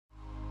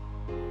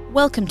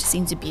Welcome to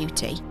Scenes of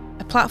Beauty,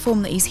 a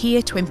platform that is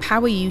here to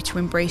empower you to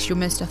embrace your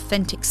most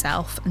authentic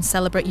self and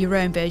celebrate your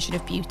own version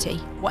of beauty,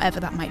 whatever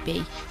that might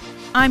be.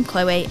 I'm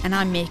Chloe, and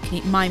I'm making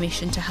it my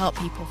mission to help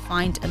people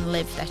find and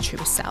live their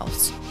truest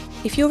selves.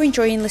 If you're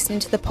enjoying listening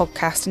to the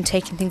podcast and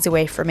taking things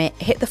away from it,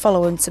 hit the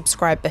follow and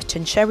subscribe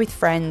button, share with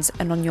friends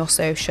and on your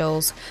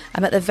socials.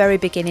 I'm at the very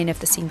beginning of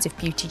the Scenes of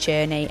Beauty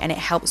journey, and it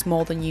helps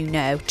more than you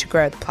know to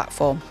grow the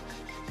platform.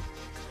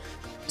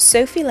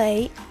 Sophie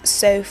Lay,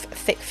 Soph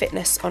Thick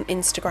Fitness on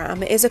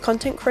Instagram, is a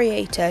content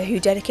creator who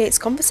dedicates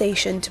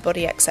conversation to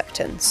body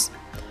acceptance.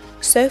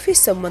 Soph is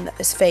someone that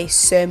has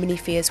faced so many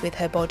fears with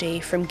her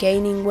body, from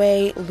gaining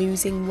weight,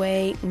 losing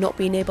weight, not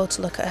being able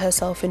to look at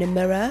herself in a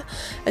mirror,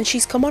 and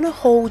she's come on a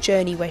whole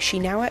journey where she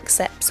now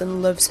accepts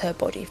and loves her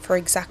body for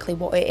exactly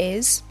what it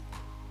is.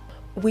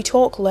 We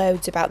talk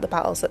loads about the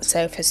battles that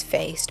Soph has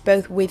faced,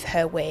 both with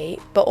her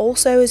weight, but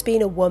also as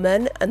being a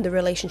woman and the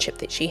relationship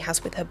that she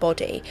has with her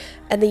body,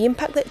 and the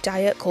impact that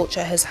diet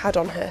culture has had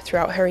on her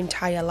throughout her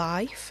entire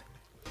life.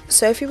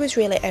 Sophie was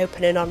really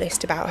open and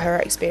honest about her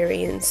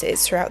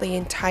experiences throughout the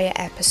entire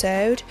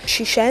episode.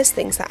 She shares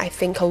things that I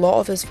think a lot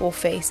of us will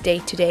face day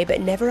to day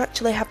but never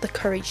actually have the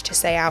courage to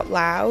say out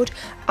loud.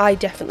 I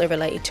definitely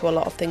related to a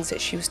lot of things that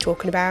she was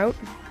talking about.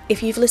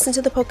 If you've listened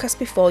to the podcast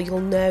before,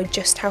 you'll know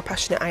just how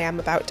passionate I am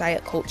about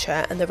diet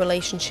culture and the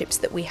relationships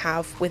that we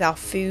have with our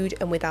food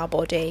and with our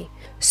body.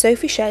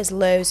 Sophie shares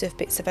loads of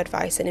bits of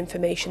advice and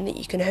information that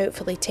you can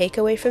hopefully take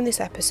away from this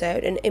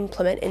episode and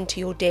implement into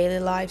your daily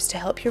lives to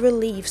help you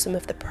relieve some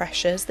of the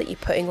pressures that you're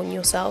putting on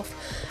yourself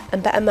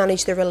and better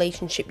manage the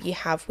relationship you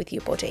have with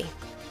your body.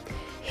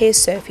 Here's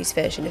Sophie's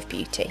version of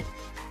beauty.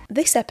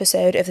 This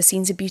episode of the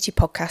Scenes of Beauty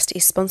podcast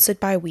is sponsored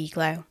by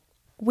WeGlow.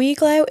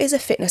 WeGlow is a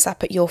fitness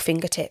app at your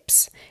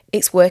fingertips.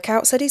 Its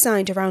workouts are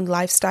designed around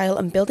lifestyle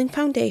and building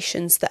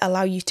foundations that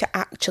allow you to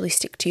actually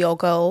stick to your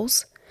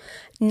goals.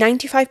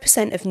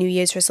 95% of New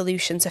Year's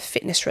resolutions are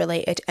fitness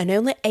related, and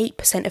only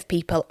 8% of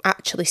people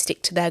actually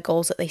stick to their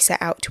goals that they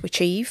set out to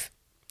achieve.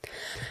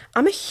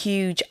 I'm a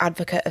huge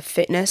advocate of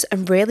fitness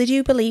and really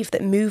do believe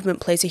that movement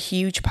plays a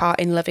huge part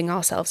in loving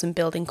ourselves and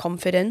building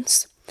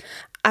confidence.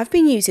 I've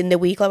been using the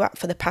WeGlow app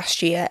for the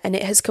past year, and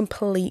it has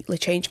completely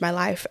changed my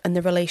life and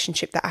the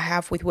relationship that I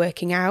have with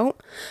working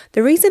out.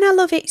 The reason I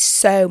love it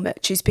so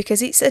much is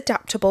because it's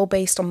adaptable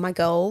based on my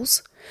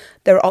goals.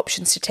 There are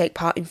options to take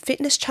part in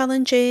fitness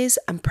challenges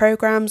and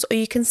programs, or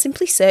you can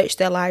simply search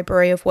their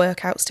library of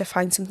workouts to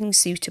find something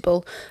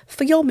suitable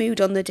for your mood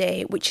on the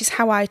day, which is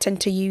how I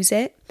tend to use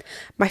it.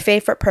 My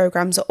favourite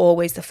programs are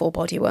always the full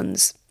body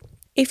ones.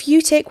 If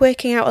you take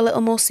working out a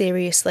little more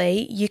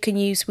seriously, you can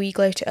use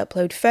WeGlow to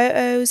upload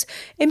photos,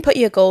 input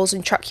your goals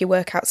and track your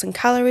workouts and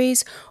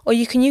calories, or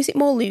you can use it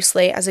more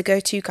loosely as a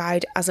go-to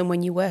guide as and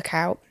when you work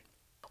out.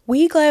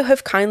 WeGlow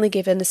have kindly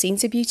given the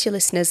Scenes of Beauty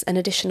listeners an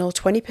additional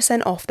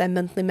 20% off their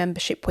monthly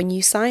membership when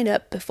you sign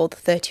up before the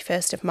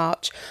 31st of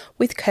March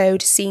with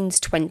code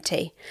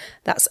SCENES20.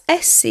 That's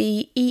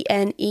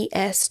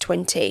SCENES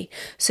 20.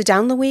 So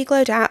download the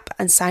WeGlow app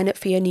and sign up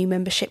for your new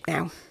membership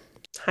now.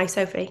 Hi,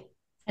 Sophie.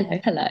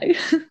 Hello.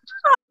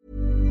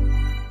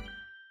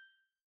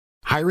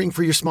 Hiring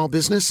for your small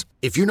business?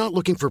 If you're not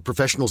looking for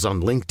professionals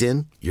on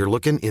LinkedIn, you're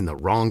looking in the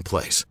wrong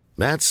place.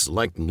 That's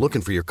like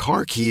looking for your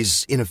car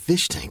keys in a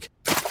fish tank.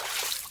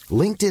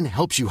 LinkedIn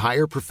helps you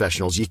hire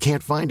professionals you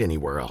can't find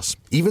anywhere else,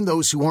 even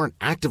those who aren't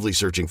actively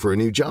searching for a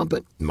new job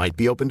but might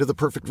be open to the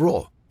perfect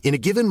role. In a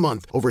given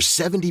month, over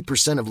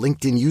 70% of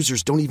LinkedIn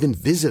users don't even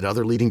visit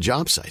other leading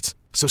job sites.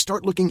 So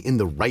start looking in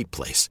the right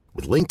place.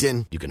 With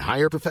LinkedIn, you can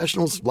hire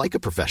professionals like a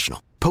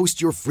professional.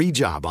 Post your free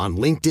job on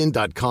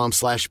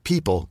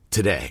linkedin.com/people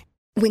today.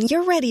 When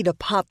you're ready to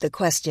pop the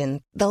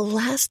question, the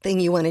last thing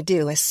you want to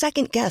do is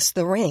second-guess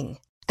the ring.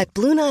 At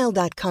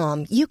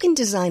BlueNile.com, you can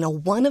design a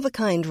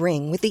one-of-a-kind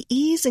ring with the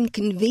ease and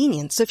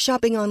convenience of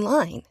shopping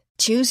online.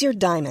 Choose your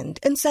diamond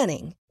and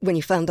setting. When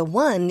you find the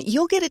one,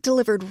 you'll get it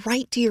delivered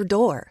right to your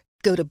door.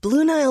 Go to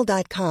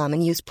BlueNile.com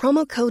and use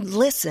promo code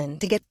LISTEN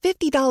to get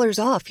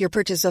 $50 off your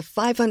purchase of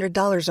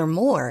 $500 or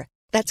more.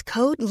 That's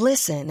code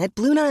LISTEN at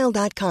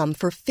BlueNile.com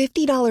for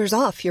 $50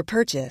 off your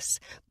purchase.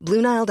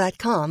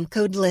 BlueNile.com,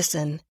 code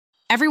LISTEN.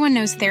 Everyone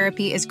knows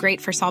therapy is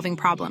great for solving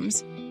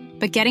problems,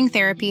 but getting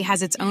therapy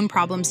has its own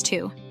problems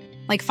too,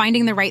 like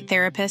finding the right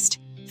therapist,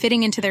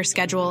 fitting into their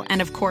schedule,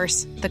 and of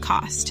course, the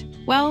cost.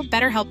 Well,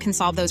 BetterHelp can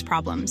solve those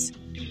problems.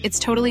 It's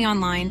totally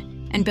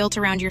online and built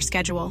around your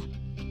schedule.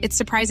 It's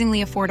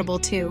surprisingly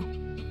affordable, too.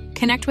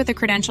 Connect with a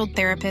credentialed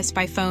therapist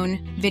by phone,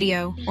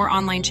 video, or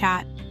online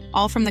chat,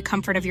 all from the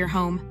comfort of your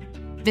home.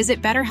 Visit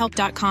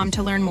BetterHelp.com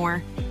to learn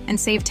more and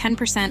save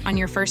 10% on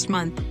your first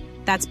month.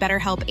 That's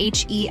BetterHelp,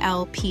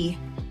 H-E-L-P.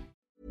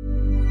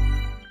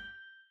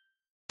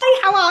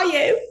 Hey, how are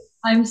you?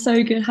 I'm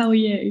so good. How are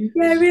you?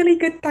 Yeah, really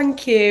good,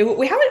 thank you.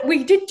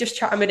 We did just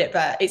chat a minute,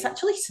 but it's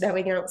actually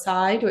snowing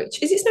outside, is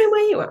it snowing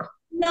where you are?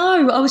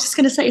 No, I was just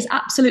going to say it's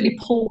absolutely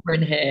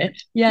pouring here.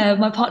 Yeah,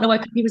 my partner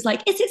woke up, he was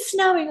like, is it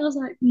snowing? I was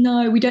like,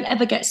 no, we don't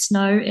ever get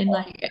snow in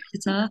like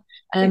Exeter.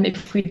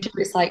 If we do,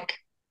 it's like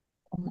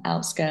on the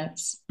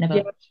outskirts. Never.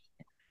 Yeah.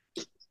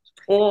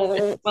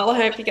 Oh, well, I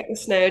hope you get the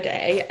snow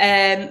day.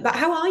 But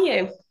how are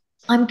you?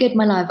 I'm good,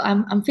 my love.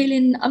 I'm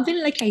feeling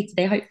okay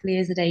today. Hopefully,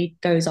 as the day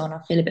goes on,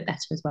 I'll feel a bit better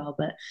as well.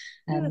 But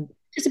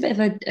just a bit of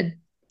a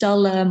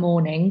duller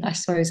morning, I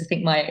suppose. I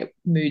think my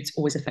mood's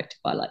always affected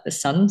by like the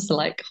sun. So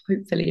like,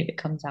 hopefully, if it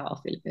comes out,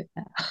 I'll feel a bit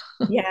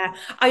better. Yeah,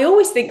 I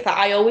always think that.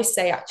 I always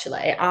say,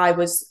 actually, I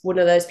was one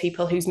of those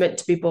people who's meant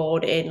to be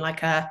born in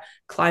like a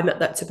climate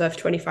that's above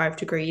 25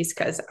 degrees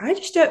because I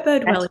just don't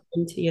bird well Yes.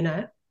 in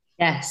winter.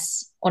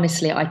 Yes,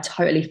 honestly, I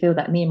totally feel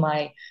that. Me and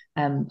my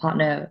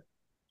partner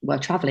were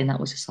traveling. That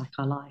was just like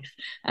our life.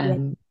 Yeah.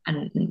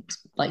 And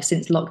like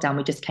since lockdown,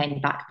 we just came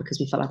back because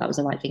we felt like that was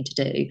the right thing to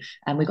do.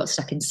 And we got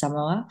stuck in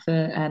Samoa for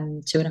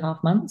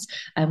 2.5 months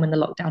when the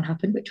lockdown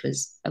happened, which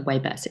was a way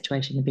better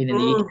situation than being in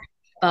the UK. Mm.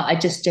 But I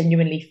just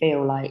genuinely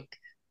feel like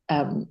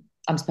I'm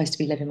supposed to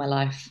be living my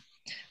life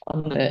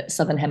on the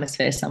southern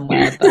hemisphere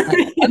somewhere, but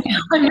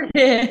I'm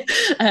here.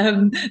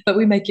 But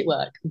we make it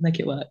work. We make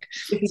it work.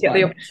 If you It's get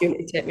the fine.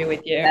 opportunity, take me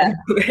with you. Yeah,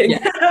 I'm coming.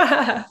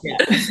 yeah,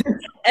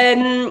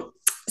 yeah.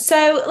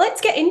 So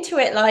let's get into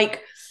it.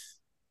 Like,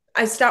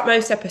 I start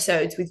most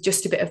episodes with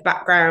just a bit of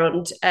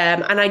background,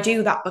 and I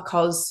do that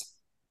because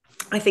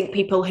I think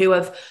people who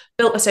have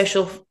built a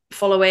social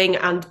following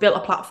and built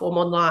a platform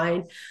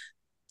online,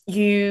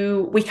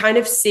 we kind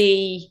of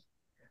see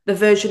the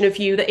version of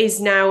you that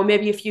is now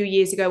maybe a few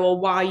years ago or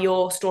why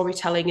you're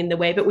storytelling in the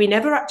way, but we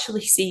never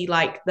actually see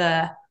like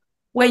the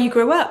where you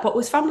grew up, what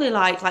was family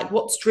like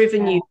what's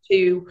driven Yeah.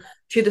 you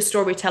to the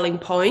storytelling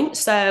point.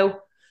 So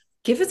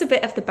give us a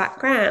bit of the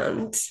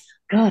background.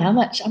 God, how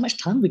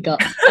much time we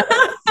got?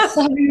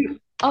 So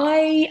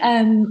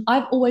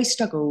I've always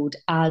struggled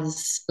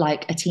as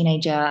like a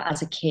teenager,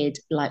 as a kid,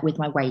 like with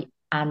my weight.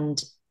 And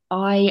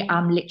I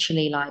am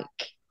literally like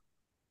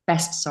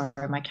best, sorry,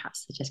 my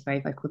cats are just very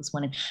vocal this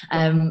morning.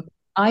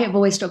 I have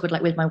always struggled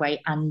like with my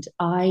weight, and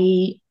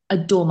I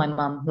adore my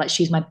mum. Like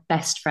she's my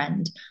best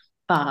friend,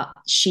 but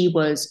she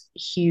was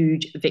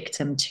huge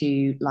victim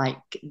to like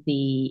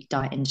the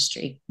diet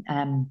industry.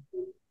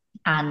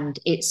 And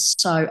it's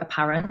so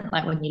apparent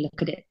like when you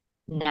look at it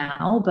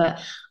now,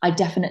 but I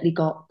definitely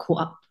got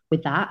caught up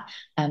with that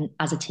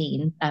as a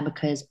teen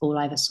because all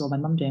I ever saw my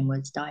mum doing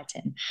was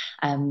dieting.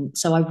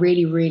 So I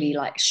really really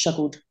like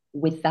struggled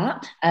with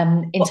that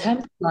in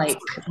terms of like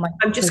my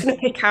I'm just going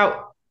to pick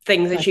out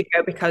things as you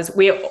go because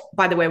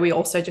by the way, we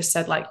also just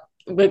said like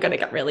we're going to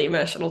get really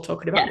emotional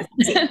talking about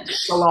yeah.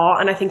 this a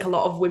lot. And I think a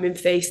lot of women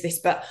face this,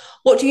 but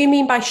what do you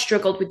mean by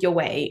struggled with your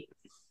weight?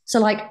 So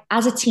like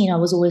as a teen, I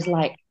was always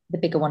like the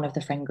bigger one of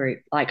the friend group.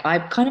 Like I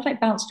kind of like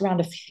bounced around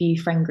a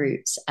few friend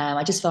groups.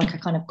 I just felt like I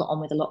kind of got on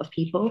with a lot of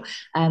people.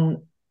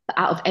 But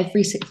out of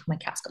every six, my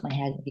cat's got my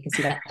hair, if you can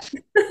see that.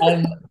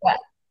 But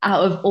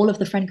out of all of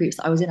the friend groups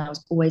that I was in, I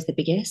was always the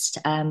biggest.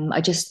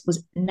 I just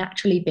was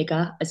naturally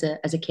bigger as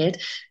a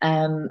kid.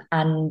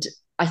 And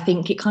I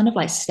think it kind of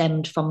like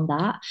stemmed from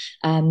that,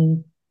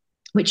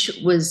 which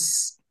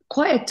was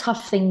quite a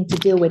tough thing to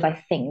deal with,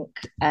 I think,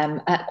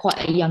 at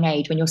quite a young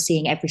age when you're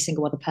seeing every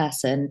single other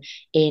person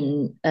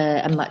in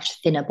a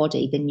much thinner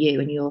body than you,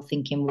 and you're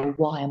thinking, well,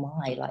 why am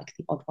I like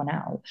the odd one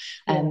out?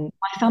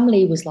 My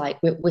family was like,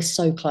 we're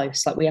so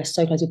close, like we are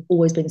so close, we've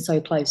always been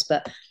so close,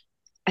 but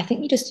I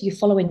think you're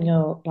following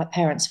your like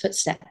parents'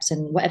 footsteps,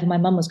 and whatever my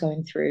mum was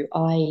going through,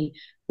 I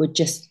would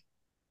just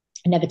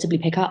inevitably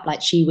pick up.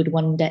 Like she would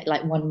one day,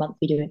 like one month,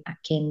 be doing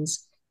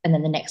Atkins, and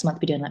then the next month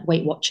be doing like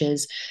Weight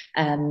Watchers,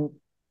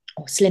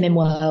 or Slimming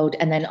World,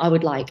 and then I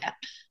would like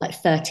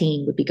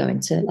 13 would be going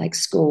to like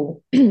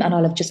school, and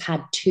I'll have just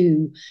had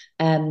two.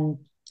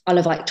 I'll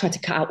have like tried to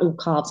cut out all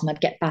carbs, and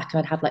I'd get back and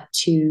I'd have like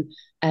two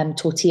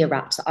tortilla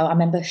wraps. I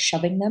remember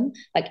shoving them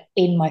like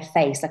in my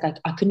face, like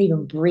I couldn't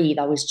even breathe.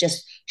 I was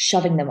just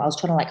shoving them. I was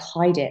trying to like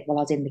hide it while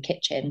I was in the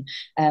kitchen,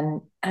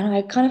 and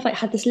I kind of like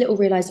had this little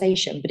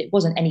realization, but it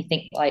wasn't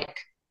anything like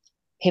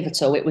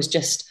pivotal. It was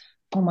just,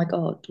 oh my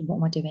God, what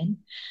am I doing?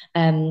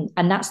 And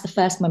that's the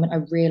first moment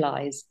I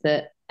realized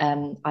that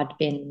I'd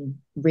been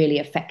really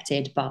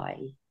affected by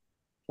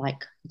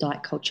like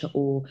diet culture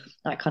or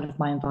like kind of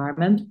my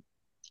environment.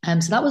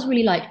 So that was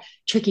really like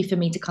tricky for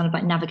me to kind of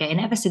like navigate.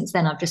 And ever since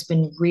then, I've just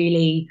been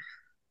really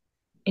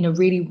in a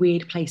really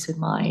weird place with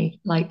my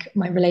like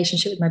my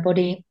relationship with my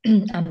body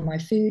and my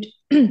food.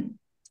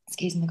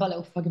 Excuse me, I got a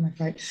little frog in my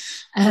throat.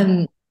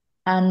 And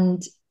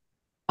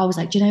I was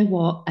like, do you know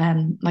what?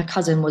 My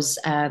cousin was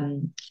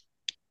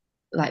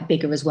like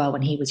bigger as well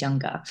when he was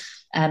younger.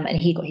 And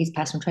he got his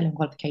personal training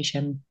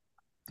qualification.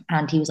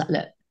 And he was like,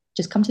 look,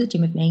 just come to the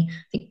gym with me. I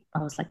think I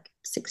was like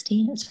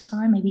 16 at the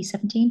time, maybe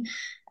 17.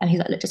 And he's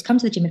like, look, just come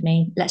to the gym with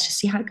me. Let's just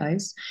see how it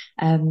goes.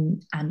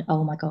 And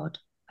oh my God,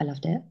 I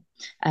loved it.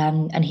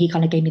 And he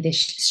kind of gave me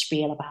this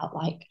spiel about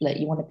like, look,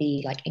 you want to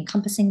be like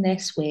encompassing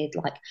this with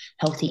like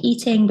healthy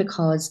eating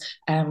because,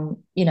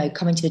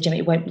 coming to the gym,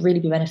 it won't really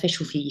be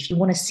beneficial for you. If you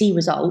want to see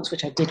results,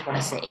 which I did want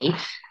to see,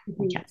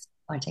 my cat's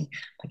fighting.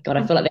 My God,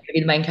 I feel like they're going to be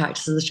the main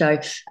characters of the show.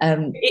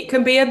 It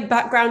can be a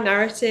background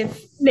narrative.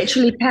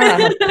 Literally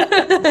can.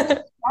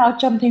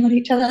 Jumping on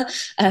each other.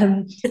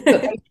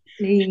 But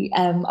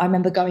I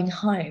remember going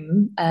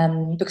home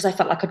because I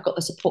felt like I'd got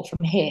the support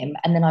from him.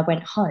 And then I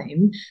went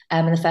home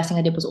and the first thing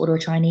I did was order a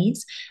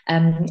Chinese.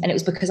 And it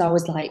was because I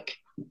was like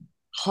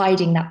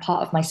hiding that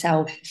part of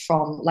myself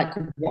from like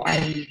what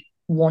I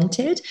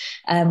wanted.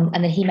 And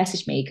then he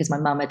messaged me because my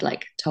mum had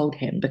like told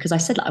him, because I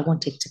said like I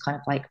wanted to kind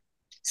of like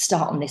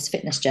start on this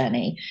fitness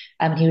journey.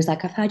 And he was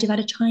like, I've heard you've had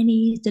a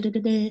Chinese, da, da, da,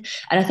 da.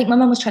 And I think my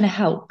mum was trying to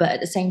help, but at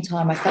the same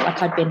time, I felt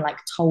like I'd been like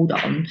told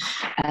on.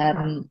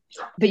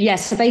 But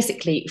yes, so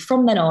basically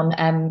from then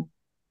on,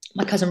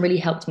 my cousin really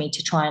helped me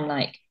to try and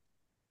like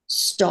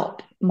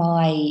stop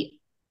my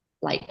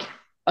like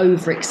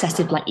over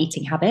excessive like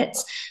eating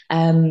habits.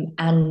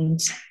 And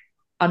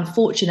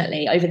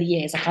unfortunately over the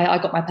years, like I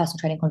got my personal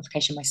training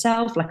qualification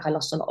myself, like I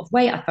lost a lot of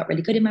weight, I felt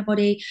really good in my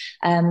body.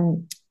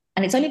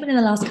 And it's only been in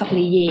the last couple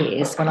of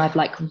years when I've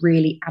like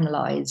really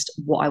analyzed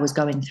what I was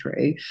going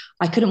through.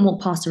 I couldn't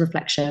walk past a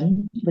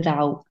reflection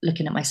without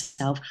looking at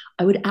myself.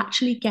 I would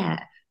actually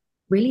get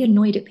really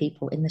annoyed at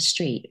people in the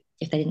street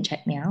if they didn't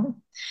check me out.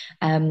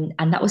 And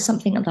that was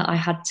something that I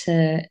had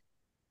to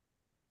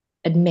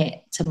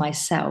admit to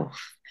myself,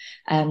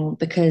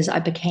 because I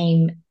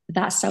became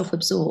that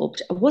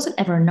self-absorbed. I wasn't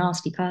ever a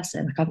nasty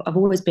person. Like I've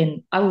always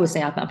been, I always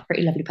say I'm a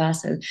pretty lovely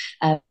person.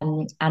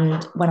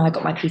 And when I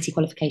got my PT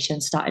qualification,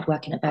 started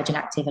working at Virgin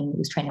Active and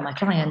was training my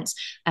clients,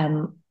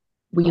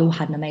 we all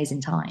had an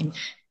amazing time.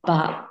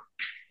 But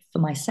for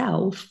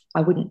myself,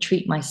 I wouldn't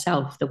treat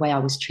myself the way I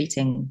was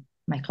treating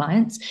my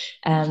clients.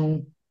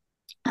 And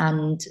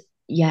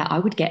yeah, I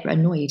would get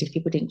annoyed if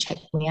people didn't check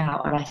me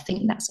out. And I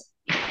think that's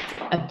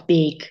a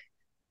big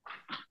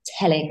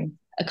telling,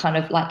 a kind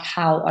of like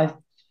how I've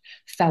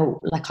felt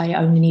like I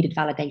only needed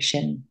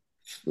validation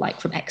like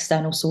from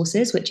external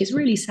sources, which is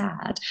really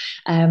sad.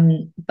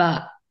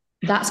 But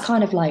that's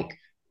kind of like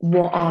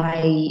what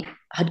I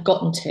had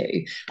gotten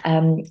to.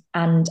 And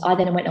I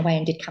then went away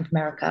and did Camp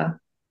America.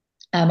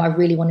 I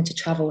really wanted to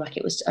travel, like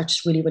it was, I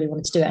just really, really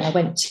wanted to do it. And I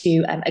went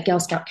to a Girl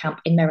Scout camp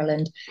in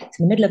Maryland. It's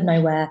in the middle of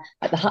nowhere,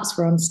 like the huts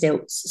were on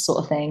stilts,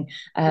 sort of thing.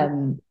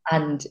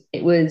 And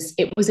it was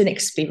an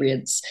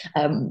experience,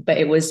 but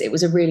it was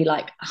a really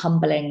like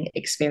humbling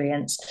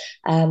experience.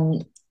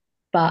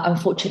 But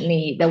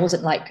unfortunately, there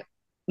wasn't like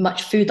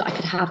much food that I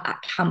could have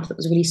at camp that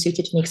was really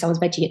suited for me because I was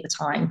veggie at the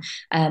time.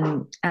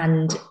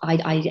 And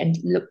I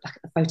looked back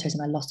at the photos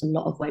and I lost a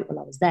lot of weight while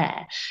I was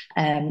there.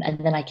 And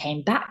then I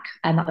came back,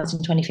 and that was in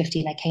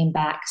 2015. I came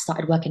back,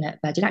 started working at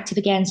Virgin Active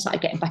again,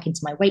 started getting back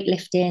into my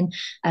weightlifting.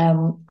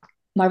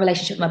 My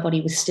relationship with my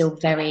body was still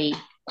very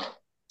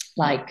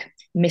like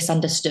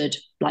misunderstood,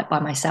 like by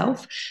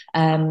myself.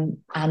 And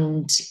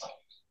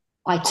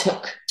I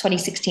took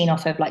 2016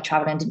 off of like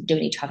traveling, didn't do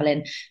any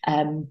traveling.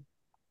 And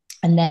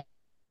then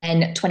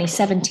in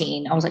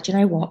 2017, I was like, do you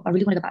know what? I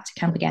really want to go back to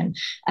camp again.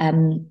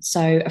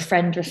 So a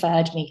friend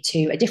referred me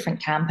to a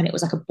different camp, and it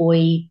was like a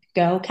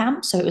boy-girl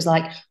camp. So it was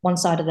like one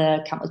side of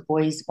the camp was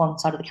boys, one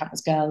side of the camp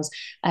was girls.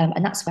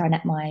 And that's where I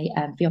met my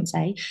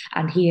fiance.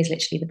 And he is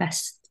literally the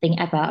best thing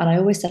ever. And I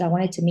always said I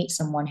wanted to meet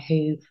someone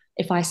who,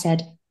 if I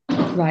said,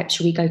 right,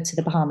 should we go to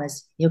the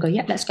Bahamas? He'll go,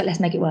 yeah, let's go, let's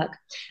make it work.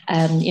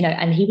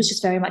 And he was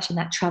just very much in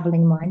that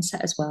traveling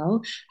mindset as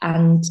well.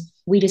 And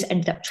we just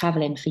ended up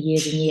traveling for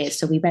years and years.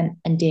 So we went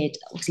and did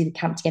obviously the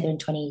camp together in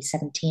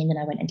 2017. And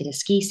I went and did a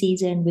ski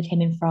season with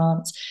him in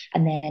France.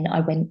 And then I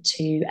went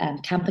to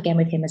camp again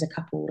with him as a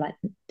couple like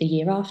the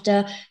year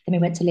after. Then we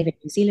went to live in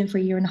New Zealand for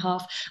a year and a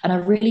half. And I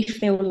really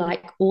feel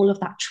like all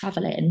of that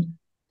traveling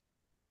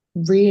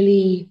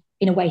really,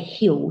 in a way,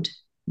 healed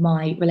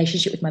my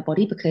relationship with my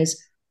body,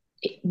 because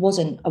I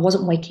wasn't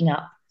waking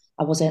up,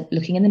 I wasn't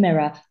looking in the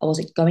mirror, I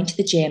wasn't going to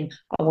the gym,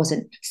 I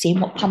wasn't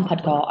seeing what pump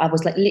I'd got. I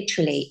was like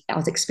literally, I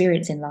was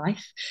experiencing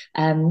life.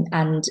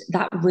 And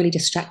that really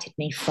distracted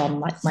me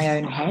from like my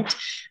own head.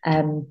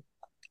 And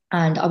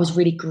I was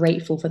really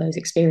grateful for those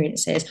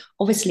experiences.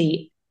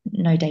 Obviously,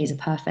 no days are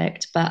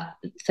perfect, but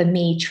for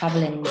me,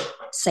 traveling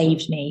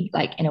saved me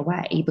like in a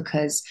way,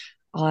 because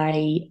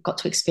I got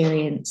to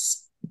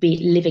experience be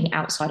living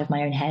outside of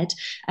my own head.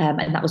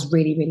 And that was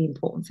really, really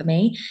important for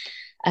me.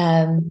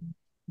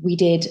 We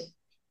did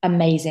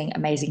amazing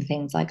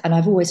things, like, and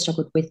I've always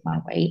struggled with my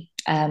weight.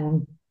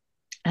 And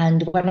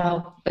when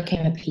I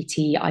became a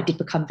PT, I did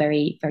become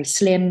very, very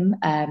slim,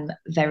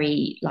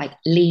 very like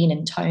lean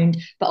and toned,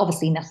 but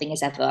obviously nothing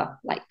is ever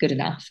like good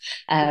enough.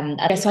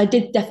 So I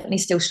did definitely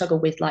still struggle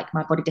with like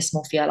my body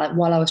dysmorphia, like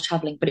while I was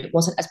traveling, but it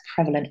wasn't as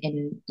prevalent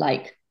in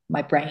like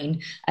my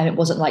brain. And it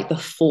wasn't like the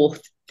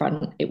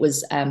forefront. It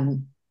was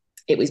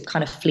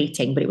kind of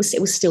fleeting, but it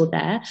was still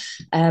there.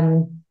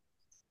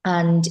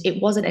 And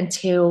it wasn't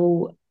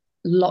until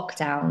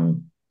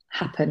lockdown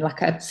happened,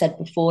 like I've said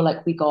before,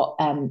 like we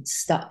got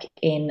stuck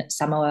in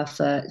Samoa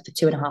for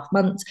 2.5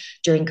 months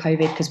during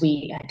COVID, because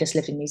we had just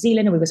lived in New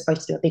Zealand and we were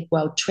supposed to do a big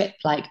world trip,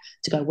 like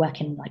to go work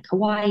in like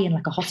Hawaii and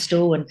like a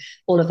hostel and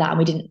all of that. And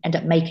we didn't end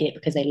up making it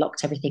because they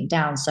locked everything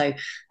down. So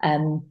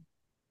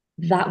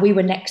that we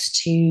were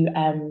next to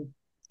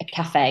a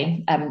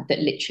cafe that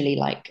literally,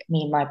 like,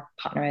 me and my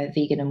partner are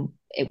vegan, and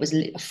it was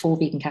a full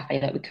vegan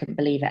cafe, like we couldn't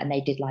believe it. And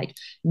they did like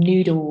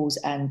noodles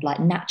and like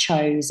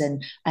nachos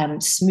and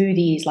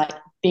smoothies, like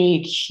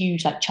big,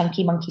 huge, like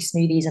chunky monkey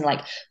smoothies. And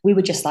like we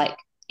were just like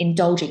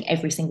indulging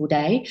every single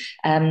day.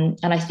 And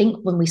I think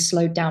when we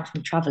slowed down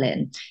from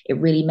traveling, it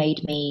really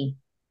made me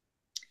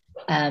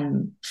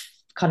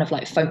kind of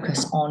like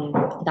focus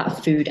on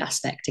that food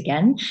aspect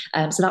again.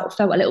 So that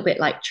felt a little bit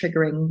like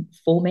triggering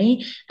for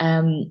me.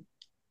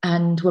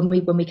 And when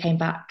we came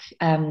back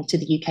to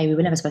the UK, we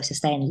were never supposed to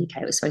stay in the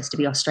UK. It was supposed to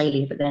be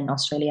Australia, but then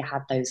Australia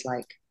had those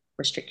like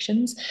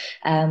restrictions.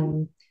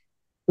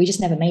 We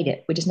just never made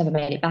it. We just never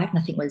made it back.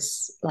 Nothing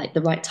was like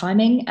the right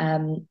timing.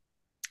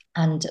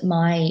 And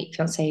my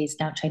fiance is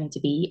now training to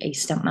be a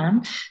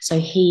stuntman. So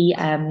he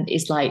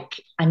is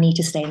like, I need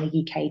to stay in the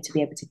UK to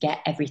be able to get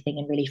everything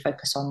and really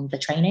focus on the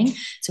training.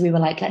 So we were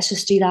like, let's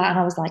just do that. And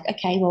I was like,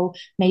 okay, well,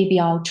 maybe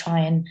I'll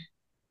try and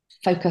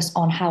focus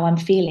on how I'm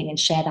feeling and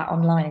share that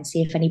online and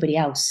see if anybody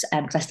else,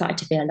 because I started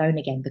to feel alone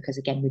again, because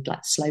again, we'd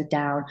like slowed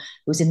down. I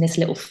was in this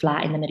little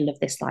flat in the middle of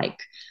this like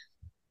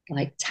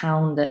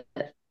town that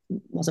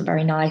wasn't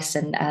very nice,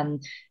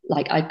 and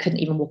like I couldn't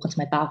even walk onto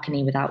my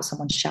balcony without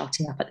someone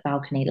shouting up at the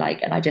balcony,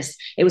 like, and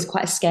it was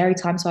quite a scary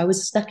time. So I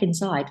was stuck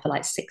inside for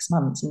like 6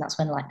 months, and that's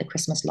when like the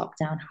Christmas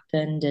lockdown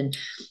happened, and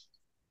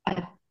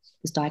I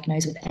was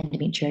diagnosed with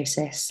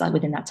endometriosis like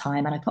within that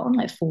time, and I put on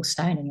like 4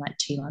 stone in like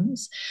 2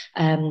 months.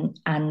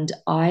 And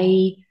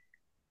I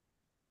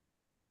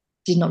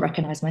did not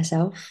recognize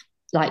myself,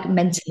 like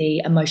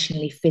mentally,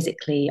 emotionally,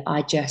 physically.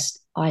 I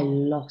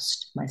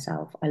lost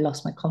myself. I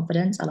lost my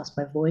confidence. I lost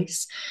my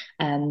voice.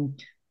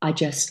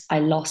 I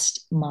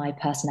lost my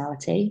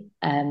personality.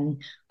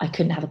 I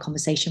couldn't have a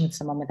conversation with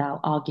someone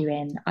without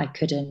arguing. I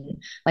couldn't,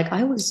 like,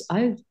 I was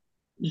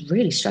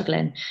really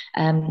struggling.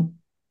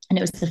 And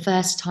it was the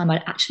first time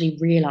I'd actually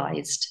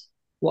realized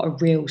what a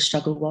real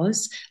struggle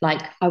was.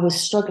 Like, I was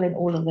struggling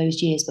all of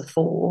those years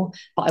before,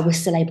 but I was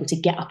still able to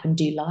get up and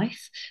do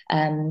life.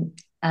 And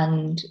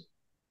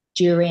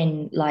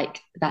during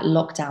like that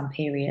lockdown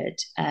period,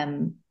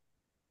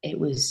 it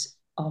was,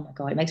 oh my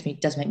God,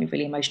 does make me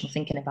really emotional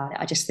thinking about it.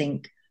 I just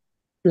think,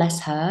 bless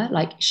her,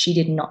 like she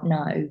did not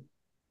know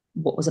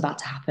what was about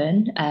to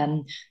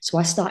happen. So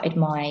I started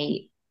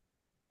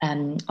I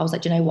was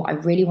like, do you know what? I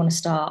really want to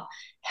start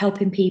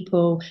helping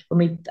people. When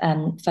we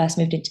first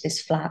moved into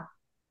this flat,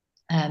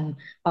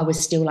 I was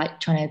still like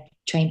trying to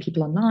train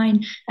people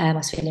online. I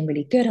was feeling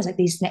really good. I was like,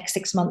 these next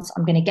 6 months,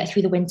 I'm going to get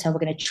through the winter. We're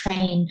going to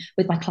train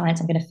with my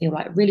clients. I'm going to feel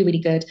like really, really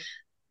good.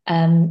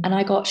 And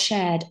I got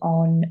shared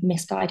on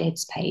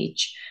Misguided's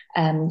page.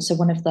 So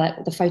one of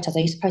the photos, I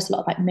used to post a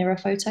lot of like mirror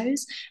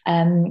photos,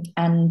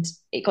 and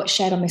it got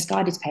shared on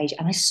Misguided's page.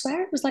 And I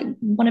swear it was like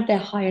one of their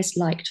highest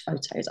liked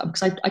photos,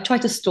 because I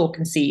tried to stalk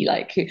and see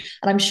like who,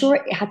 and I'm sure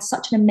it had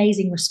such an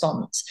amazing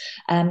response.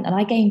 And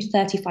I gained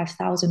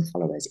 35,000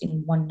 followers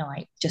in one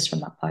night just from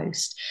that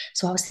post.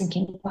 So I was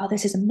thinking, wow,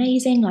 this is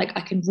amazing. Like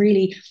I can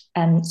really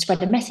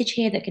spread a message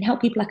here that can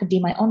help people. I can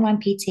do my online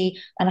PT,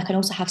 and I can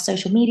also have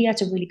social media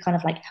to really kind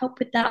of like help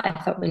with that. I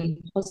felt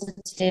really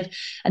positive.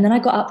 And then I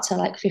got up to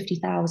like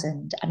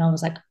 50,000, and I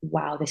was like,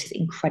 wow, this is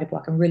incredible.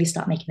 I can really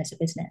start making this a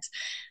business.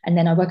 And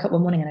then I woke up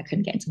one morning and I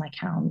couldn't get into my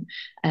account.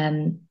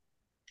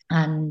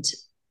 And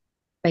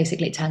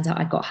basically it turns out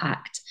I got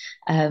hacked,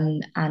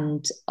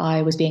 and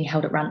I was being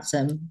held at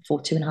ransom for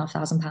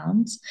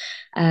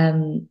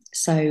 £2,500.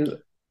 So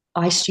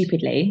I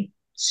stupidly,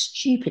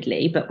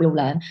 but we'll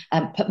learn,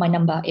 put my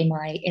number in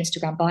my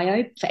Instagram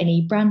bio for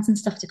any brands and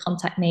stuff to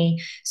contact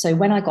me. So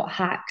when I got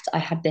hacked, I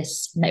had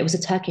this, it was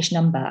a Turkish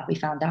number, we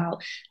found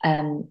out.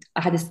 I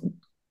had this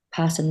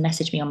person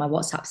message me on my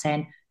WhatsApp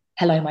saying,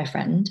 hello, my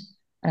friend.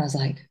 And I was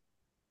like,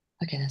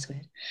 okay, that's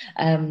weird.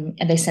 And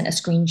they sent a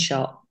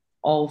screenshot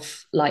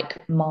of like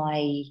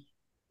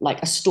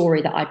a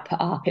story that I'd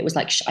put up. It was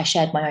like I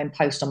shared my own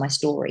post on my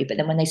story, but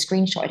then when they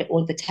screenshotted it,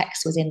 all of the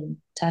text was in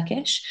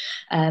Turkish.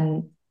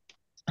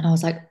 And I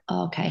was like,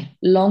 oh, okay.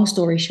 Long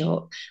story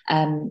short,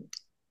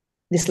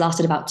 this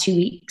lasted about 2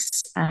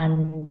 weeks,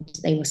 and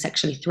they were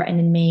sexually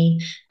threatening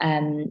me.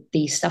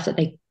 The stuff that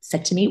they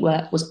said to me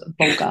was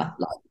vulgar.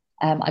 Like,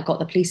 I got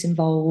the police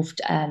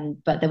involved,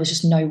 but there was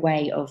just no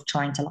way of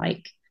trying to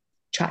like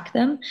track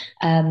them.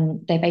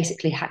 They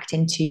basically hacked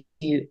into,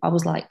 I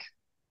was like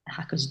a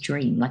hacker's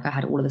dream. Like I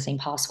had all of the same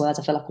passwords.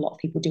 I feel like a lot of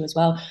people do as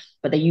well,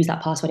 but they used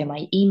that password in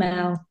my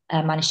email,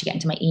 managed to get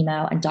into my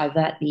email and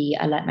divert the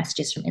alert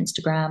messages from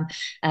Instagram.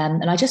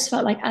 And I just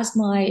felt like as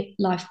my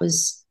life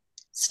was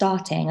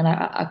starting, and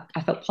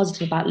I felt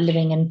positive about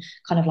living and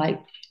kind of like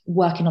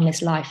working on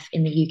this life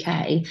in the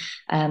UK,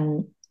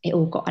 it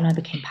all got, and I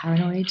became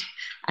paranoid.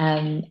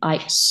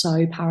 I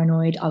so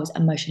paranoid. I was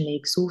emotionally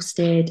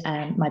exhausted.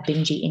 My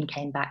binge eating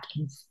came back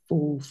in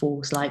full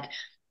force. Like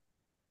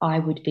I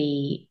would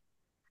be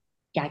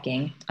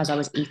gagging as I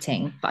was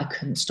eating, but I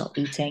couldn't stop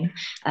eating.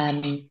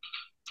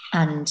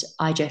 And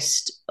I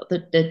just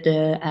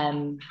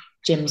the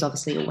gyms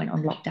obviously all went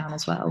on lockdown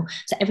as well.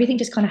 So everything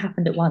just kind of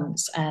happened at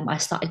once. I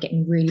started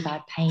getting really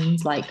bad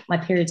pains. Like my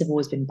periods have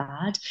always been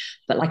bad,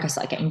 but like I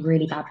started getting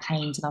really bad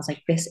pains, and I was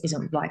like, this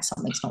isn't right.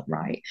 Something's not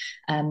right.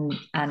 And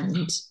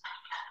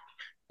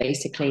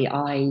basically,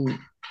 I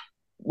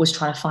was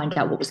trying to find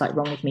out what was like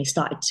wrong with me.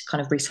 Started to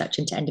kind of research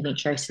into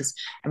endometriosis,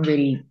 and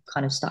really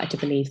kind of started to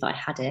believe that I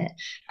had it.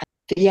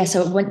 But yeah,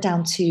 so it went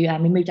down to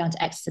we moved down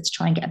to Exeter to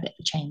try and get a bit of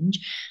a change,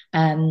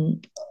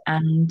 and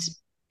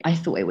I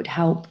thought it would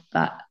help,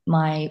 but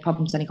my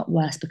problems only got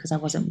worse because I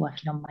wasn't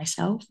working on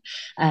myself.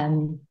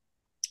 And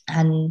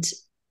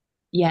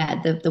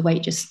yeah, the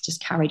weight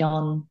just carried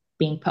on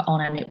being put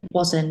on, and it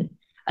wasn't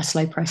a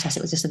slow process.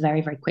 It was just a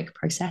very, very quick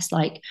process.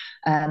 But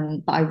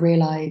I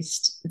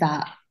realized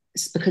that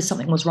because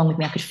something was wrong with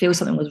me, I could feel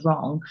something was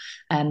wrong.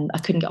 I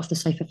couldn't get off the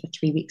sofa for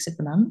 3 weeks of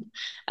the month.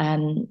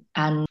 And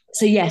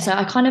so, yeah, so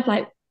I kind of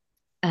like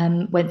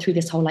went through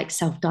this whole like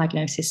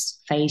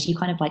self-diagnosis phase. You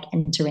kind of like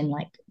enter in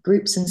like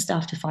groups and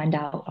stuff to find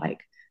out, like,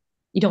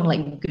 you don't want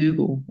to like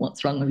Google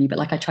what's wrong with you, but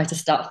like I tried to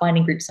start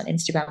finding groups on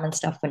Instagram and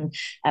stuff, and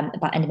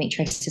about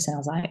endometriosis, and I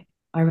was like,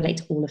 I relate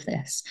to all of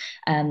this.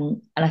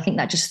 And I think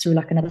that just threw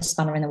like another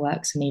spanner in the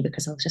works for me,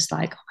 because I was just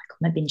like, oh my God,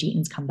 my binge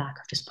eating's come back.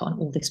 I've just put on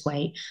all this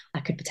weight. I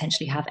could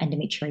potentially have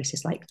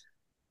endometriosis. Like,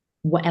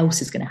 what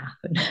else is going to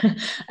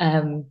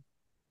happen?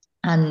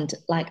 And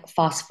like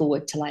fast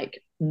forward to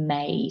like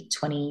May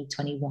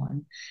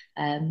 2021,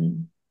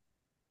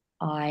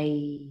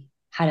 I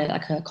had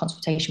a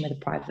consultation with a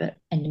private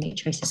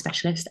endometriosis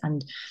specialist,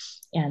 and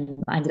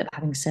I ended up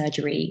having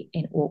surgery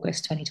in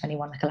August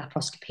 2021, like a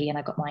laparoscopy, and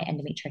I got my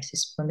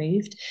endometriosis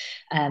removed.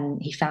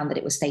 He found that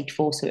it was stage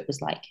 4, so it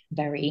was like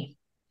very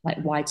like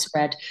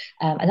widespread,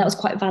 and that was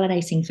quite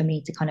validating for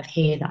me to kind of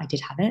hear that I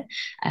did have it,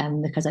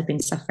 because I've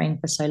been suffering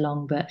for so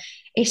long. But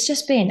it's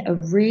just been a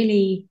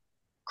really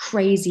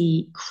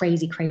crazy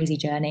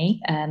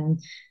journey.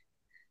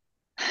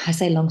 I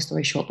say long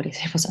story short, but it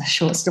wasn't a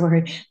short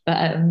story.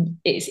 But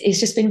it's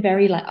just been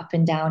very like up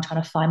and down,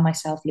 trying to find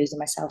myself, losing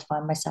myself,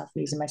 find myself,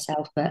 losing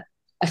myself. But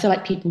I feel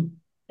like people,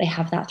 they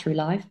have that through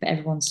life, but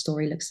everyone's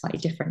story looks slightly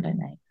different, don't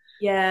they?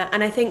 Yeah,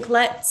 and I think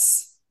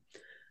let's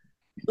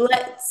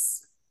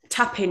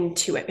tap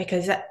into it,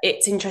 because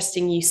it's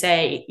interesting you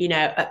say,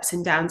 ups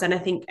and downs, and I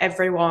think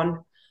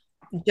everyone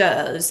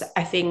does.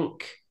 I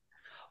think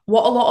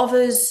what a lot of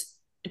us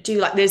do,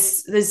 like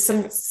there's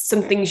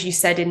some things you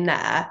said in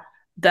there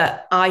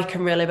that I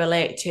can really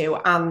relate to.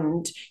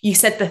 And you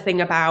said the thing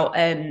about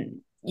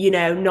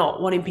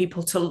not wanting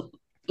people to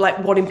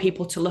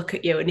look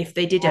at you, and if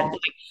they didn't,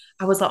 like,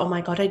 I was like, oh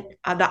my God,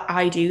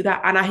 I do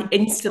that, and I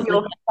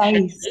instantly,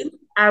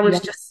 I was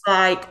just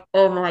like,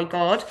 oh my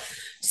God.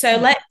 So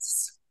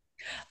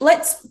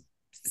let's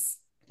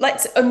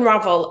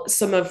unravel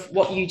some of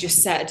what you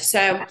just said.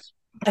 So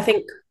I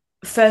think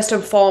first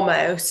and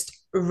foremost,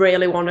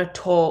 really want to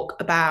talk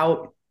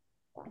about,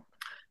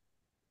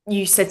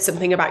 you said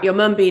something about your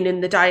mum being in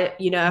the diet,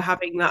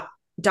 having that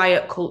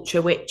diet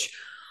culture, which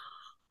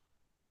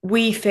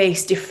we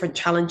face different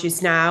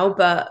challenges now,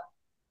 but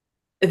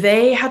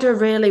they had a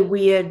really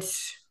weird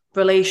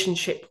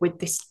relationship with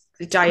this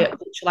diet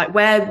culture. Like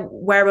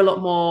we're a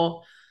lot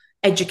more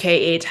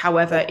educated,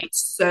 however, it's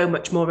so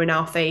much more in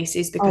our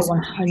faces because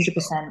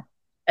 100%.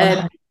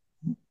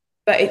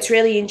 But it's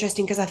really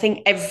interesting because I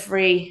think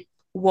every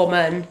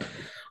woman,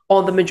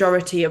 or the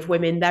majority of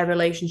women, their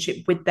relationship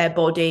with their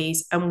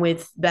bodies and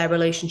with their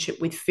relationship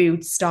with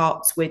food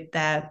starts with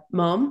their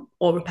mum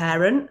or a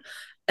parent.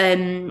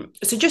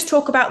 So just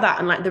talk about that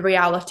and like the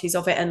realities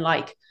of it, and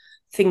like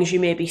things you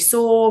maybe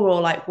saw,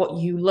 or like what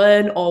you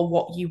learned, or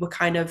what you were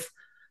kind of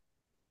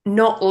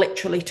not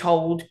literally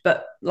told,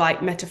 but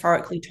like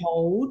metaphorically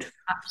told.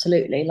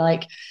 Absolutely.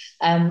 Like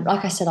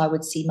I said, I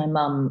would see my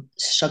mum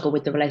struggle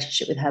with the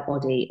relationship with her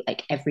body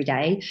like every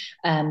day.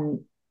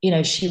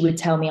 She would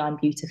tell me I'm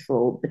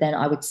beautiful, but then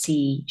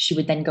she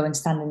would then go and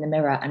stand in the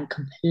mirror and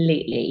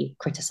completely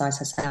criticize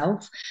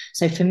herself.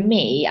 So for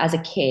me, as a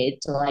kid,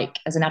 like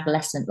as an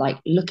adolescent, like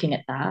looking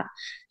at that,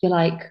 you're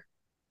like,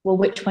 well,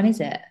 which one is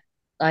it?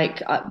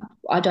 Like,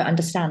 I don't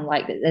understand.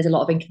 Like, there's a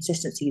lot of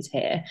inconsistencies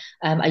here.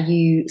 Are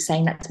you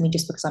saying that to me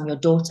just because I'm your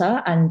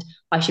daughter and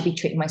I should be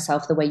treating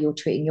myself the way you're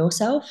treating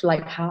yourself?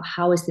 Like,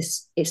 how is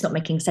this? It's not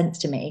making sense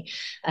to me.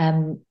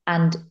 And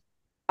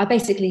I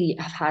basically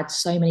have had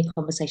so many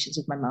conversations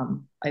with my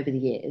mum over the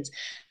years.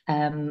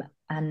 And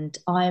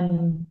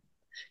I'm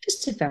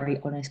just a very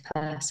honest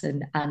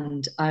person.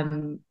 And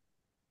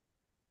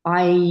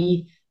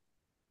I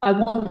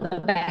want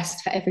the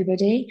best for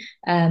everybody.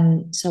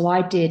 So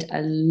I did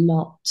a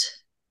lot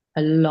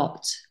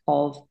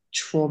of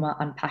trauma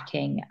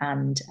unpacking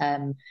and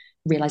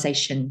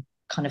realization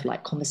kind of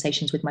like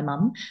conversations with my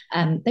mum.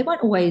 They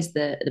weren't always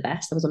the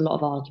best. There was a lot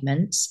of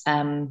arguments,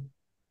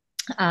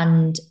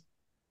 and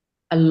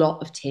a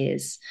lot of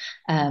tears.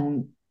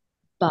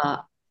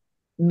 But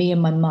me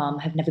and my mum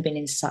have never been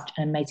in such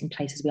an amazing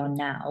place as we are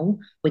now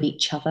with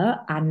each other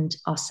and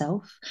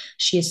ourselves.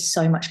 She is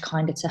so much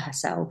kinder to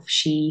herself.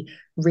 She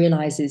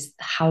realizes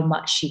how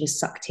much she was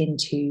sucked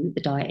into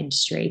the diet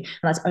industry. And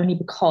that's only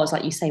because,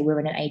 like you say, we're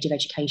in an age of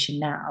education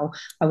now.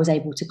 I was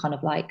able to kind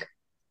of like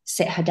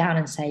sit her down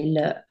and say,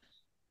 look,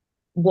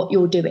 what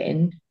you're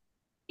doing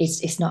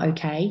is it's not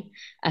okay.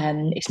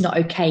 It's not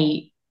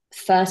okay,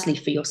 firstly,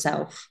 for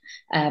yourself.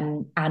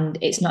 And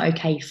it's not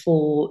okay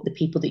for the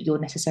people that you're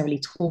necessarily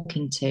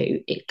talking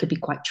to. It could be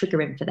quite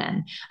triggering for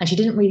them. And she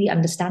didn't really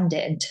understand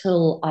it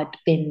until I'd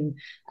been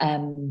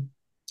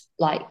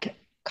like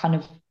kind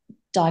of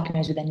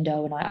diagnosed with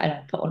endo, and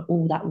I put on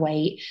all that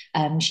weight.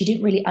 She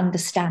didn't really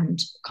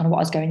understand kind of what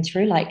I was going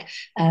through. Like,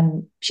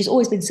 she's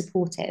always been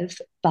supportive,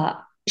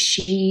 but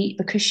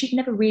because she'd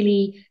never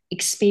really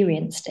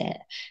experienced it,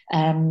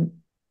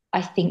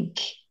 I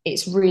think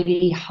it's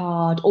really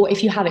hard. Or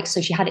if you have it,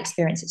 so she had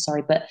experienced it,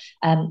 sorry, but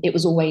it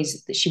was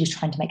always that she was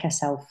trying to make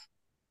herself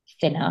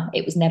thinner.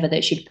 It was never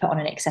that she'd put on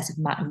an excessive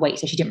amount of weight,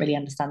 so she didn't really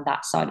understand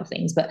that side of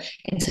things. But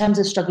in terms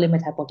of struggling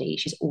with her body,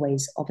 she's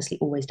obviously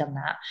always done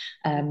that.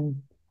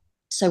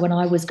 So when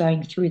I was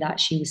going through that,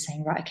 she was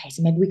saying, right, okay,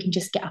 so maybe we can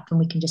just get up and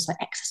we can just like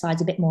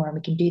exercise a bit more and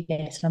we can do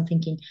this. And I'm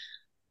thinking,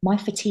 my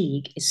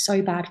fatigue is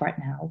so bad right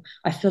now.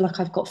 I feel like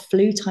I've got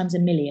flu times a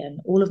million.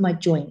 All of my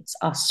joints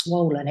are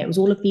swollen. It was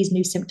all of these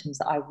new symptoms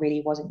that I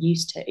really wasn't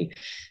used to.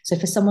 So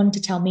for someone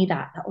to tell me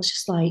that was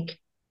just like,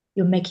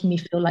 you're making me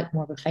feel like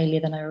more of a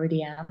failure than I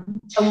already am.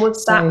 And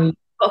was that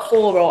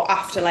before or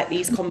after like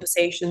these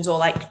conversations, or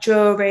like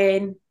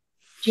during?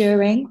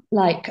 During,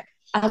 like,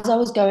 as I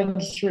was going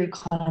through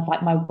kind of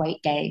like my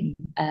weight gain,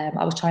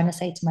 I was trying to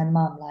say to my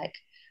mum, like,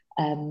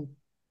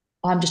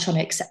 I'm just trying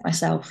to accept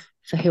myself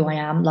for who I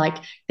am. Like,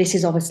 this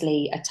is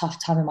obviously a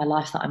tough time in my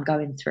life that I'm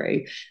going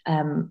through.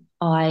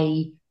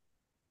 I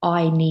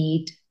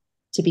need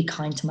to be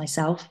kind to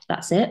myself.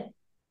 That's it.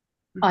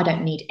 I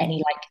don't need any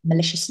like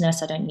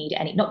maliciousness. I don't need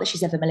any, not that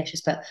she's ever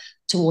malicious, but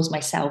towards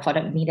myself, I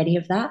don't need any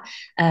of that.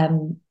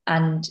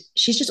 And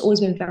she's just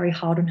always been very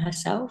hard on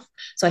herself.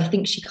 So I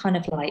think she kind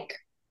of like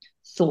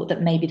thought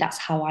that maybe that's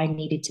how I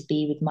needed to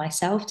be with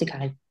myself, to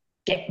kind of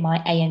get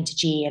my A into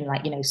G and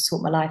like,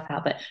 sort my life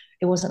out. But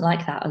it wasn't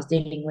like that. I was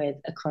dealing with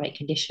a chronic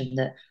condition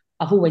that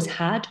I've always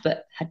had,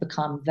 but had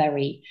become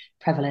very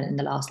prevalent in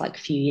the last like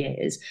few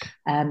years.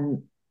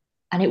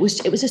 And it was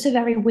just a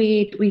very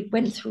weird, we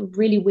went through a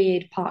really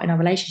weird part in our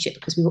relationship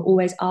because we were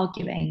always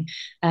arguing,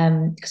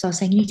 because I was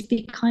saying, you need to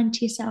be kind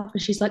to yourself.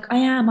 And she's like, I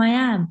am.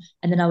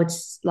 And then I would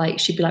like,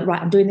 she'd be like,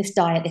 right, I'm doing this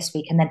diet this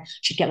week. And then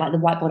she'd get like the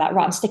whiteboard out,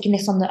 right, I'm sticking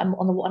this on the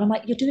wall. And I'm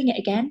like, you're doing it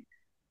again.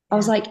 I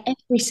was like,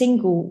 every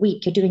single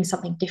week you're doing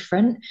something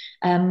different.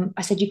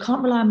 I said, you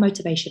can't rely on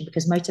motivation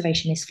because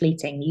motivation is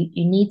fleeting.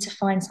 You need to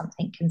find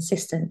something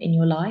consistent in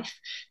your life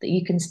that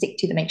you can stick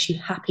to, that makes you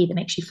happy, that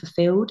makes you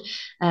fulfilled.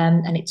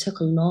 And it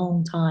took a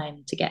long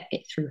time to get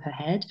it through her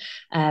head,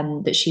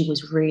 that she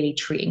was really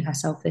treating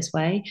herself this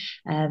way.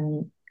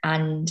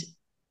 And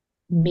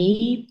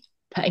me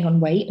putting on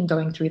weight and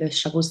going through those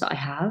struggles that I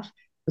have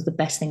was the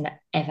best thing that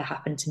ever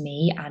happened to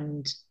me,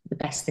 and the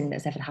best thing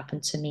that's ever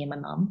happened to me and my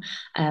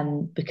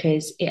mum,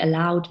 because it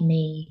allowed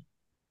me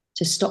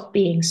to stop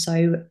being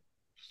so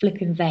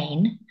flipping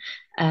vain,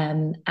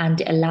 and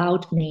it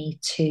allowed me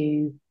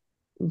to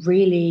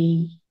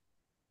really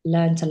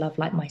learn to love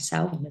like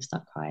myself. I'm gonna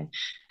start crying,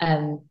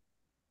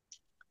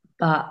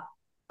 but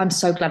I'm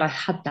so glad I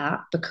had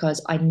that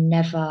because I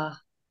never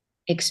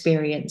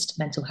experienced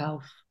mental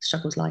health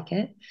struggles like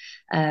it,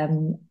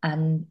 and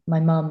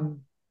my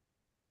mum,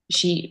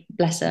 she,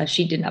 bless her,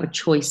 she didn't have a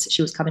choice.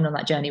 She was coming on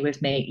that journey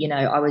with me.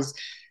 I was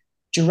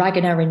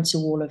dragging her into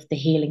all of the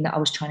healing that I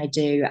was trying to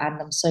do.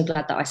 And I'm so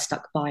glad that I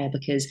stuck by her,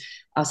 because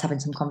I was having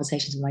some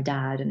conversations with my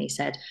dad and he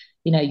said,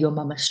 your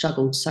mum has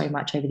struggled so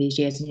much over these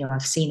years, and,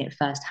 I've seen it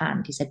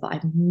firsthand. He said, but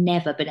I've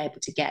never been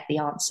able to get the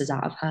answers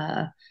out of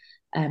her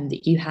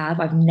that you have.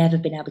 I've never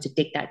been able to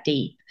dig that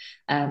deep.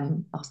 I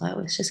was like,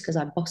 well, it's just because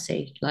I'm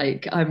bossy.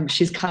 Like,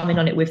 she's coming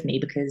on it with me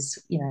because,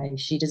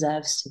 she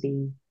deserves to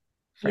be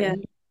free. Yeah.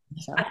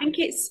 So. I think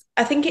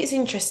it's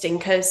interesting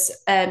because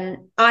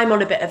I'm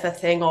on a bit of a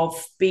thing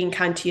of being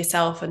kind to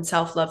yourself and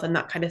self-love and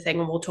that kind of thing,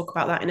 and we'll talk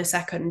about that in a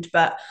second.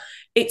 But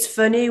it's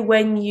funny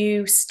when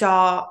you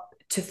start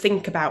to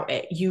think about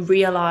it, you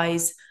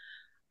realize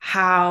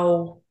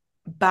how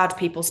bad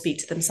people speak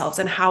to themselves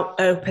and how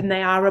open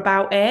they are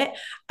about it.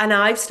 And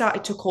I've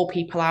started to call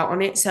people out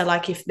on it. So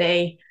like if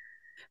they,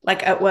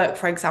 like at work,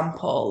 for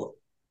example,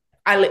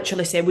 I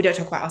literally say, we don't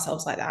talk about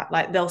ourselves like that.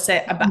 Like they'll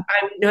say, but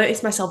I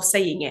notice myself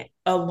saying it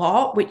a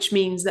lot, which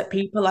means that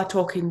people are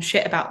talking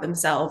shit about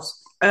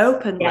themselves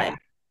openly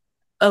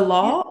a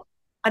lot.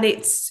 And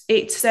it's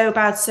so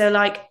bad. So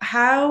like,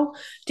 how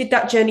did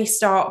that journey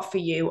start for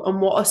you?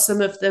 And what are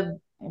some of the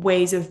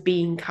ways of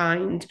being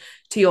kind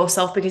to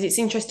yourself? Because it's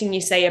interesting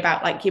you say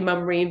about like your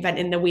mum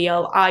reinventing the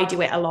wheel. I do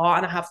it a lot.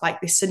 And I have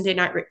like this Sunday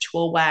night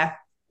ritual where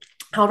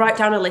I'll write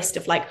down a list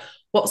of like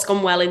what's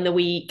gone well in the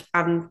week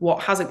and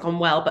what hasn't gone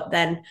well. But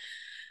then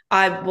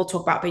I will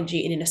talk about binge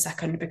eating in a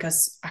second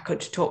because I could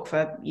talk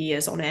for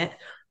years on it.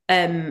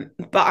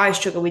 But I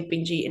struggle with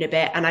binge eating a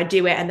bit, and I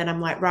do it, and then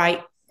I'm like,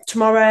 right,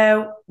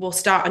 tomorrow we'll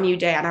start a new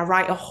day, and I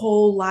write a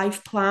whole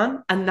life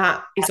plan, and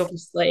that is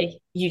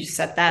obviously, you just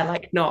said there,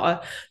 like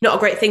not a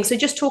great thing. So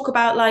just talk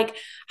about like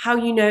how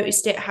you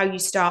noticed it, how you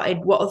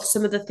started, what are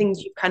some of the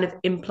things you've kind of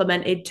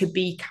implemented to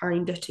be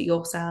kinder to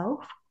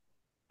yourself?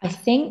 I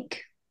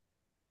think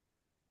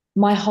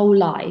my whole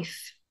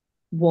life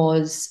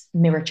was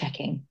mirror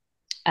checking.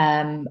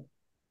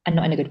 And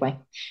not in a good way.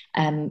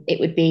 It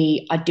would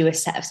be, I'd do a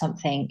set of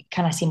something.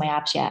 Can I see my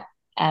abs yet?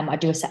 I'd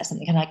do a set of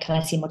something. Can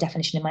I see more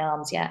definition in my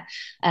arms yet?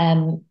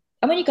 And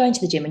when you go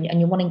into the gym and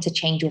you're wanting to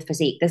change your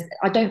physique,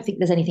 I don't think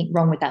there's anything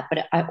wrong with that.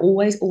 But I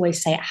always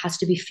say it has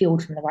to be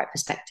fueled from the right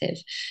perspective.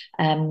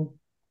 When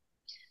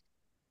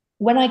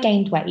I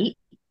gained weight,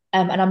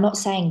 and I'm not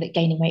saying that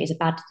gaining weight is a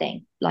bad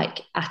thing,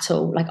 like at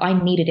all. Like I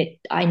needed it.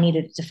 I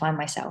needed to find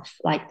myself.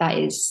 Like that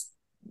is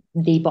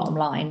the bottom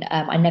line.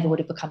 I never would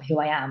have become who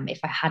I am if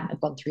I hadn't have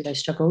gone through those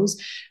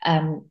struggles.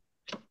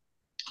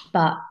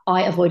 But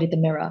I avoided the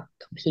mirror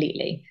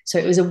completely. So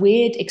it was a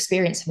weird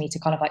experience for me to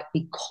kind of like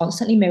be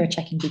constantly mirror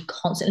checking, be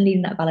constantly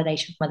needing that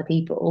validation from other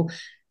people,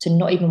 to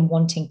not even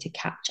wanting to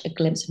catch a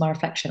glimpse of my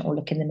reflection or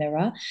look in the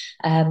mirror.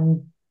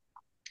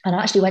 And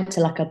I actually went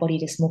to like a body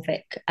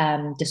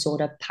dysmorphic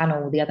disorder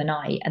panel the other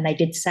night, and they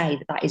did say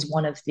that that is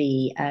one of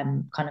the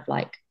kind of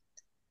like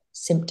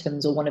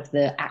symptoms or one of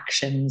the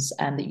actions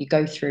that you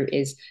go through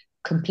is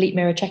complete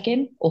mirror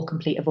checking or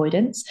complete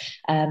avoidance.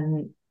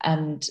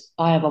 And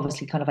I have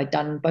obviously kind of like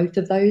done both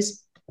of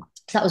those.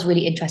 So that was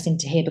really interesting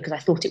to hear because I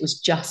thought it was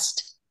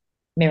just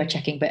mirror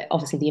checking, but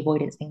obviously the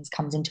avoidance things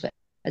comes into it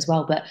as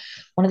well. But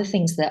one of the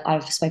things that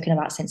I've spoken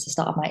about since the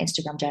start of my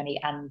Instagram journey,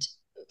 and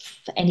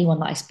for anyone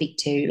that I speak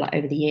to like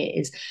over the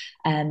years,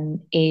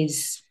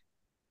 is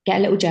get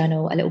a little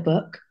journal, a little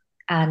book,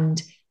 and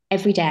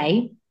every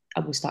day I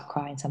will start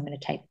crying, so I'm going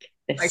to take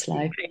this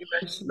slow.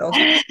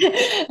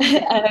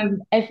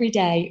 Every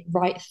day,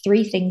 write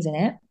 3 things in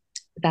it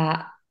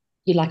that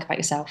you like about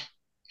yourself.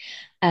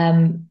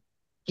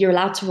 You're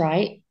allowed to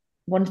write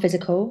 1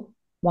 physical,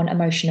 1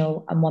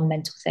 emotional, and 1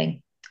 mental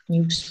thing. And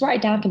you just write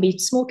it down, can be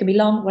small, can be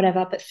long,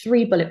 whatever, but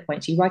 3 bullet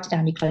points. You write it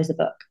down, you close the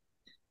book.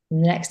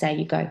 And the next day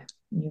you go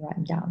and you write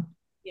them down.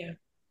 Yeah.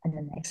 And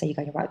then the next day you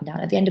go and you write them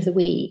down. At the end of the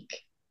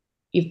week,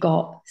 you've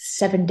got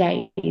 7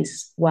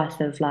 days worth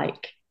of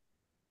like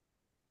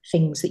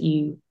things that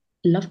you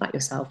love about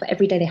yourself, but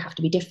every day they have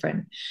to be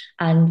different.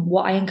 And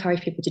what I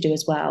encourage people to do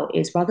as well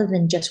is, rather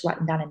than just write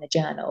them down in the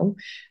journal,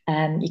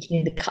 you can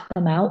either cut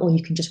them out or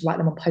you can just write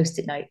them on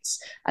post-it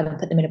notes and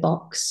put them in a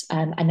box.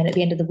 And then at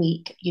the end of the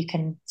week, you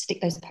can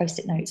stick those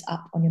post-it notes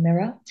up on your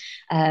mirror,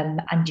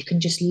 and you can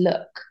just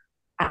look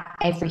at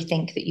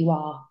everything that you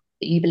are,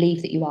 that you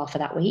believe that you are for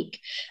that week.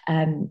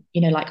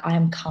 Like I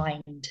am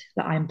kind,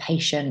 that I am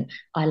patient,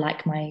 I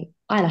like my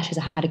eyelashes,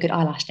 I had a good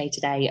eyelash day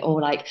today,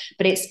 or like,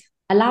 but it's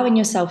allowing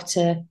yourself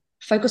to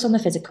focus on the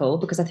physical,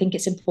 because I think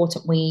it's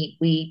important we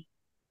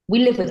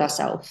live with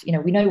ourselves.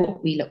 We know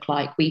what we look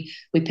like. We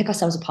pick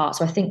ourselves apart.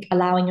 So I think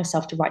allowing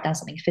yourself to write down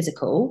something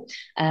physical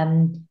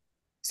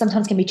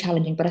sometimes can be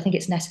challenging, but I think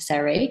it's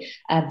necessary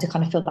to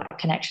kind of feel that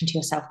connection to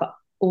yourself. But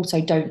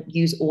also don't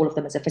use all of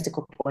them as a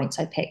physical point.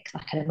 So pick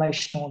like an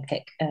emotional and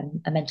pick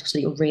a mental, so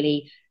that you're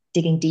really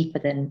digging deeper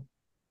than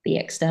the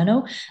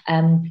external.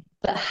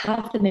 But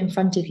have them in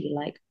front of you.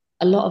 Like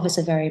a lot of us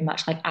are very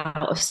much like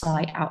out of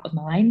sight, out of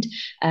mind.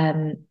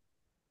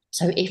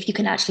 So if you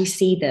can actually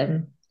see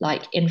them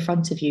like in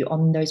front of you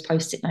on those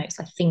post-it notes,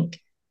 I think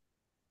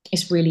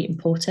it's really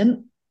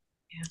important.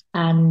 Yeah.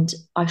 And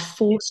I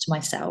forced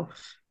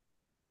myself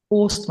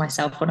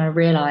when I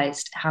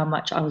realized how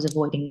much I was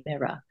avoiding the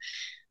mirror.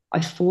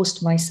 I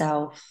forced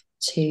myself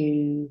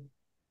to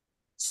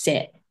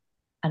sit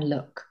and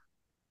look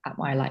at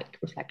my like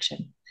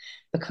reflection,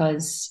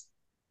 because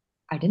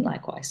I didn't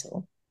like what I saw.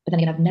 But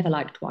then again, I've never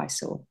liked what I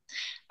saw.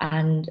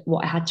 And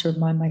what I had to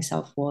remind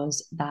myself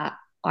was that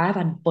I have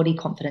had body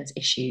confidence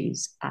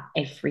issues at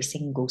every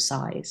single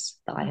size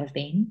that I have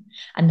been.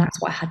 And that's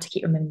what I had to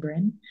keep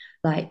remembering.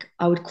 Like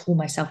I would call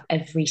myself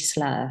every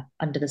slur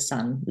under the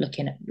sun,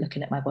 looking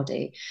at my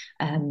body.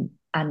 And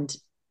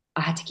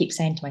I had to keep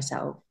saying to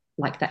myself,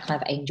 like that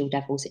kind of angel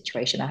devil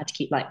situation. I had to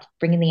keep like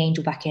bringing the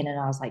angel back in. And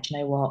I was like, you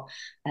know what?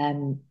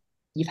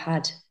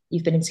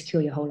 You've been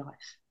insecure your whole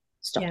life.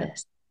 Stop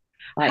this.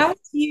 Like, how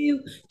do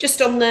you,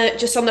 just on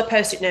the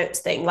post-it notes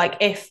thing, like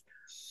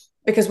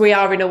because we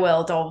are in a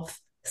world of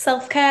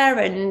self-care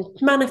and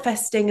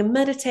manifesting and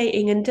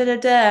meditating and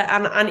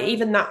and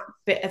even that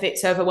bit of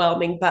it's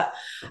overwhelming, but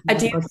I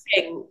do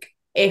think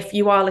if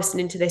you are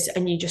listening to this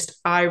and you just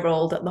eye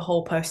rolled at the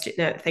whole post-it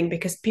note thing,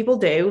 because people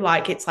do,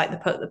 like it's like they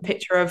put the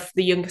picture of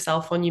the younger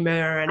self on your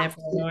mirror and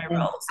everyone eye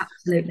rolls.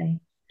 Absolutely.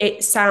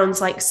 It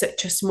sounds like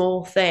such a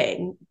small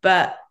thing,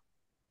 but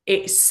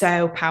it's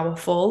so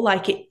powerful.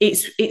 Like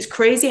it's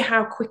crazy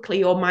how quickly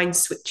your mind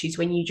switches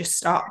when you just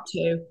start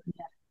to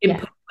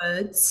input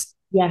words.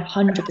 Yeah,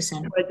 100%.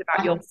 Words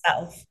about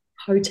yourself.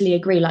 Totally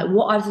agree. Like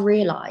what I've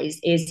realized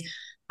is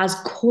as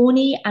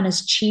corny and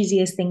as cheesy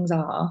as things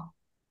are,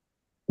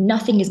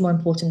 nothing is more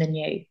important than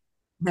you.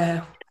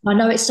 No. I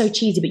know it's so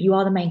cheesy, but you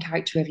are the main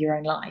character of your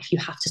own life. You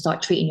have to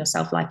start treating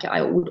yourself like it.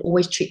 I would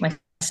always treat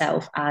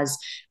myself as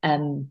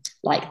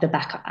like the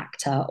backup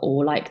actor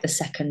or like the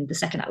second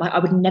act. Like I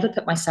would never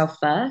put myself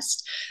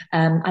first.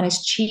 And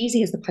as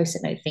cheesy as the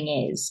post-it note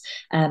thing is,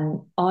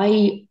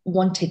 I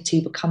wanted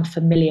to become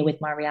familiar with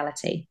my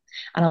reality,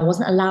 and I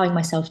wasn't allowing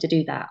myself to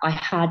do that. I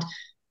had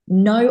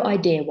no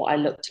idea what I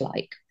looked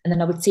like, and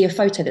then I would see a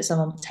photo that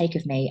someone would take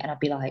of me, and I'd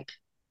be like,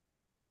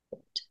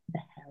 "What the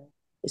hell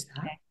is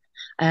that?"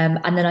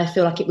 And then I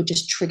feel like it would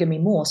just trigger me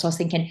more. So I was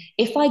thinking,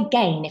 if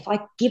I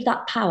give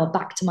that power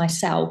back to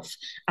myself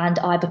and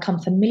I become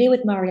familiar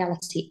with my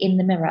reality in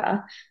the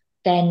mirror,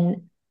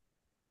 then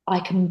I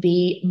can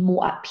be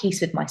more at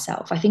peace with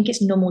myself. I think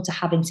it's normal to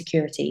have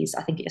insecurities.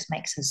 I think it just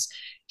makes us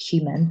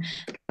human.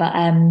 But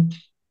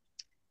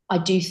I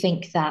do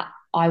think that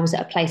I was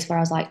at a place where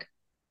I was like,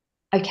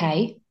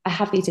 okay, I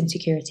have these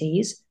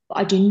insecurities, but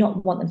I do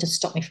not want them to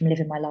stop me from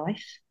living my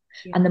life.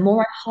 Yeah. And the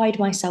more I hide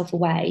myself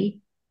away,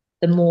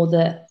 the more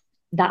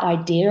that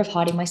idea of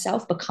hiding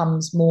myself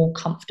becomes more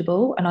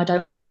comfortable. And I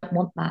don't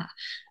want that.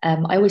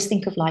 I always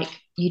think of like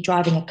you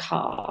driving a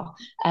car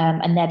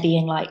and there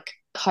being like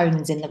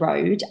cones in the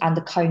road, and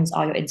the cones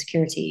are your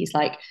insecurities.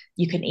 Like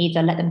you can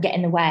either let them get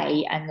in the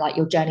way and like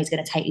your journey is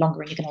going to take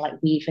longer and you're going to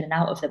like weave in and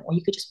out of them, or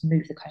you could just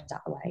move the cones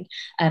out of the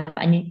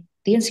way.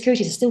 The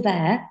insecurities are still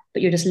there,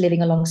 but you're just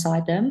living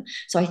alongside them.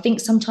 So I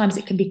think sometimes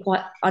it can be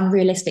quite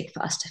unrealistic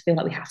for us to feel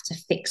like we have to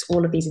fix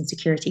all of these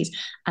insecurities,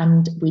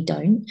 and we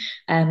don't.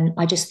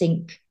 I just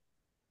think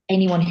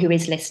anyone who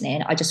is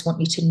listening, I just want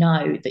you to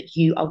know that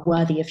you are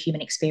worthy of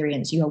human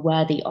experience. You are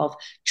worthy of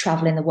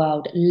traveling the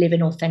world,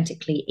 living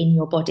authentically in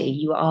your body.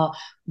 You are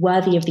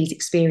worthy of these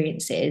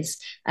experiences,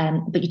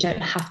 but you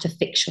don't have to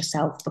fix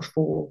yourself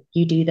before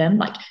you do them.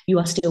 Like you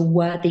are still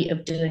worthy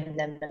of doing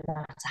them, no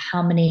matter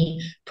how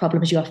many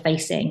problems you are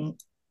facing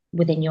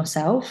within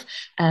yourself.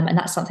 And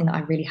that's something that I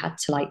really had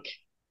to like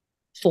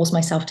force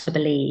myself to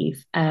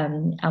believe.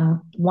 And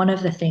one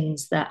of the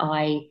things that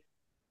I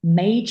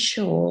made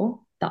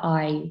sure that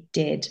I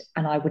did,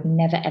 and I would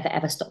never, ever,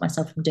 ever stop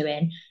myself from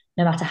doing,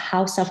 no matter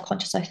how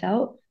self-conscious I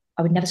felt,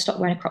 I would never stop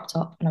wearing a crop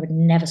top and I would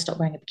never stop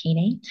wearing a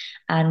bikini.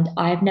 And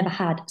I've never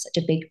had such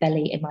a big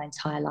belly in my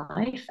entire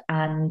life,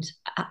 and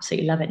I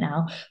absolutely love it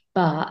now.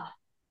 But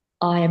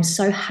I am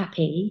so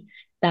happy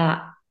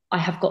that I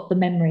have got the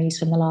memories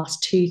from the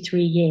last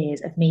 2-3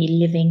 years of me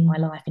living my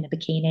life in a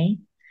bikini,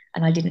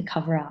 and I didn't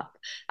cover up.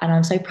 And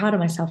I'm so proud of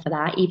myself for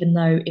that, even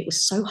though it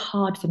was so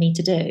hard for me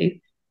to do.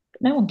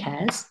 But no one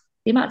cares.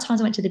 The amount of times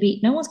I went to the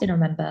beach, no one's going to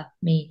remember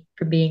me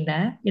from being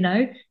there. You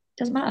know, it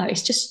doesn't matter.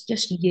 It's just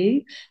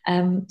you.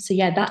 So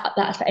yeah,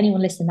 that for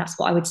anyone listening, that's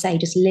what I would say.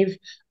 Just live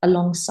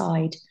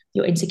alongside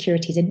your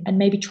insecurities and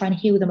maybe try and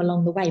heal them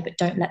along the way, but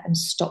don't let them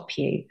stop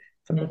you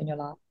from living your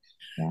life.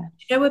 Yeah.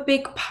 You know, a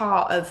big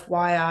part of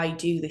why I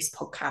do this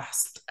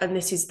podcast, and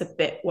this is the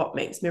bit what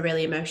makes me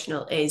really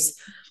emotional, is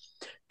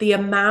the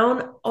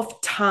amount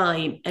of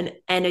time and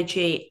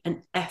energy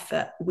and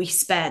effort we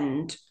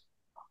spend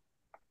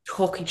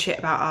talking shit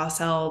about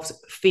ourselves,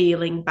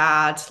 feeling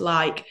bad.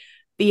 Like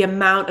the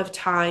amount of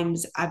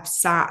times I've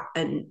sat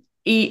and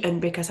eaten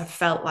because I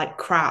felt like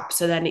crap.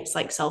 So then it's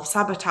like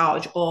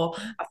self-sabotage, or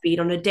I've been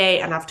on a date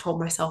and I've told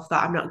myself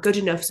that I'm not good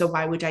enough, so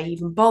why would I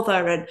even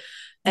bother?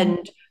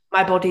 And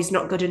my body's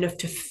not good enough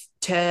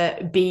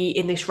to be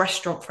in this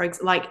restaurant, for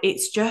example. Like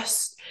it's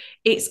just,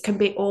 it can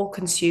be all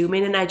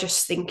consuming, and I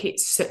just think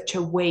it's such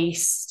a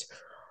waste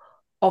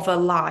of a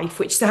life,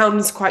 which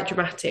sounds quite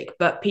dramatic,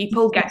 but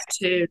people get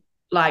to,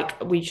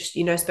 like we just,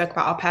 spoke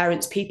about our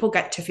parents, people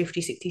get to 50,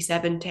 60,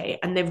 70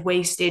 and they've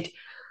wasted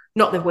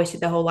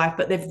their whole life,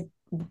 but they've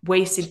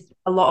wasted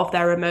a lot of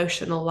their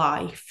emotional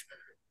life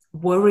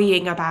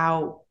worrying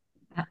about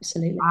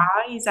absolutely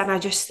lies. And I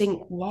just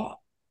think, what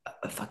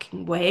a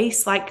fucking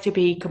waste, like, to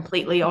be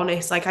completely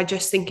honest. Like I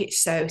just think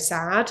it's so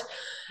sad.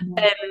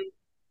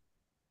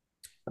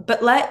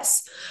 But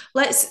let's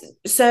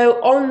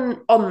so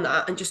on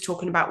that, and just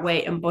talking about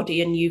weight and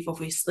body, and you've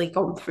obviously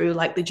gone through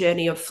like the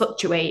journey of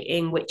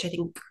fluctuating, which I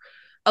think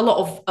a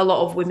lot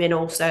of women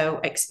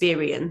also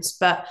experience.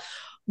 But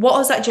what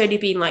has that journey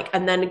been like?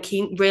 And then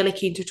really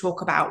keen to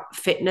talk about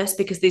fitness,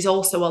 because there's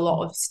also a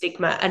lot of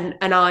stigma,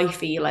 and I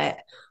feel it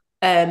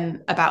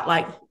about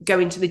like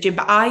going to the gym.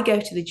 But I go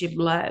to the gym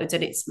loads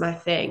and it's my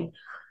thing.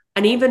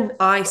 And even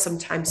I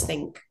sometimes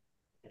think,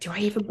 do I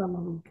even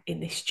belong in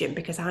this gym?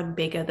 Because I'm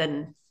bigger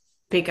than,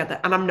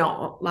 and I'm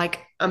not.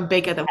 Like I'm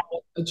bigger than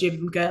what a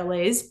gym girl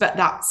is, but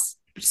that's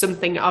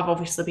something I've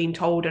obviously been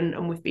told,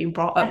 and we've been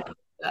brought up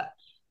that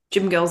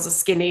gym girls are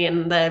skinny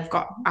and they've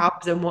got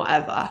abs and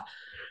whatever.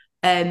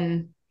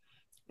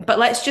 But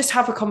let's just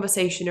have a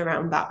conversation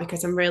around that,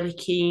 because I'm really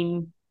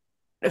keen.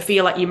 I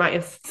feel like you might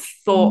have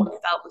thought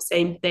and felt the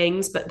same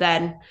things, but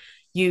then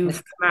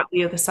you've come out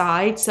the other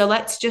side. So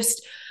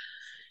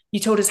you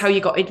told us how you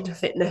got into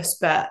fitness,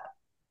 but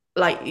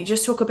like you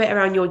just talk a bit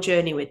around your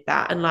journey with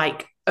that, and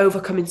like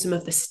overcoming some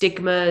of the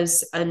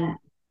stigmas, and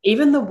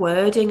even the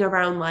wording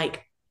around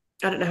like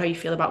I don't know how you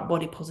feel about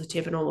body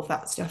positive and all of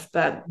that stuff,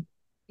 but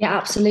Yeah,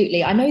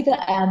 absolutely. I know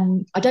that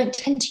I don't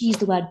tend to use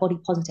the word body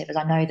positive, as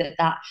I know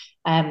that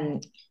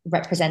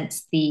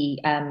represents the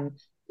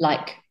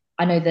like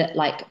I know that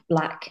like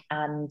Black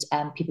and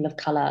people of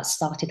color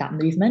started that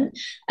movement,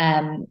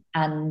 and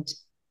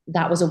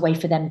that was a way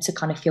for them to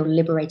kind of feel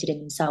liberated in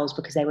themselves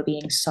because they were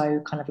being so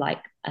kind of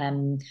like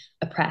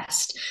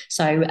oppressed.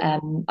 So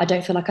I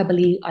don't feel like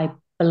I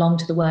belong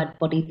to the word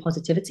body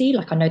positivity.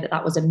 Like I know that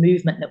that was a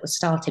movement that was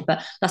started,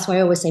 but that's why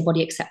I always say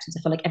body acceptance.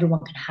 I feel like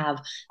everyone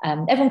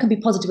can be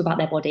positive about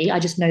their body. I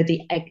just know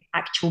the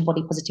actual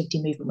body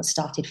positivity movement was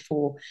started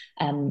for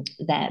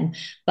them.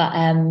 But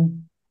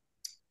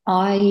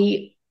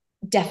I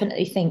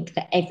definitely think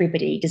that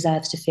everybody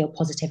deserves to feel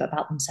positive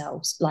about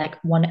themselves, like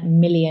 1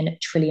 million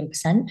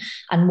trillion%.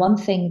 And one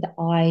thing that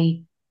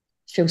I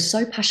feel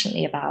so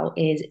passionately about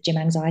is gym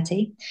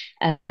anxiety.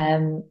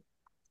 Um,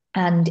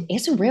 and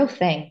it's a real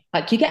thing.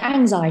 Like you get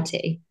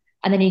anxiety,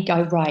 and then you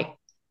go, right,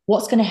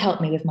 what's going to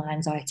help me with my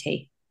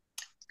anxiety?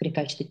 I'm going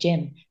to go to the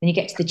gym. Then you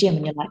get to the gym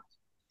and you're like,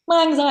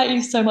 my anxiety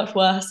is so much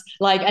worse.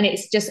 Like, and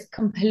it's just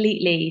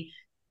completely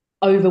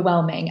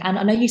overwhelming. And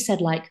I know you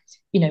said like,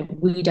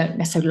 we don't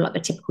necessarily look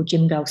like the typical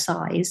gym girl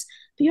size,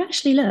 but you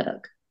actually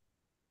look,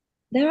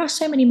 there are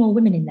so many more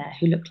women in there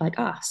who look like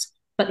us.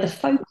 But the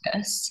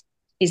focus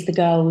is the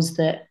girls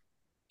that,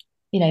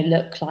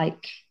 look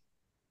like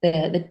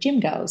the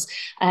gym girls.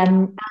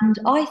 And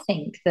I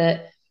think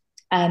that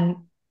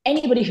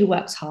anybody who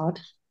works hard,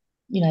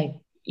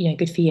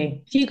 good for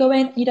you. If you go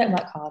in, you don't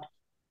work hard,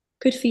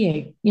 good for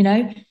you.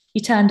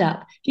 You turned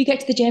up. If you get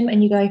to the gym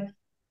and you go,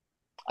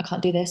 I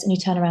can't do this, and you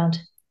turn around,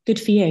 good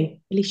for you.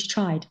 At least you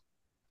tried.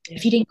 Yeah.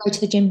 If you didn't go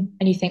to the gym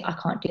and you think, I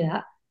can't do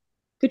that,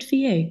 good for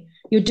you.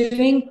 You're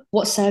doing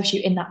what serves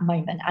you in that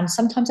moment. And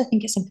sometimes I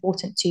think it's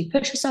important to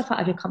push yourself out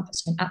of your comfort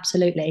zone,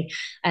 absolutely.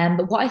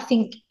 But what I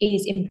think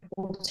is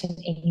important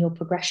in your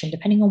progression,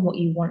 depending on what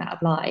you want out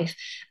of life,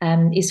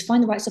 is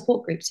find the right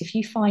support groups. If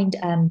you find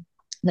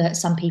that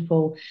some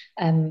people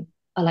are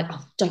like,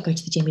 oh, don't go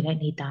to the gym, you don't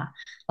need that.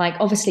 Like,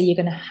 obviously, you're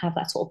going to have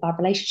that sort of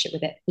bad relationship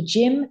with it. The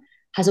gym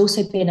has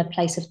also been a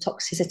place of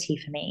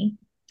toxicity for me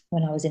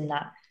when I was in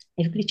that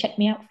everybody check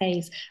me out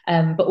phase.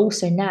 But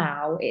also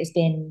now it has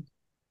been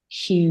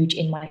huge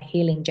in my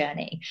healing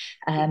journey.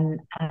 And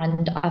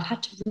I've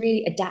had to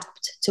really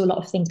adapt to a lot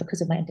of things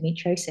because of my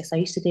endometriosis. I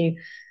used to do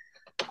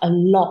a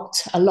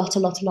lot. I've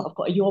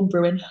got a yawn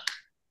brewing.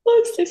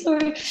 Oh, I'm so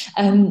sorry.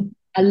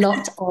 A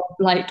lot of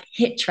like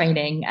HIIT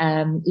training,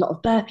 a lot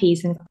of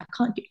burpees, and I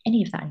can't do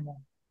any of that anymore.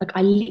 Like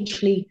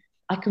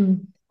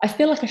I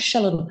feel like a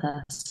shell of a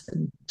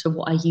person to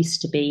what I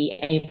used to be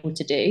able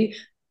to do.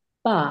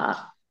 But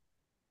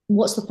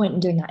what's the point in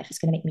doing that if it's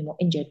going to make me more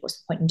injured? What's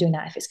the point in doing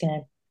that if it's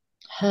going to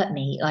hurt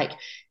me? Like,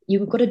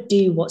 you've got to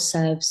do what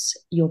serves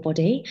your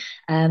body.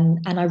 And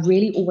I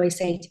really always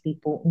say to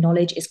people,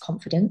 knowledge is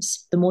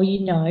confidence. The more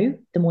you know,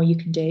 the more you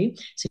can do.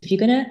 So if you're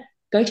going to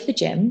go to the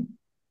gym,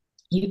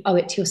 you owe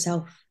it to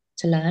yourself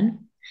to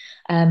learn,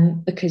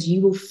 because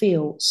you will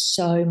feel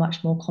so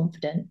much more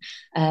confident.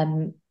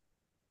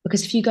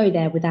 Because if you go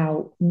there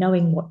without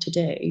knowing what to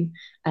do,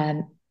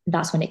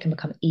 that's when it can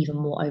become even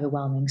more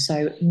overwhelming.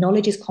 So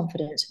knowledge is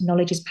confidence,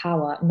 knowledge is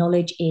power,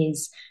 knowledge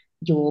is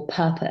your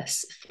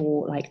purpose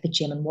for like the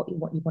gym and what you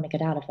want to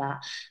get out of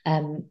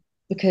that.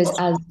 Because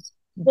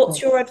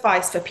what's your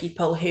advice for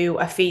people who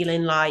are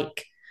feeling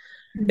like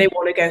they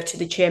want to go to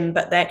the gym,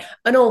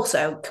 and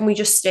also, can we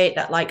just state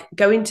that like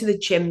going to the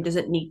gym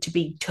doesn't need to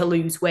be to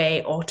lose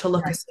weight or to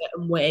look a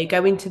certain way.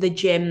 Going to the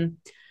gym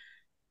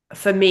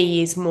for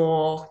me is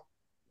more,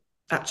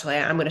 actually,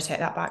 I'm going to take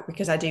that back,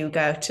 because I do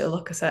go to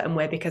look a certain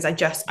way because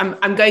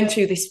I'm going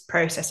through this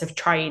process of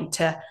trying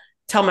to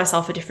tell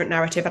myself a different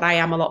narrative, and I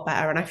am a lot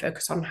better, and I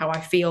focus on how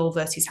I feel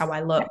versus how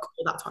I look.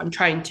 That's what I'm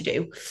trying to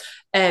do.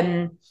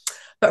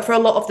 But for a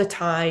lot of the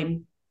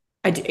time,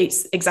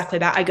 it's exactly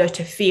that. I go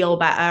to feel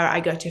better. I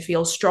go to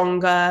feel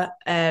stronger.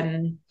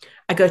 I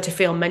go to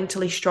feel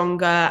mentally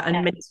stronger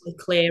and mentally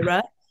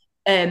clearer.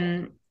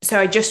 So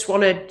I just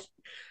want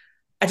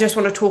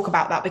to talk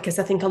about that, because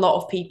I think a lot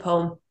of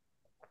people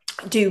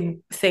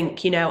do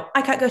think,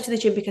 I can't go to the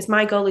gym because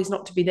my goal is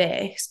not to be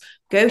this.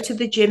 Go to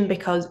the gym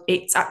because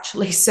it's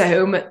actually there's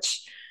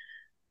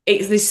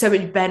so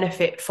much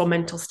benefit for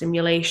mental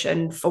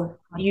stimulation, for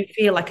you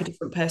feel like a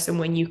different person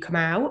when you come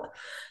out.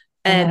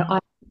 I'm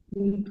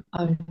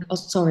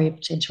sorry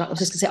to interrupt. I was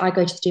just going to say, I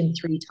go to the gym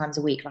 3 times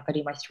a week. Like, I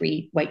do my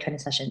 3 weight training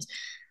sessions,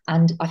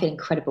 and I feel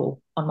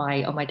incredible on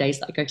my days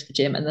that I go to the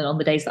gym. And then on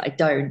the days that I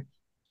don't,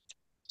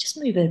 just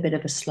move at a bit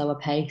of a slower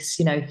pace.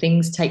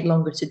 Things take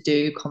longer to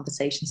do,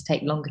 conversations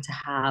take longer to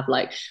have.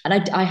 Like,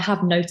 and I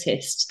have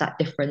noticed that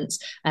difference.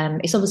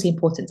 It's obviously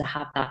important to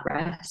have that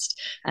rest,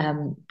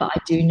 but I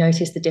do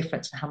notice the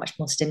difference in how much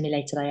more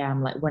stimulated I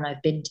am. Like when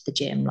I've been to the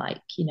gym, like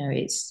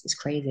it's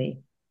crazy.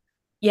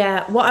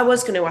 Yeah, what I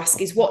was going to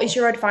ask is, what is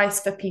your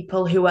advice for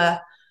people who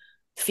are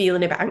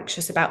feeling a bit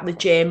anxious about the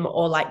gym,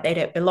 or like they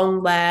don't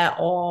belong there,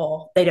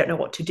 or they don't know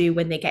what to do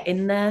when they get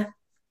in there?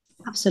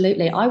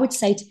 Absolutely. I would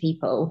say to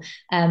people,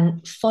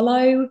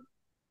 follow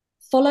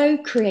follow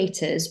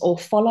creators or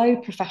follow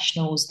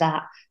professionals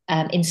that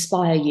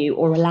inspire you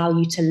or allow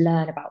you to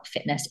learn about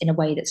fitness in a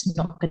way that's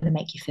not going to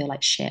make you feel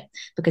like shit.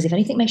 Because if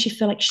anything makes you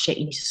feel like shit,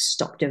 you need to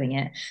stop doing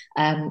it.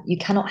 You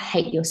cannot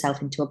hate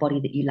yourself into a body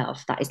that you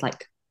love. That is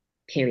like,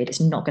 period. It's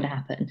not going to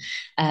happen.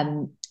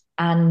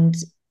 And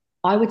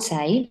I would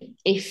say,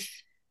 if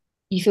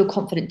you feel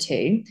confident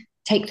to,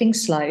 take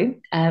things slow.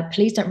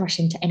 Please don't rush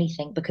into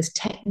anything, because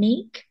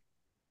technique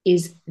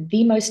is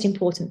the most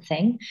important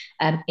thing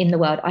in the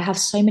world. I have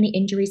so many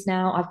injuries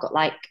now. I've got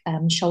like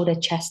shoulder,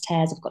 chest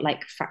tears. I've got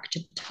like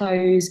fractured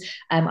toes.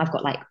 I've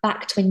got like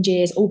back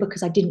twinges, all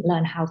because I didn't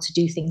learn how to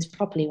do things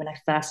properly when I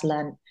first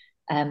learned,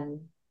 kind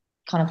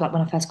of like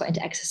when I first got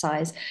into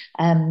exercise.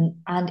 And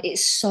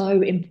it's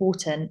so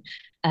important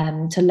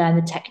to learn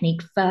the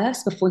technique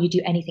first before you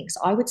do anything. So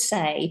I would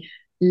say,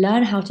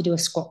 learn how to do a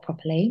squat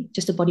properly,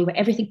 just a body weight,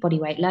 everything body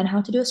weight. Learn how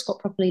to do a squat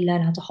properly,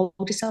 learn how to hold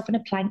yourself in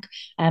a plank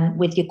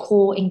with your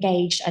core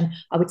engaged. And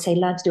I would say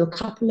learn to do a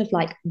couple of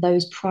like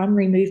those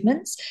primary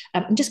movements,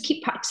 and just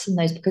keep practicing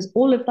those, because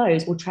all of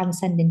those will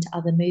transcend into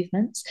other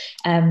movements.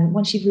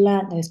 Once you've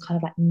learned those kind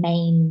of like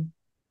main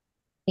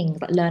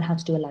things, like learn how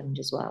to do a lunge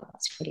as well.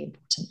 That's really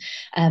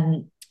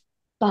important.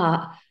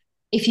 But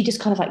if you just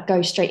kind of like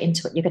go straight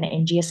into it, you're going to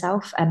injure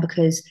yourself,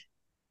 because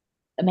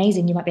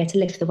amazing, you might be able to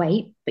lift the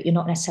weight, but you're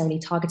not necessarily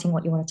targeting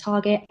what you want to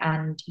target,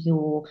 and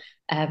your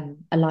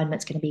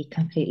alignment's going to be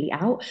completely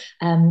out.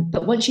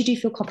 But once you do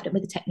feel confident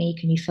with the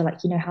technique and you feel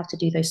like you know how to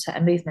do those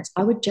certain movements,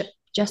 I would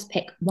just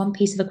pick one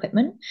piece of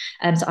equipment.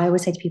 So I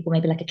always say to people,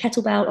 maybe like a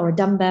kettlebell or a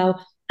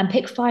dumbbell, and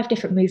pick 5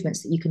 different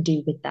movements that you can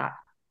do with that.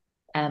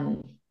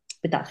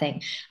 With that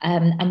thing,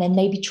 and then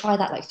maybe try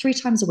that like 3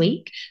 times a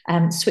week,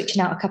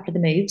 switching out a couple of the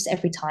moves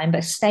every time,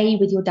 but stay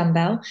with your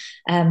dumbbell,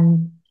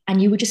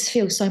 and you would just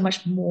feel so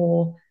much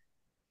more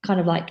kind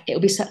of like,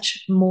 it'll be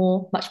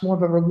much more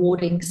of a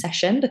rewarding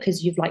session,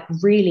 because you've like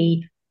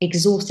really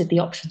exhausted the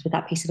options with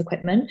that piece of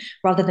equipment,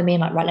 rather than being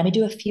like, right, let me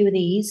do a few of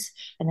these,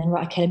 and then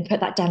right, okay, let me put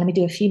that down, let me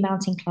do a few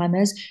mountain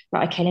climbers,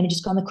 right, okay, let me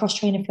just go on the cross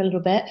trainer for a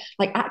little bit.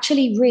 Like,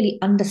 actually really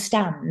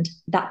understand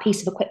that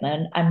piece of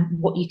equipment and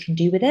what you can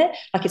do with it.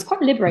 Like, it's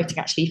quite liberating,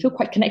 actually. You feel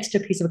quite connected to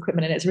a piece of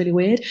equipment, and it's really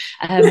weird.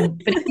 But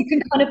if you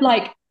can kind of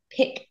like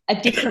pick a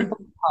different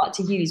body part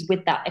to use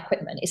with that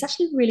equipment, it's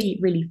actually really,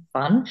 really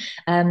fun,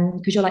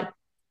 because you're like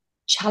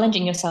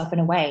challenging yourself in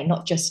a way,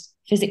 not just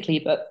physically,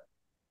 but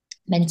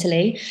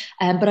mentally.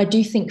 But I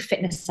do think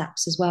fitness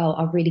apps as well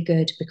are really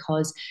good,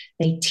 because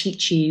they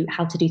teach you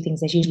how to do things.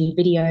 There's usually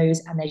videos,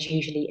 and there's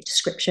usually a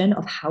description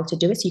of how to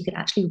do it, so you can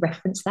actually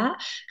reference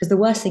that. Because the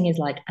worst thing is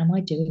like, am I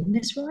doing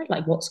this right?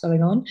 Like, what's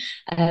going on?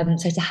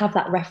 So to have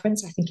that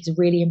reference, I think, is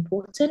really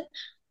important.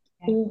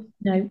 Or,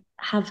 you know,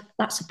 have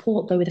that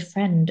support, go with a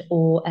friend,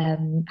 or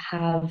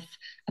have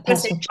a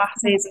personal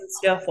classes and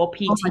stuff, or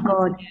PT. Oh my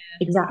God,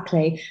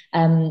 exactly.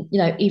 You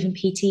know, even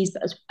PTs,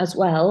 but as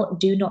well,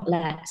 do not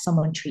let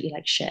someone treat you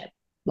like shit.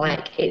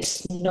 Like,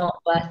 it's not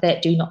worth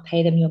it. Do not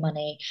pay them your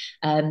money.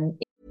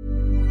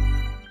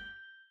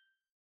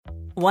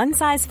 One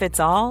size fits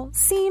all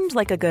seemed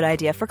like a good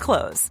idea for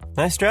clothes.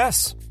 Nice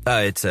dress.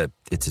 It's a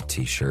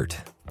t-shirt.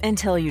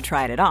 Until you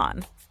tried it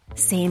on.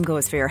 Same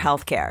goes for your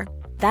healthcare.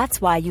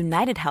 That's why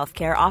United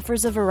Healthcare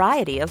offers a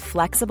variety of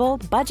flexible,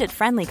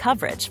 budget-friendly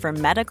coverage for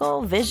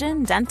medical,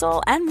 vision,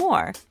 dental, and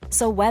more.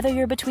 So whether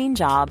you're between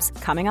jobs,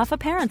 coming off a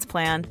parent's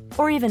plan,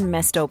 or even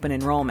missed open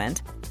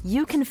enrollment,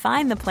 you can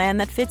find the plan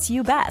that fits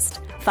you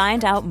best.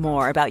 Find out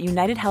more about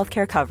United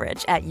Healthcare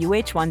coverage at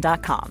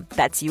uh1.com.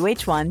 That's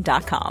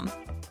uh1.com.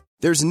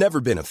 There's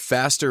never been a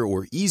faster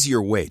or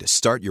easier way to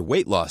start your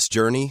weight loss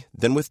journey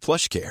than with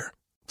PlushCare.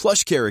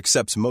 PlushCare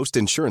accepts most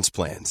insurance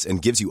plans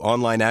and gives you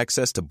online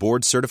access to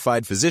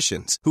board-certified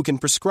physicians who can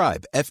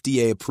prescribe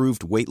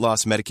FDA-approved weight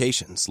loss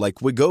medications like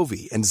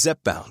Wegovy and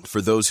Zepbound for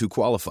those who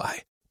qualify.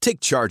 Take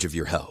charge of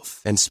your health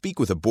and speak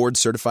with a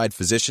board-certified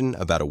physician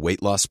about a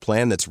weight loss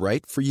plan that's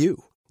right for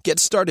you. Get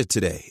started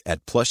today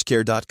at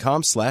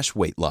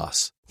plushcare.com/weight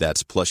loss.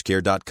 That's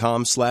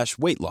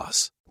plushcare.com/weight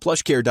loss.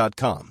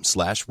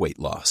 plushcare.com/weight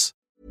loss.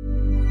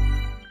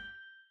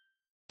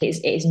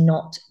 It is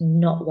not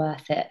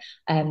worth it.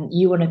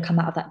 You want to come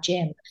out of that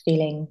gym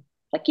feeling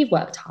like you've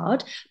worked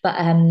hard, but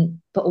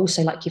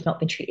also like you've not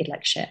been treated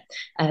like shit,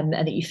 and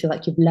that you feel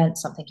like you've learned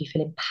something. You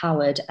feel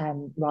empowered,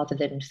 rather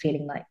than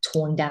feeling like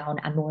torn down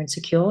and more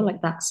insecure.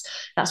 Like, that's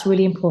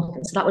really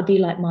important. So that would be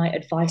like my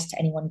advice to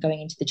anyone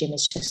going into the gym,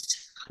 is just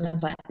kind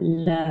of like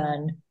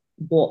learn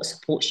what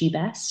supports you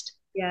best.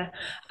 Yeah,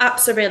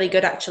 apps are really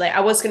good, actually.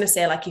 I was going to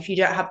say, like, if you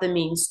don't have the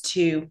means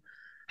to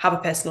have a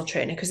personal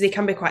trainer, because they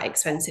can be quite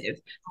expensive,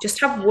 just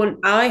have one.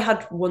 I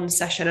had one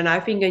session, and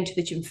I've been going to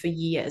the gym for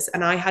years,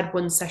 and I had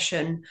one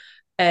session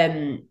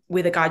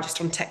with a guy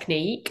just on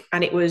technique,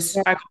 and it was,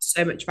 I got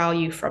so much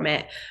value from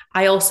it.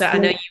 I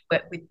know you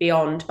work with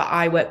Beyond, but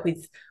I work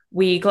with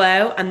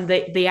WeGlow, and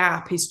the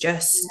app is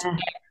just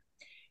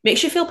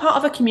makes you feel part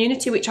of a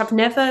community, which I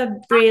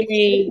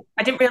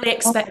didn't really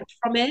expect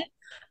from it.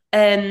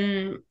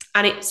 And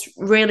it's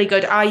really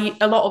good.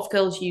 A lot of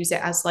girls use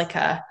it as like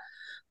a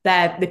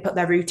they put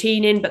their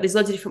routine in, but there's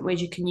loads of different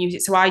ways you can use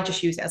it. So I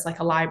just use it as like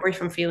a library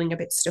if I'm feeling a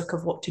bit stuck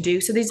of what to do.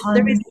 So there is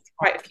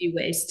quite a few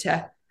ways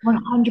to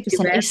 100%.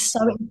 It's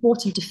so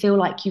important to feel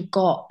like you've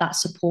got that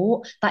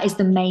support. That is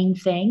the main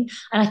thing.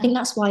 And I think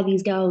that's why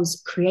these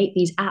girls create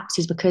these apps,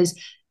 is because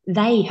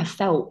they have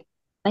felt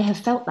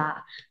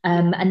that,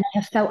 and they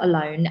have felt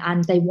alone,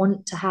 and they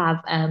want to have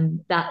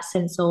that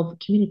sense of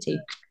community.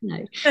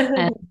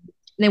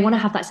 They want to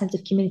have that sense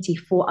of community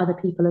for other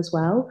people as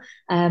well,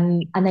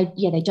 and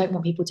they don't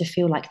want people to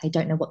feel like they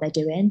don't know what they're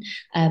doing.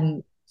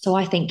 So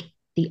I think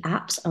the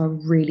apps are a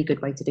really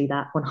good way to do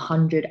that,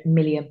 100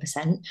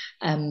 million%,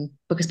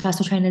 because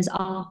personal trainers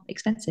are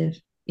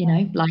expensive.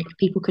 Like,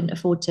 people couldn't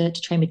afford to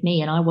train with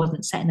me, and I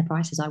wasn't setting the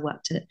prices. I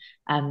worked at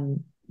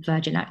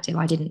Virgin Active.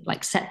 I didn't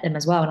like set them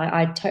as well, and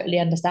I totally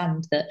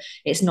understand that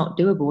it's not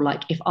doable.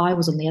 Like, if I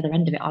was on the other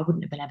end of it, I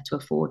wouldn't have been able to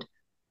afford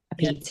a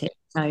PT.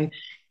 So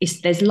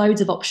there's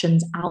loads of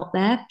options out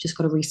there. Just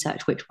got to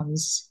research which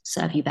ones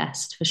serve you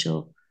best, for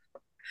sure.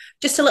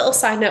 Just a little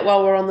side note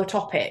while we're on the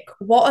topic,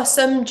 what are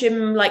some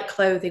gym like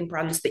clothing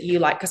brands that you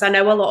like? Because I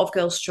know a lot of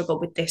girls struggle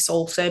with this,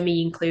 also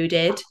me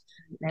included.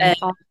 I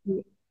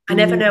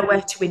never know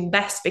where to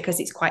invest because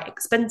it's quite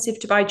expensive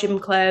to buy gym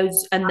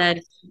clothes. And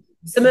then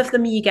some of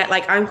them you get,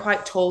 like, I'm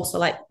quite tall, so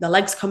like the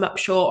legs come up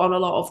short on a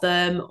lot of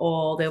them,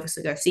 or they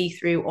obviously go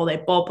see-through, or they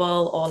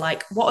bobble, or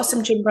like, what are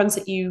some gym brands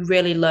that you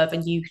really love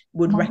and you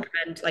would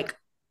recommend like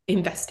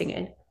investing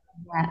in?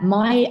 Yeah,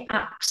 my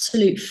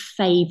absolute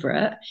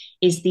favorite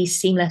is the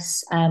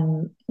seamless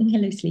hello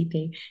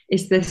Sleepy,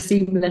 is the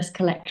seamless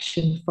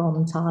collection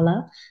from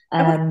Tala.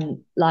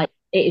 Like,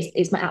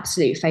 it's my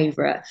absolute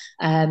favorite.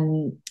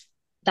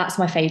 That's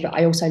my favorite.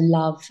 I also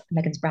love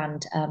Megan's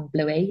brand,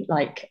 Bluey.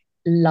 Like,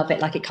 love it.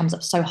 Like, it comes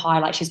up so high,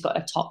 like she's got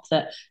a top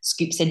that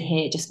scoops in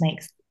here, it just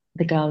makes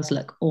the girls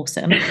look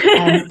awesome.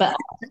 But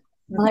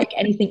like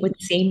anything with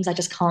seams, I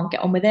just can't get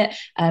on with it.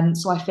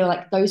 So I feel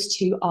like those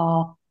two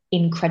are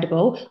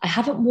incredible. I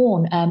haven't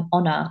worn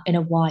Honor in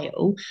a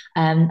while,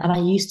 and I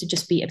used to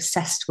just be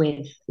obsessed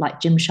with like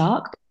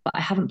Gymshark, but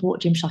I haven't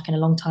bought Gymshark in a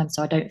long time,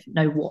 so I don't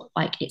know what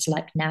like it's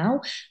like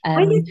now.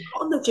 I need to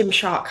put on the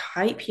Gymshark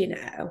hype,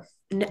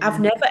 I've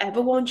never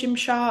ever worn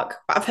Gymshark,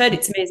 but I've heard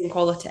it's amazing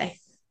quality.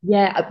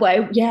 Yeah,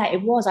 well, yeah,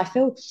 it was. I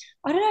don't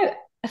know.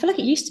 I feel like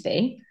it used to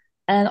be.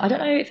 I don't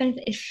know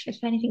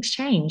if anything's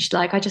changed.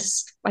 Like, I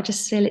just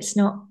feel it's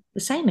not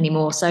the same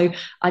anymore. So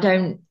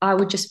I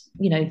would just,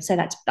 say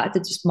that's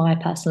just my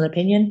personal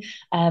opinion.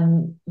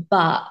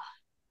 But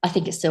I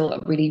think it's still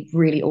a really,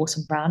 really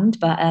awesome brand.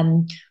 But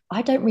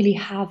I don't really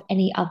have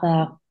any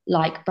other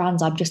like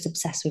brands. I'm just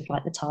obsessed with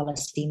like the Tala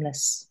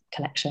Seamless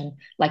collection.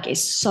 Like,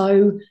 it's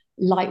so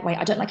lightweight.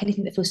 I don't like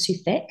anything that feels too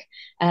thick.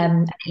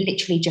 It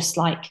literally just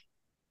like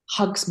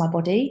hugs my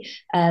body.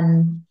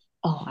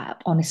 I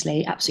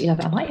honestly absolutely love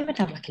it. I might even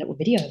have like a little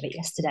video of it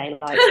yesterday.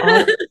 Like,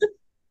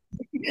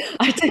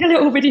 I took a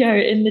little video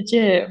in the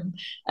gym,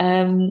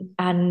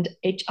 and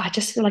I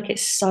just feel like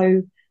it's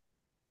so,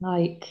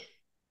 like,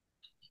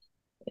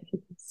 if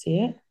you can see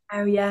it.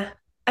 Oh yeah.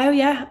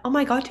 Oh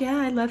my God, yeah,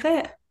 I love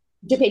it.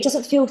 It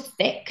doesn't feel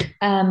thick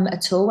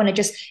at all, and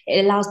it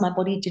allows my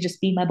body to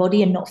just be my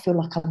body and not feel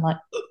like I'm like,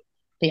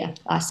 yeah,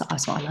 that's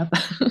what I love.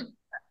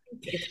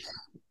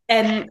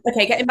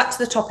 Okay, getting back to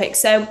the topic.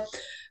 So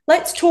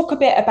let's talk a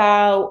bit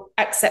about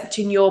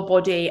accepting your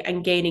body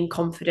and gaining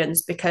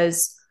confidence,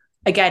 because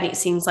again, it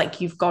seems like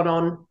you have gone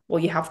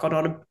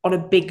on a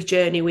big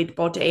journey with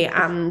body.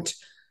 And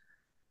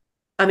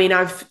I mean,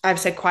 I've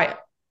said quite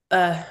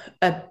a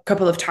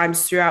couple of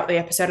times throughout the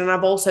episode, and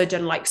I've also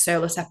done like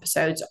soloist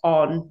episodes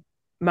on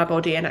my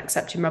body and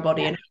accepting my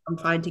body and how I'm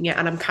finding it.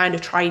 And I'm kind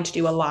of trying to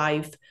do a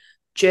live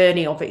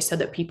journey of it so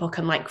that people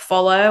can like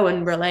follow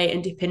and relate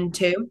and dip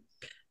into.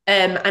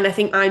 And I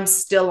think I'm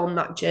still on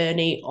that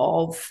journey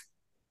of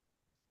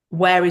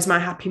where is my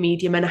happy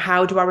medium and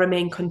how do I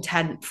remain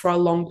content for a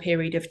long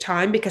period of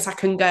time, because I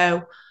can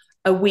go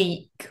a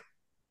week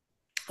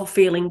of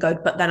feeling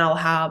good, but then I'll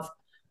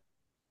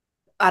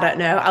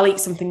eat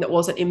something that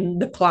wasn't in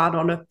the plan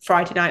on a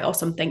Friday night or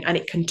something, and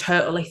it can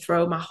totally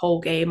throw my whole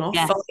game off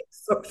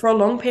for a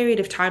long period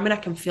of time, and I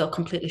can feel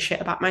completely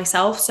shit about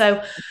myself.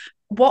 So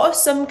what are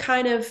some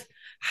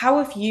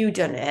how have you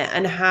done it,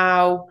 and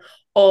how,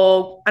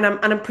 and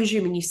I'm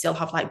presuming you still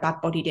have like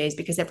bad body days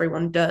because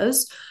everyone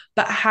does,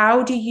 but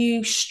how do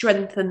you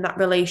strengthen that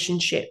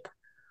relationship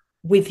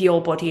with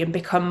your body and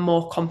become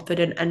more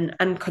confident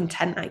and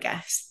content, I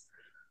guess?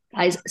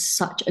 That is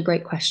such a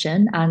great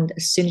question. And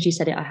as soon as you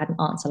said it, I had an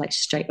answer like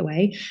straight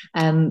away.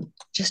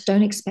 Just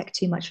don't expect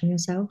too much from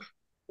yourself.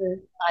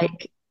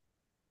 Like,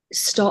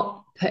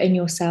 stop putting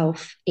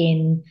yourself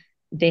in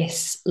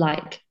this,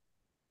 like,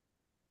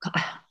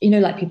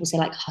 like people say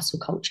like hustle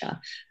culture.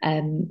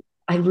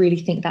 I really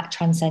think that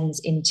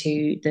transcends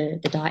into the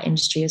diet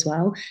industry as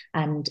well,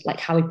 and like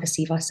how we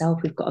perceive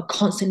ourselves. We've got to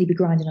constantly be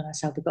grinding on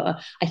ourselves. We've got to,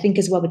 I think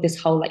as well, with this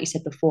whole, like you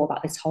said before,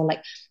 about this whole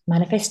like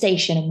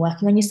manifestation and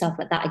working on yourself,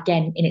 like that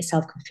again in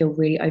itself can feel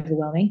really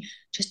overwhelming.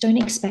 Just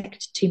don't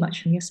expect too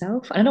much from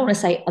yourself. And I don't want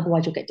to say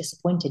otherwise you'll get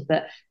disappointed,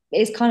 but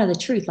is kind of the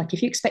truth. Like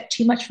if you expect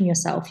too much from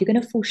yourself, you're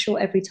going to fall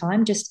short every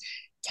time. Just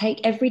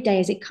take every day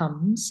as it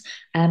comes.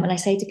 And I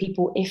say to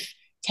people, if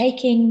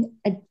taking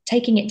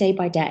it day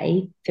by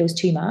day feels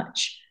too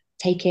much,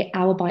 take it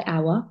hour by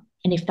hour.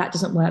 And if that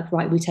doesn't work,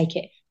 right, we take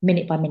it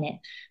minute by minute.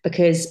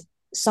 Because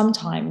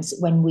sometimes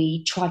when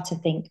we try to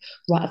think,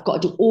 right, I've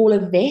got to do all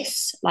of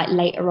this like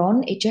later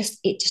on, it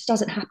just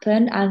doesn't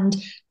happen. And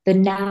the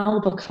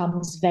now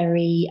becomes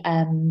very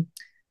kind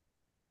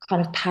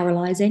of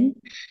paralyzing.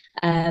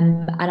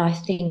 And I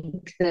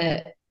think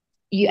that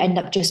you end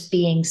up just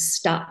being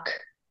stuck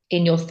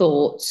in your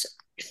thoughts,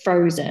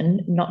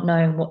 frozen, not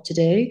knowing what to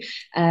do.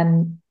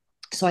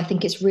 So I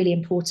think it's really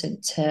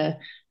important to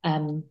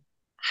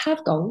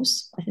have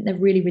goals. I think they're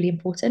really, really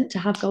important to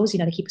have goals. You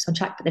know, they keep us on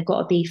track, but they've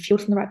got to be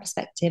fueled from the right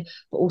perspective,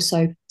 but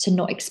also to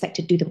not expect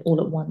to do them all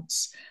at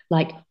once.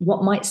 Like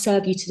what might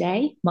serve you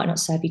today might not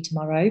serve you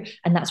tomorrow.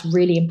 And that's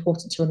really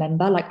important to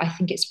remember. Like, I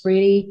think it's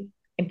really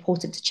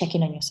important to check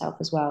in on yourself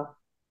as well.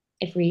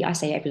 I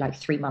say every like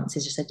 3 months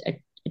is just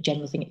a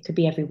general thing. It could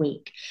be every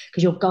week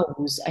because your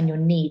goals and your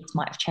needs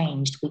might have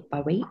changed week by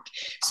week.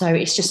 So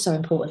it's just so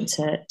important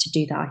to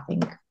do that, I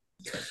think.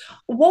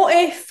 What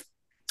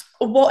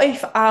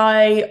if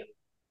I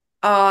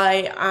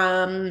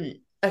am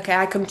okay,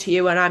 I come to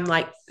you and I'm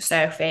like,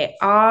 Sophie,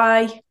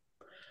 I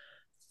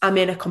am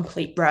in a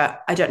complete rut.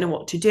 I don't know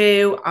what to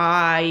do.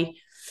 I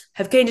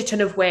have gained a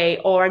ton of weight,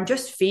 or I'm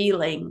just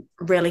feeling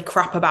really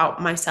crap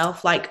about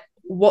myself. Like,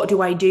 what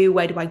do I do?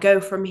 Where do I go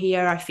from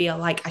here? I feel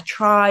like I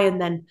try and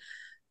then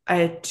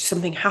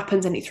something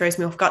happens and it throws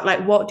me off guard.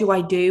 Like, what do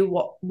I do?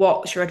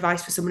 What's your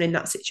advice for someone in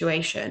that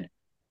situation?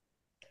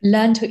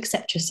 Learn to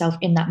accept yourself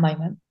in that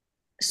moment.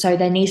 So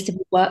there needs to be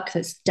work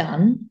that's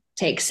done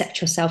to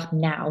accept yourself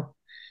now.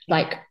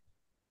 Like,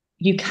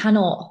 you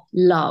cannot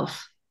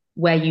love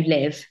where you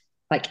live,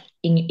 like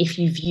if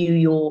you view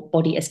your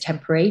body as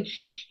temporary.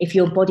 If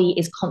your body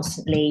is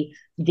constantly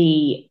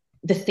the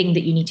thing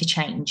that you need to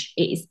change,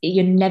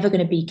 you're never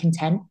going to be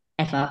content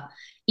ever.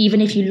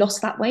 Even if you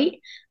lost that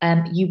weight,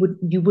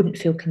 you wouldn't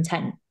feel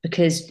content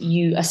because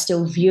you are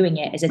still viewing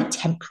it as a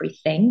temporary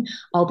thing.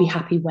 I'll be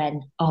happy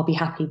when.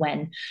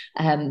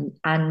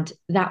 And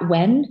that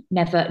when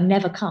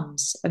never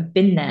comes. I've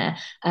been there.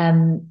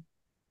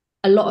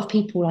 A lot of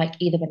people, like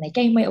either when they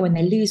gain weight or when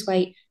they lose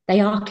weight, they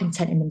are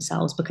content in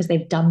themselves because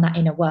they've done that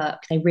inner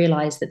work. They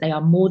realize that they are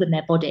more than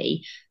their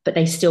body, but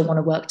they still want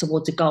to work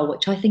towards a goal,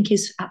 which I think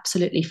is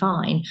absolutely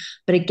fine.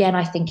 But again,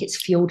 I think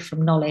it's fueled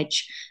from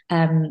knowledge.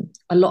 A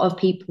lot of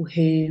people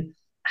who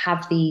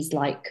have these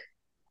like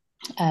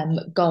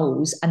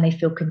goals and they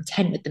feel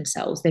content with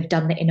themselves, they've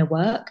done the inner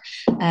work.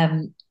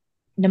 No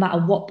matter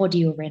what body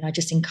you're in, I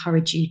just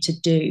encourage you to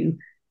do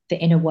the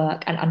inner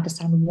work and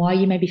understand why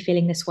you may be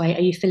feeling this way.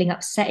 Are you feeling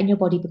upset in your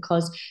body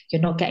because you're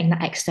not getting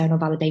that external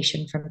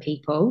validation from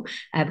people?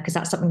 Because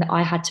that's something that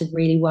I had to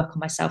really work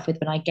on myself with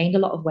when I gained a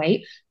lot of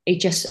weight.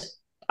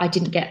 I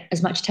didn't get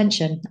as much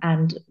attention,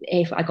 and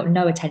if I got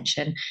no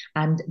attention,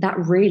 and that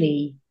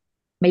really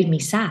made me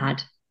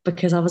sad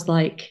because I was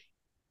like,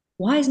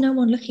 why is no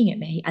one looking at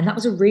me? And that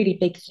was a really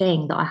big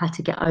thing that I had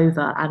to get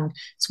over, and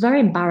it's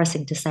very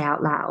embarrassing to say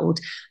out loud.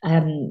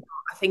 I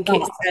think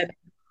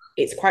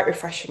it's quite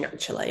refreshing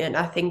actually, and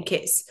I think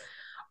it's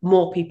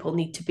more people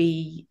need to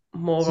be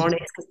more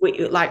honest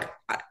because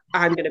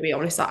I'm going to be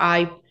honest,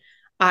 like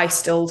I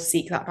still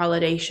seek that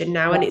validation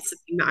now, and it's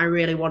something that I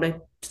really want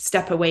to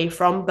step away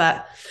from.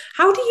 But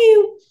how do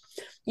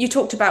you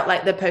talked about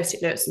like the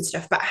post-it notes and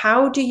stuff, but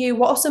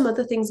what are some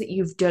other things that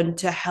you've done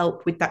to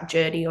help with that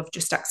journey of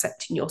just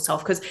accepting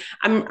yourself? Because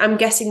I'm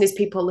guessing there's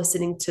people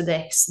listening to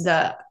this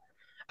that,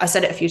 I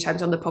said it a few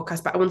times on the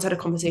podcast, but I once had a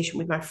conversation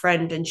with my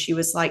friend and she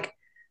was like,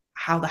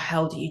 how the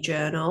hell do you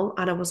journal?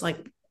 And I was like,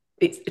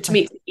 to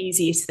me, it's the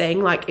easiest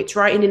thing. Like, it's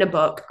writing in a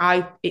book.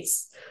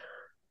 It's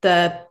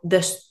the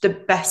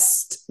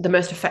best, the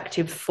most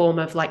effective form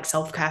of like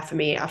self-care for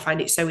me. I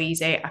find it so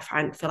easy.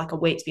 Feel like a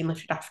weight's been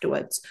lifted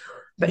afterwards.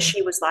 But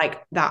she was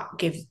like, that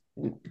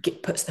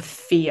puts the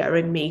fear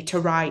in me to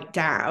write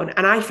down.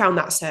 And I found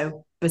that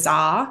so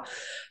bizarre.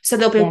 So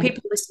there'll be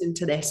people listening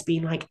to this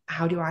being like,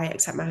 how do I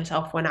accept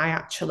myself when I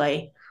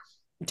actually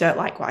don't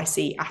like what I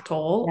see at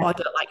all, or I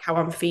don't like how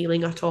I'm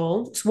feeling at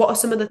all? So what are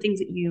some of the things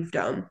that you've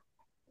done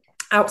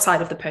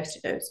outside of the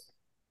post-it notes?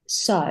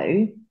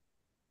 So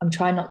I'm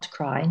trying not to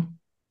cry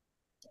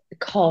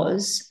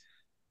because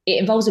it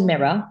involves a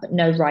mirror, but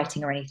no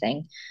writing or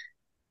anything.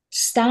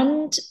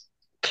 Stand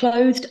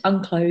clothed,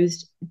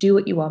 unclothed, do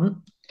what you want,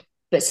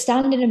 but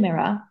stand in a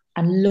mirror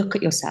and look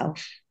at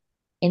yourself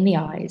in the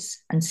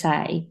eyes and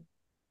say,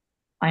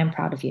 I am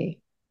proud of you.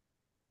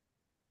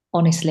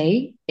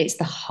 Honestly, it's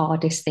the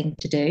hardest thing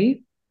to do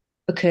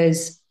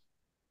because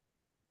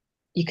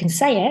you can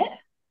say it,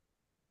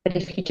 but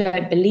if you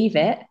don't believe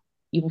it,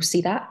 you will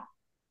see that.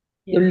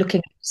 You're looking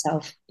at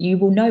yourself. You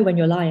will know when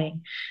you're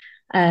lying.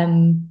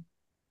 And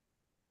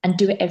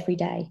do it every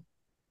day.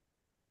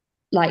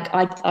 Like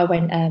I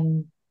went,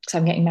 so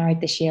I'm getting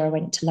married this year. I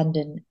went to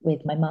London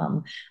with my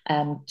mum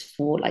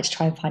for like to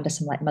try and find her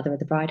some like Mother of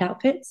the Bride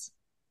outfits.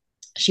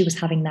 She was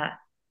having that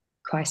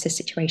crisis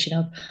situation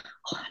of,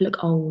 oh, I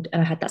look old.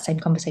 And I had that same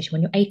conversation.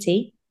 When you're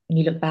 80 and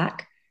you look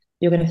back,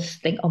 you're going to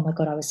think, oh my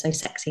God, I was so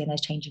sexy in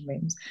those changing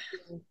rooms.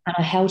 And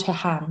I held her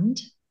hand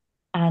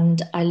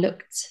and I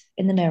looked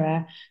in the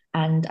mirror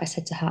and I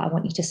said to her, I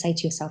want you to say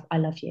to yourself, I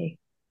love you.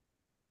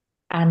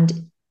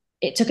 And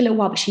it took a little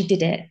while, but she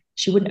did it.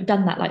 She wouldn't have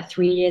done that like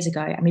 3 years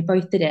ago. And we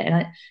both did it.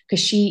 And because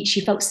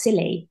she felt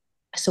silly.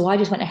 So I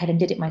just went ahead and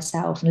did it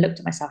myself and looked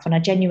at myself. And I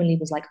genuinely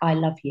was like, I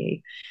love you.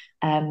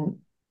 And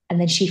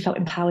then she felt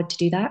empowered to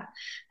do that.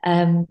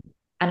 And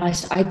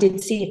I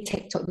did see a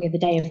TikTok the other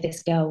day of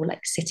this girl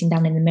like sitting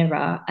down in the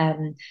mirror,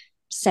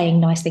 saying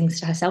nice things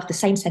to herself. The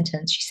same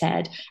sentence she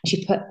said, and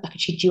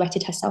she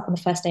duetted herself on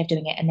the first day of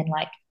doing it, and then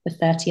like the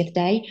 30th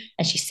day,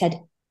 and she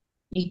said,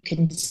 "You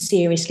can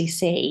seriously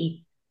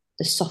see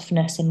the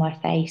softness in my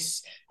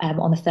face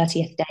on the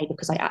 30th day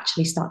because I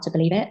actually start to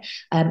believe it."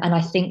 And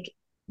I think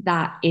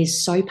that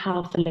is so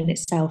powerful in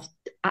itself.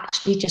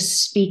 Actually,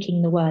 just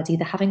speaking the words,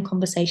 either having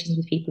conversations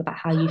with people about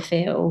how you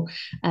feel,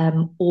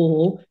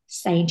 or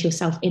saying to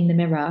yourself in the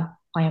mirror,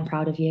 I am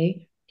proud of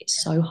you.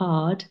 It's so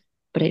hard,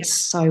 but it's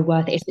so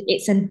worth it.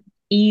 It's an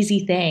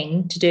easy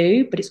thing to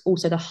do, but it's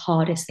also the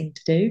hardest thing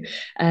to do.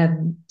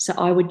 So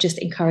I would just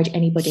encourage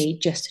anybody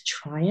just to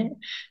try it.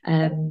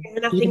 And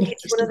I think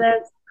it's one of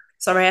those,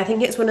 sorry, I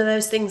think it's one of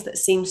those things that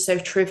seems so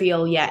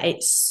trivial, yet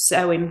it's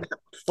so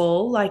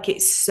impactful. Like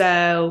it's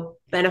so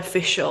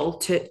beneficial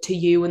to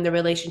you and the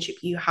relationship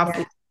you have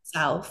with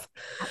yourself.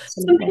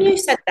 Absolutely. Something you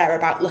said there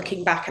about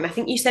looking back, and I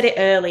think you said it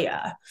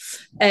earlier.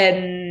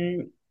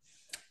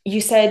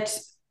 You said,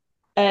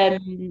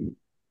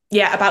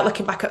 about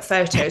looking back at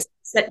photos.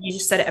 You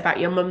just said it about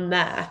your mum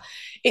there.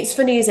 It's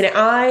funny, isn't it?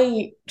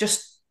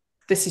 This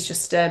is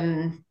just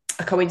a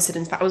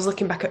coincidence, but I was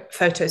looking back at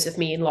photos of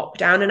me in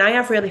lockdown, and I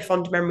have really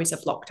fond memories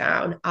of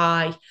lockdown.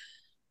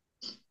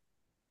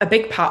 A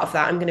big part of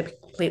that, I'm going to be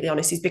completely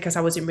honest, is because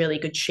I was in really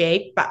good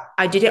shape, but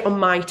I did it on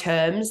my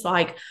terms.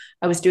 Like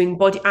I was doing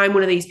I'm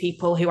one of these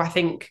people who I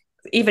think,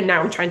 even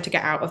now I'm trying to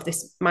get out of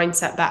this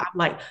mindset that I'm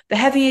like, the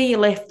heavier you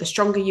lift, the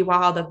stronger you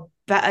are, the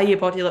better your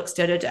body looks,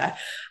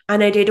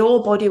 And I did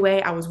all body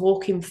weight. I was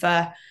walking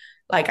for,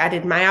 like, I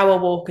did my hour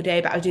walk a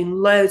day, but I was doing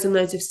loads and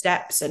loads of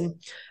steps.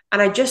 And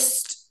I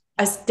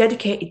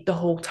dedicated the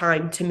whole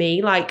time to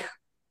me, like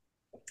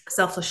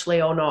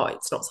selfishly or not,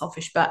 it's not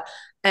selfish, but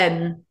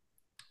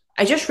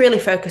I just really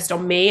focused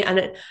on me.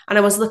 And I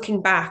was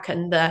looking back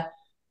and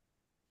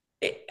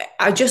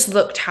I just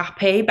looked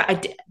happy,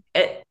 but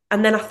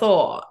and then I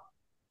thought,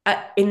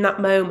 in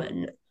that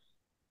moment,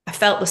 I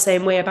felt the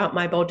same way about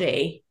my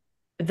body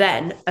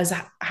then as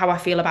how I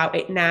feel about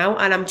it now.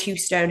 And I'm 2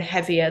 stone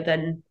heavier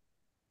than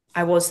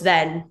I was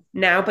then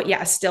now, but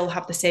yet I still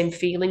have the same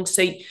feeling.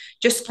 So you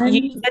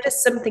said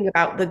something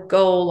about the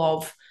goal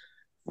of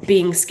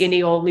being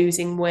skinny or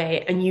losing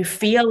weight, and you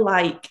feel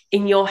like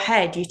in your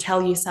head, you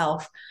tell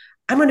yourself,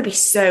 I'm going to be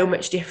so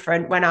much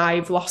different when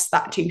I've lost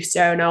that 2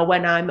 stone or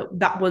when I'm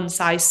that one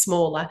size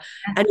smaller.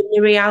 And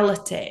in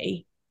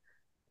reality,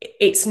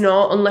 it's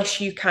not, unless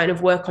you kind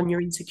of work on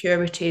your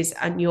insecurities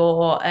and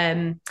your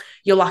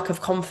lack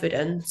of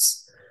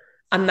confidence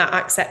and that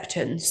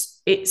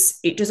acceptance.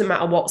 It doesn't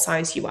matter what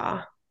size you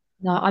are.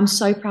 No, I'm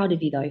so proud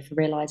of you though for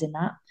realizing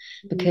that,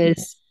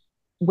 because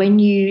when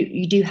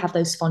you do have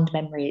those fond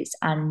memories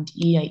and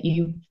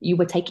you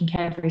were taking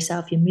care of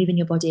yourself, you're moving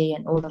your body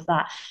and all of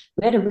that.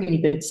 We had a really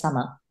good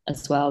summer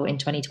as well in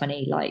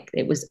 2020. Like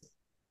it was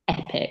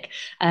epic.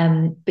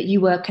 But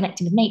you were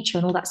connecting with nature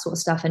and all that sort of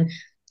stuff.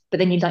 But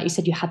then like you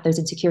said, you had those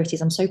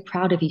insecurities. I'm so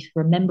proud of you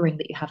for remembering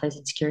that you have those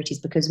insecurities,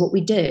 because what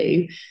we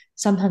do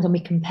sometimes when we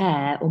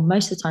compare, or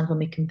most of the times when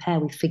we compare,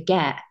 we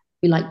forget,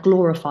 we like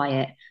glorify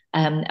it,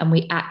 and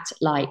we act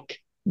like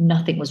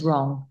nothing was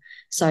wrong.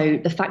 So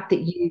the fact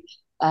that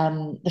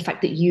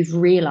you've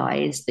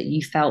realized that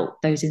you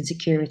felt those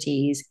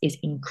insecurities is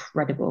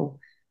incredible.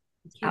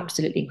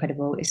 Absolutely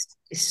incredible. It's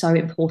so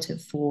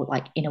important for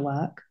like inner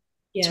work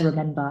to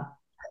remember.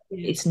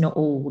 It's not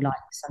all like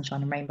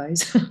sunshine and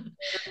rainbows.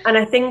 And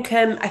I think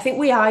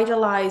we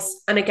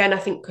idolize, and again, I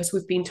think because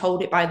we've been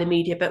told it by the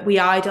media, but we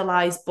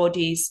idolize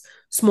bodies,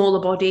 smaller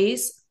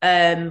bodies,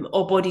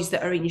 or bodies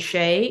that are in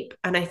shape.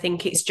 And I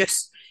think it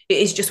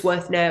is just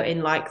worth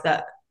noting, like,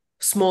 that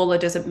smaller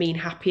doesn't mean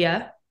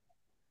happier,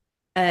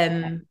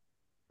 by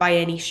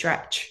any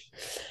stretch.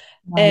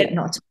 No,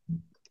 not at all.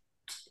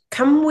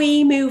 Can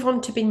we move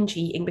on to binge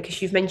eating,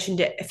 because you've mentioned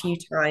it a few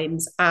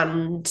times,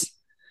 and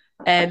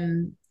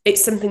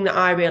it's something that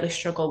I really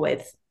struggle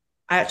with.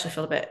 I actually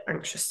feel a bit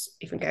anxious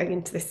even going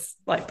into this,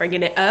 like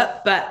bringing it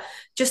up, but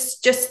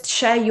just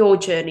share your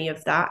journey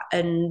of that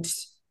and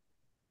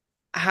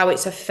how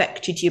it's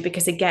affected you,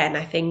 because again,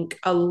 I think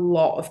a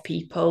lot of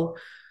people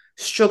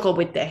struggle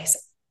with this.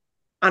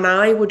 And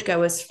I would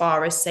go as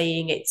far as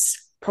saying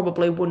it's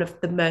probably one of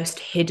the most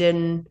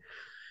hidden,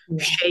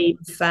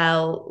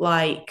 shame-felt,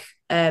 like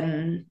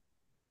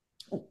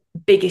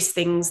biggest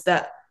things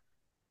that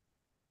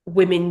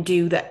women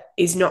do that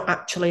is not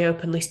actually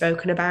openly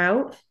spoken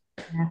about.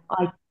 Yeah,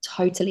 I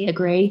totally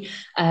agree.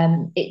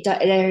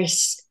 There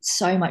is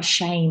so much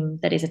shame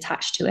that is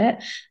attached to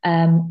it,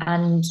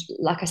 and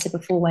like I said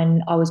before,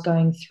 when I was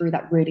going through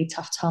that really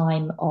tough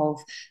time of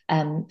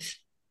um,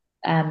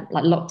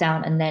 like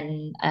lockdown, and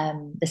then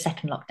the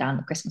second lockdown,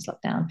 the Christmas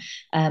lockdown,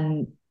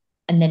 um,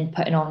 and then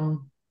putting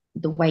on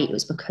the weight, it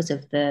was because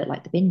of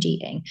the binge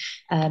eating,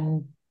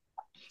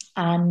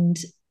 and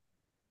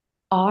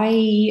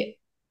I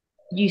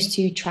used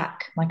to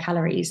track my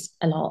calories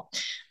a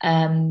lot.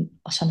 I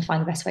was trying to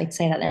find the best way to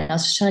say that then. I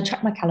was just trying to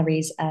track my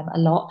calories a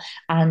lot,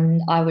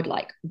 and I would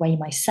like weigh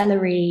my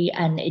celery,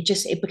 and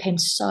it became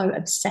so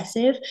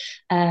obsessive.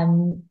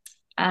 And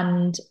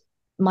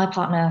my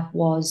partner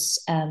was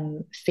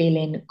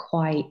feeling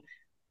quite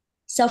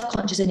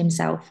self-conscious in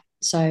himself.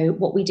 So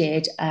what we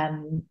did,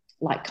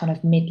 like kind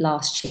of mid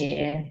last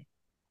year,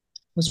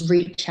 was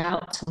reach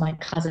out to my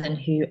cousin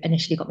who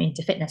initially got me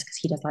into fitness because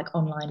he does like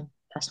online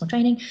personal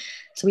training.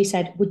 So we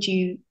said, would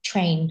you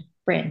train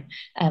Bryn?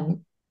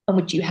 And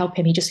would you help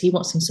him? He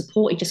wants some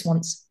support. He just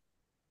wants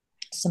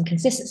some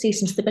consistency,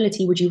 some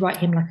stability. Would you write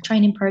him like a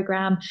training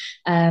program?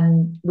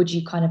 Would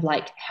you kind of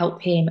like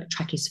help him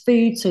track his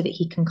food so that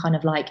he can kind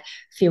of like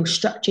feel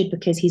structured,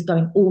 because he's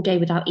going all day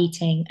without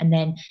eating, and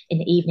then in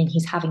the evening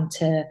he's having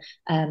to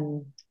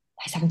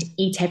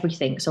eat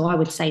everything. So I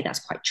would say that's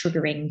quite a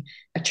triggering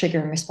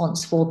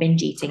response for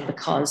binge eating,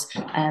 because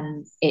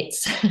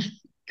it's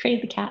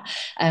create the cat,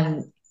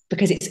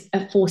 because it's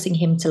forcing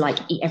him to like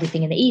eat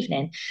everything in the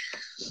evening.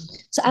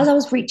 So as I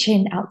was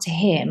reaching out to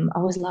him, I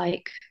was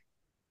like,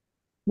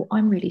 well,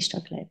 I'm really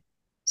struggling,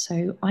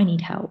 so I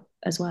need help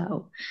as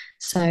well.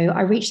 So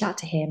I reached out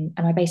to him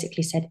and I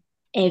basically said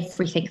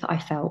everything that I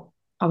felt.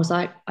 I was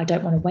like, I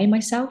don't want to weigh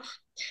myself.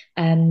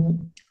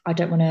 I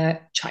don't want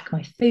to track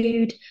my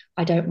food.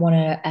 I don't want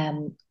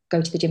to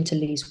go to the gym to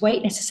lose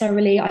weight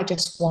necessarily. I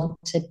just want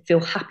to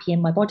feel happy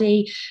in my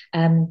body.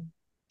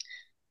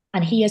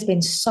 And he has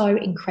been so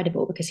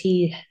incredible, because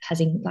he's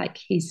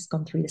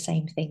gone through the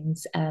same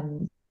things,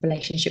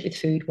 relationship with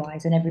food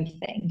wise and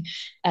everything.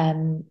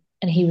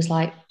 And he was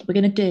like, we're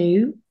going to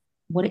do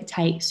what it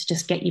takes to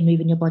just get you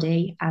moving your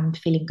body and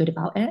feeling good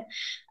about it.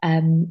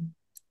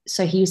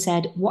 So he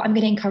said, what I'm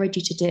going to encourage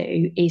you to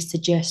do is to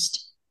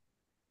just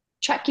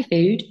track your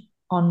food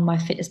on my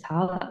fitness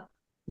pal. That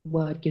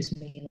word gives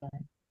me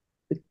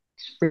like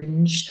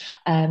cringe.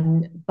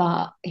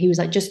 But he was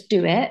like, just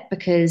do it,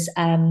 because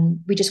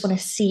we just want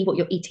to see what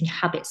your eating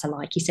habits are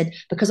like. He said,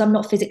 because I'm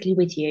not physically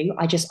with you,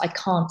 I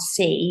can't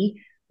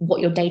see what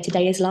your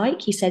day-to-day is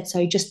like. He said,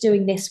 so just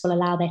doing this will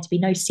allow there to be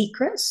no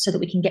secrets so that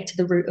we can get to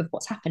the root of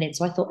what's happening.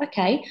 So I thought,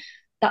 okay,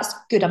 that's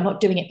good. I'm not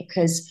doing it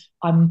because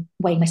I'm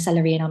weighing my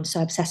celery and I'm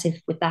so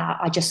obsessive with that.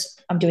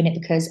 I'm doing it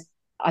because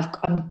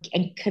I'm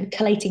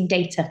collating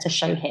data to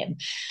show him.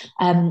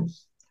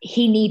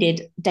 He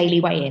needed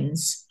daily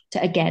weigh-ins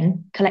to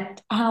again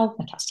collect, my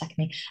cat's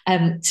attacking me,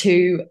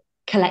 to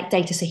collect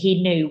data so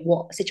he knew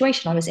what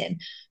situation I was in.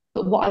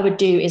 But what I would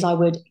do is I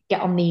would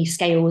get on the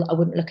scale, I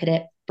wouldn't look at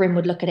it, Bryn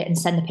would look at it and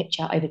send the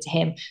picture over to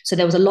him. So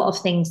there was a lot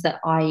of things that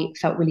I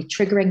felt really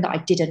triggering that I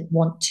didn't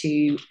want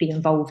to be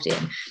involved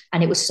in.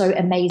 And it was so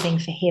amazing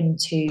for him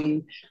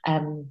to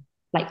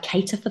like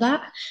cater for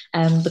that.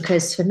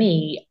 Because for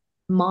me,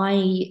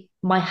 my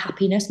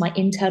happiness, my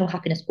internal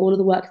happiness, all of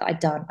the work that I'd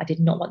done, I did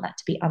not want that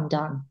to be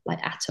undone,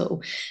 like at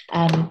all.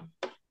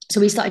 So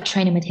we started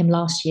training with him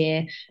last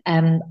year.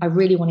 I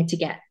really wanted to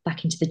get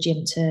back into the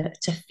gym to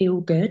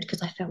feel good,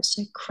 because I felt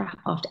so crap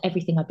after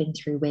everything I've been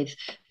through with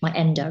my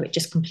endo. It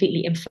just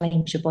completely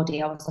inflames your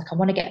body. I was like, I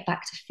want to get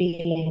back to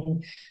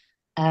feeling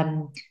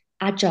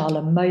agile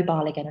and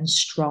mobile again and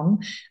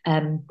strong.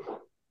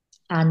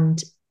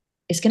 And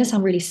it's going to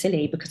sound really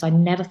silly because I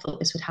never thought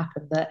this would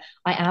happen, but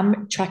I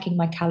am tracking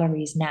my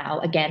calories now,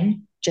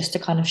 again, just to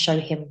kind of show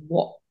him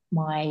what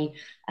my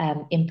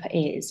input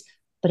is.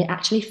 But it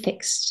actually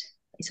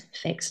it's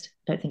fixed.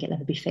 I don't think it'll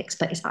ever be fixed,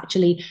 but it's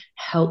actually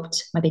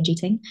helped my binge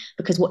eating,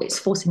 because what it's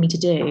forcing me to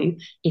do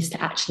is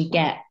to actually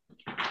get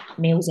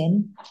meals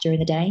in during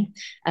the day.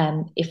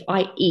 If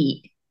I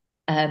eat,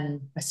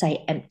 let's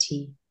say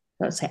empty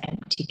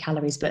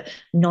calories, but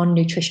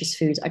non-nutritious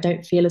foods, I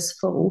don't feel as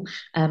full.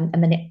 And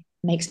then it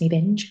makes me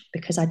binge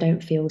because I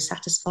don't feel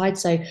satisfied.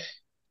 So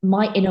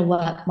my inner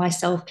work, my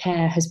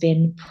self-care has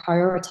been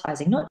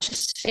prioritizing, not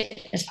just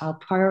fitness,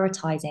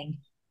 prioritizing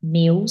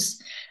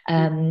meals,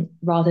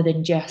 rather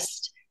than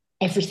just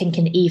everything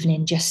in the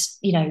evening, just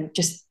eat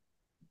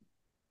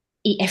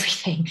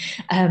everything.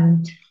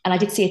 And I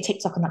did see a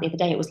TikTok on that the other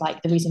day. It was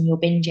like, the reason you're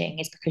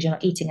binging is because you're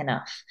not eating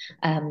enough.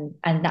 And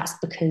that's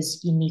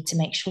because you need to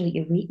make sure that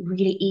you're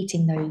really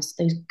eating those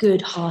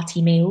good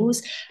hearty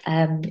meals.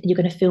 You're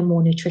going to feel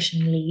more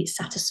nutritionally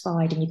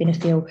satisfied, and you're going to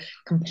feel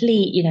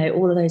complete,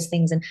 all of those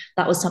things. And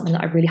that was something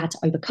that I really had to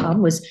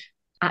overcome, was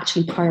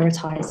actually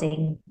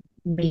prioritizing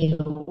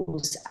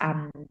meals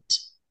and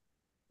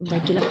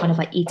regular kind of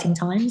like eating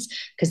times,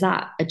 because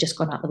that had just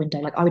gone out the window.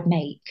 Like I would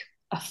make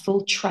a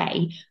full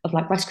tray of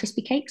like Rice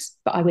Krispie cakes,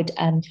 but I would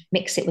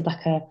mix it with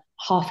like a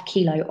half a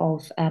kilo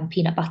of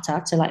peanut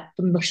butter to like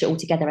mush it all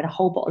together, and a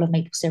whole bottle of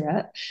maple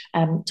syrup,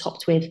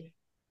 topped with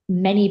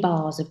many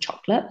bars of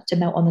chocolate to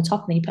melt on the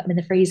top, and then you put them in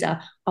the freezer.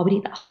 I would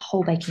eat that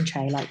whole baking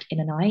tray like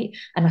in a night.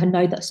 And I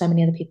know that so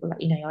many other people,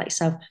 like, you know, like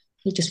so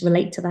you just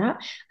relate to that.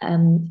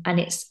 And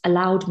it's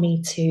allowed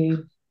me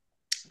to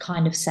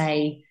kind of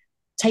say,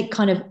 take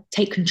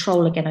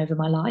control again over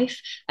my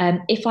life.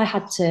 If I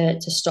had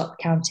to stop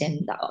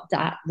counting,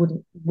 that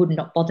would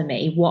not bother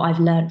me. What I've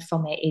learned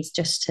from it is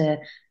just to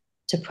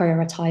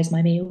prioritize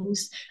my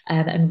meals,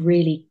 and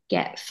really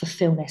get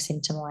fulfillment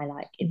into my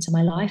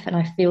life. And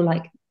I feel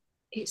like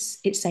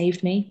it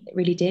saved me. It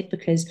really did,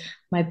 because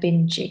my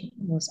binging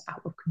was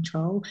out of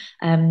control.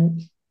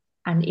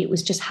 And it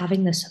was just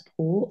having the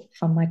support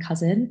from my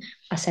cousin.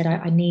 I said,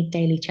 I need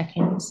daily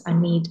check-ins. I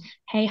need,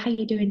 hey, how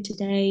you doing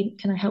today?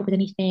 Can I help with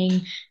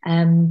anything?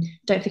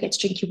 Don't forget to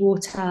drink your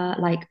water,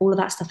 like all of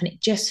that stuff. And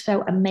it just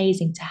felt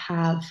amazing to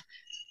have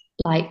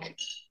like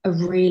a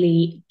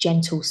really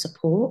gentle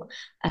support.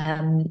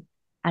 And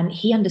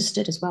he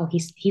understood as well.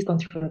 He's gone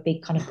through a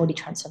big kind of body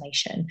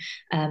transformation.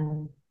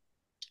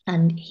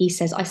 And he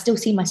says, I still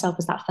see myself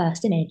as that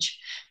first image.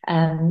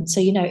 So,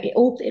 you know,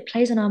 it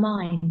plays on our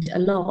mind a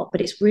lot,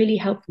 but it's really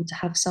helpful to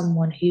have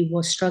someone who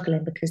was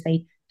struggling, because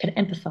they can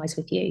empathize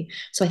with you.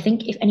 So I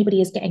think if anybody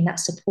is getting that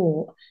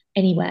support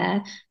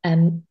anywhere,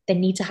 they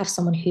need to have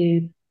someone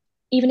who,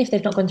 even if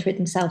they've not gone through it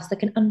themselves, they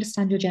can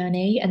understand your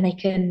journey, and they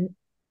can,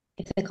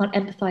 if they can't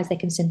empathize, they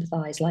can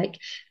sympathize. Like,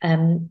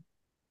 that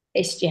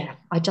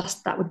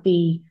would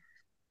be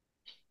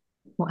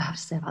what I have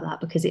to say about that,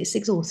 because it's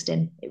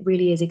exhausting. It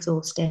really is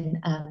exhausting.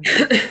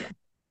 It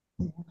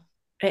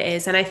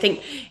is. And I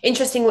think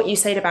interesting what you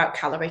said about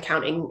calorie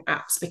counting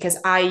apps, because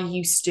I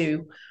used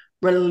to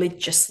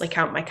religiously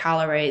count my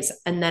calories.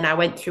 And then I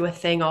went through a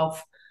thing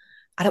of,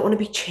 I don't want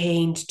to be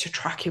chained to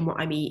tracking what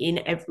I'm eating.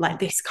 Like,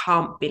 this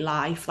can't be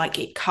life. Like,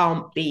 it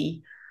can't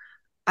be,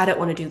 I don't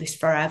want to do this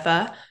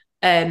forever.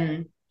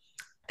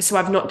 So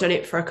I've not done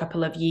it for a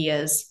couple of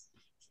years.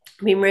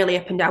 I've been really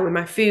up and down with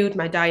my food,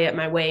 my diet,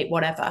 my weight,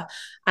 whatever.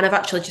 And I've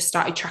actually just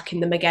started tracking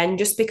them again,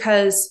 just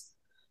because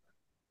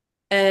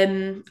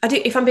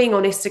if I'm being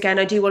honest again,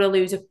 I do want to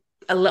lose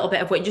a little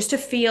bit of weight just to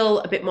feel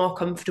a bit more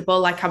comfortable.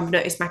 Like, I've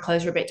noticed my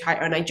clothes are a bit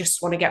tighter, and I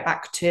just want to get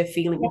back to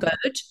feeling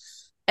good.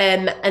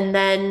 And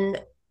then,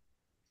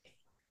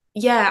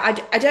 I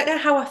don't know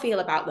how I feel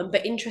about them,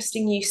 but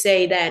interesting you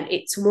say then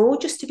it's more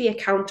just to be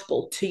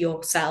accountable to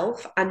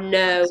yourself and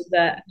know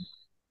that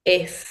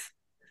if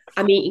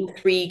I'm eating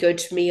 3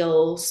 good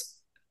meals,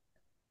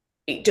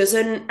 it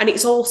doesn't, and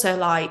it's also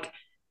like,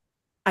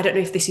 I don't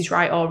know if this is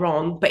right or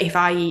wrong, but if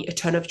I eat a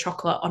ton of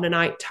chocolate on a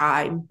night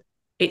time,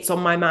 it's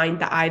on my mind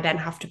that I then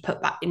have to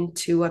put that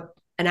into an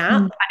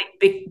app, and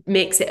it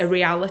makes it a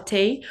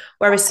reality.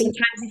 Whereas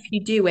sometimes if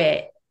you do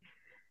it,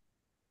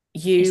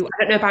 I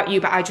don't know about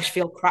you, but I just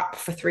feel crap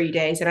for 3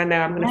 days. And I know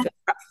I'm going to feel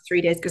crap for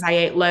 3 days because I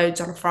ate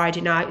loads on a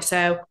Friday night.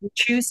 So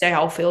Tuesday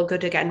I'll feel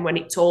good again when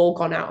it's all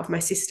gone out of my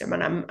system,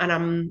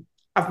 and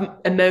I've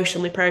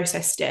emotionally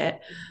processed it.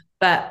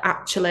 But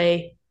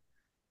actually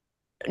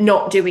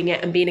not doing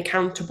it and being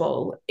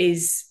accountable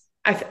is,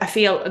 I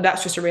feel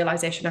that's just a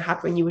realization I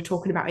had when you were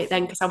talking about it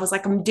then, because I was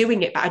like, I'm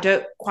doing it, but I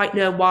don't quite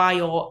know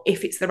why or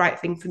if it's the right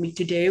thing for me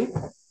to do.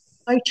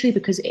 So true,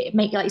 because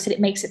like you said,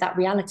 it makes it that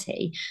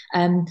reality.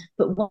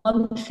 But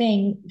one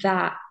thing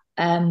that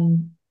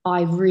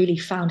I really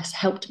found has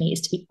helped me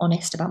is to be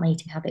honest about my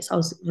eating habits. I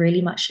was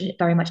very much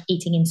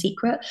eating in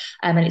secret,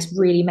 and it's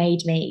really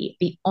made me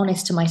be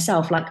honest to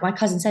myself. Like, my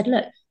cousin said,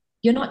 look,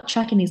 you're not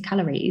tracking these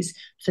calories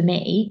for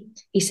me.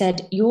 He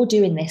said, you're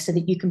doing this so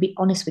that you can be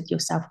honest with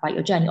yourself about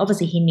your journey.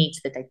 Obviously, he needs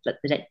the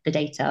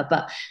data,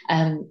 but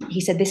he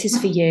said, this is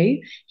for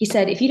you. He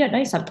said, if you don't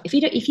know something, if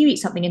you eat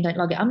something and don't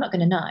log it, I'm not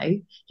going to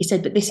know. He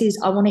said, but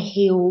I want to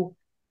heal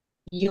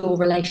your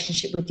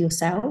relationship with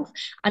yourself.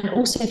 And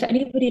also, for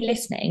anybody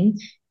listening,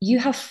 you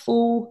have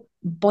full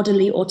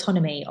bodily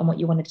autonomy on what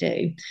you want to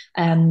do.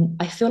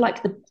 I feel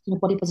like the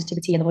body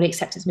positivity and the body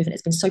acceptance movement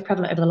has been so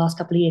prevalent over the last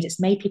couple of years. It's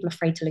made people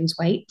afraid to lose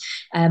weight.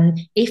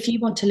 If you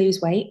want to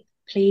lose weight,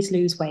 please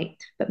lose weight,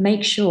 but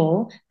make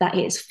sure that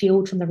it's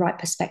fueled from the right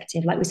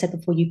perspective. Like we said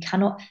before, you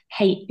cannot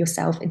hate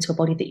yourself into a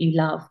body that you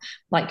love.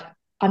 Like,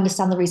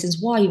 understand the reasons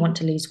why you want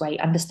to lose weight,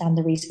 understand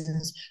the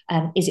reasons.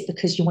 Is it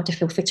because you want to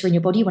feel fitter in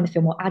your body? You want to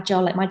feel more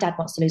agile? Like, my dad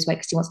wants to lose weight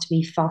because he wants to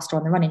be faster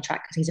on the running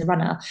track because he's a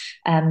runner.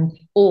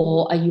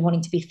 Or are you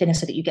wanting to be thinner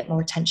so that you get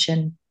more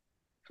attention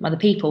from other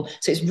people?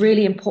 So it's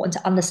really important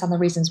to understand the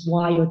reasons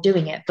why you're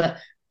doing it, but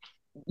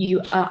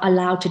you are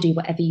allowed to do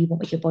whatever you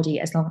want with your body,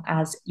 as long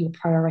as your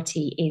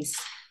priority is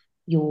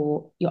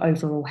your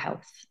overall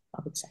health,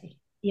 I would say.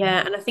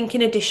 Yeah. And I think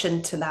in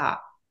addition to that,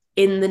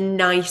 in the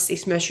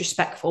nicest, most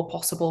respectful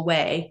possible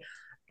way,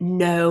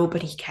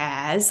 nobody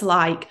cares.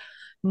 Like,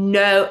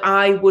 no,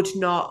 I would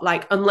not,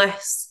 like,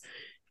 unless,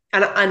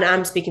 and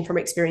I'm speaking from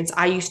experience,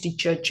 I used to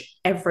judge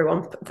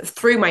everyone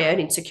through my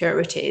own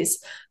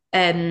insecurities.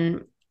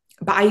 But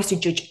I used to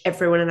judge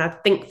everyone, and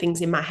I'd think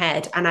things in my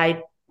head, and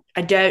I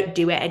don't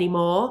do it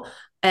anymore.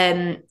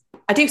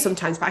 I do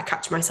sometimes, but I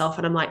catch myself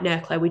and I'm like, no,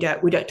 Claire, we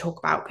don't talk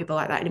about people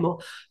like that anymore.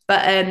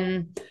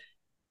 But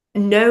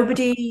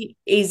nobody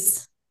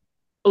is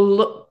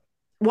look.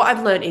 What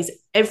I've learned is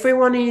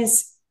everyone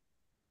is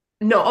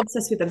not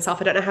obsessed with themselves.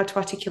 I don't know how to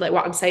articulate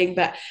what I'm saying,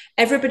 but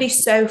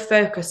everybody's so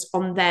focused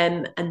on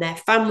them and their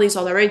families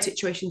or their own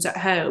situations at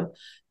home.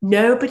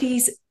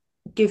 Nobody's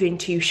giving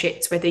two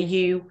shits whether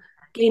you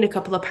gain a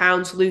couple of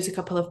pounds, lose a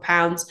couple of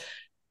pounds.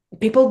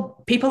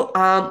 People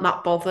aren't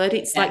that bothered.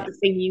 It's like the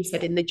thing you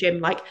said in the gym,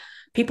 like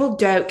people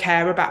don't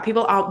care about,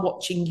 people aren't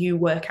watching you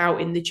work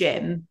out in the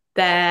gym.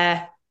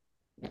 They're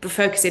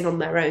focusing on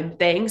their own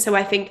thing. So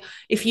I think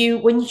if you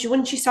once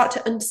you start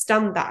to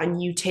understand that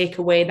and you take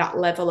away that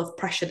level of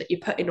pressure that you're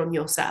putting on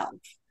yourself,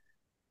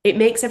 it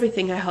makes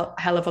everything a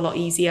hell of a lot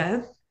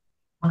easier.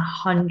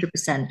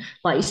 100%.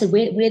 Like you said,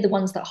 we're the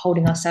ones that are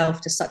holding ourselves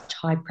to such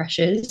high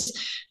pressures.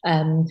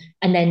 And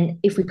then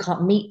if we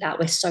can't meet that,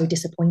 we're so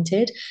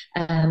disappointed.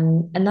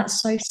 And that's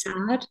so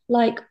sad.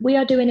 Like we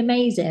are doing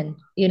amazing,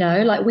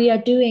 like we are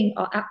doing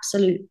our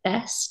absolute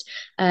best.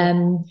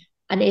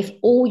 And if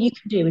all you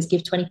can do is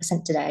give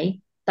 20%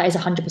 today, that is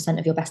 100%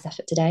 of your best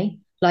effort today.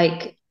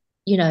 Like,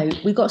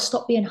 we've got to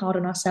stop being hard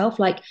on ourselves.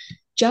 Like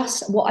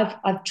just what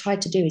I've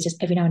tried to do is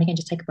just every now and again,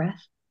 just take a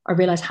breath. I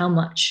realize how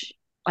much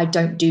I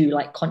don't do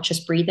like conscious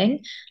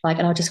breathing. Like,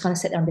 and I'll just kind of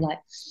sit there and be like,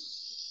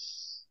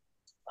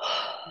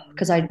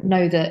 because I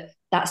know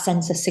that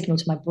sends a signal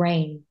to my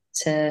brain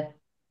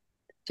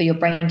for your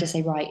brain to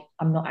say, right,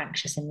 I'm not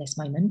anxious in this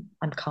moment.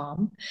 I'm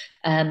calm.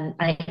 And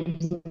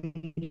it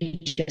really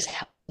just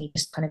helped me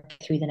just kind of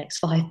get through the next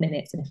 5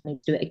 minutes. And if I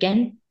need to do it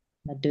again,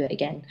 I'll do it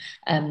again.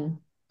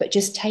 But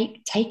just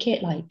take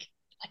it like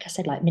I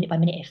said, like minute by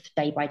minute, if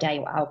day by day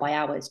or hour by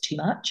hour is too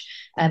much.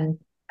 And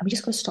we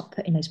just got to stop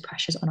putting those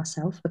pressures on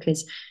ourselves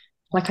because,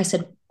 like I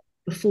said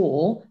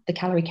before, the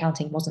calorie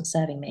counting wasn't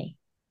serving me.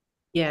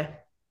 Yeah.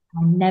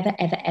 I never,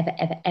 ever, ever,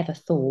 ever, ever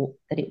thought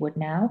that it would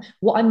now.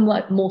 What I'm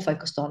more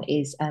focused on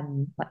is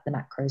like the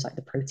macros, like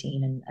the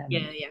protein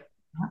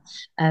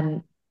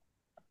and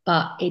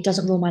but it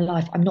doesn't rule my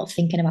life. I'm not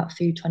thinking about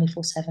food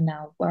 24/7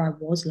 now, where I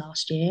was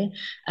last year,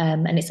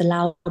 and it's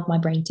allowed my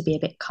brain to be a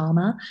bit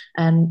calmer.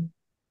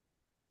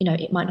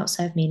 It might not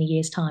serve me in a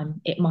year's time.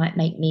 It might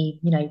make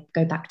me,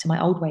 go back to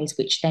my old ways,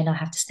 which then I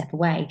have to step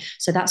away.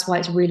 So that's why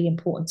it's really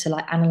important to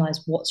like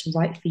analyze what's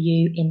right for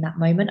you in that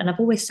moment. And I've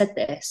always said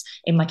this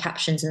in my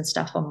captions and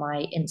stuff on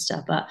my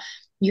Insta, but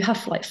you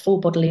have like full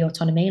bodily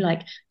autonomy.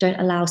 Like, don't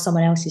allow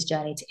someone else's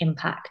journey to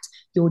impact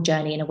your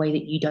journey in a way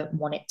that you don't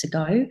want it to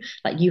go.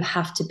 Like, you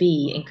have to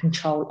be in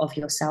control of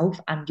yourself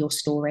and your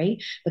story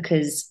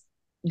because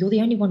you're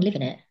the only one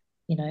living it.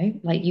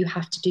 Like you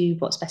have to do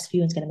what's best for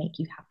you and is going to make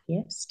you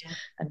happiest.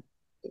 And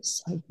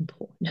it's so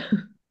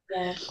important.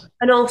 Yeah.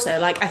 And also,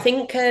 like, I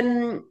think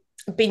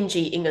binge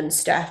eating and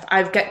stuff,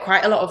 I get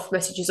quite a lot of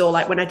messages or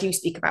like when I do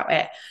speak about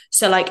it.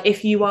 So like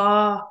if you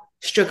are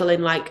struggling,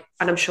 like,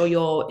 and I'm sure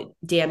your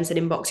DMs and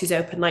inbox is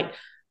open, like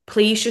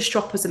please just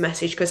drop us a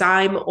message because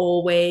I'm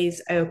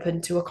always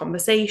open to a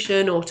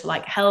conversation or to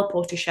like help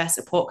or to share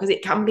support because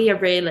it can be a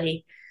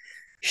really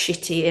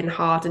shitty and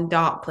hard and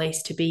dark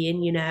place to be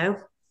in.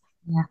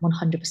 Yeah,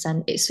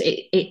 100%.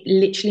 It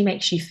literally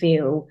makes you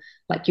feel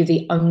like you're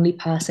the only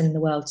person in the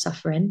world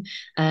suffering,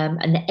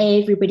 and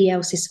everybody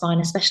else is fine.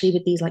 Especially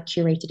with these like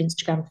curated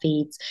Instagram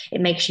feeds, it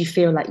makes you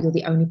feel like you're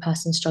the only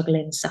person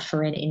struggling,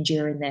 suffering,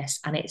 enduring this,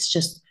 and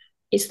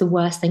it's the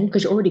worst thing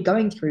because you're already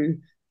going through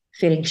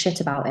feeling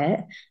shit about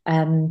it.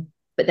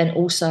 But then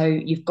also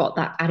you've got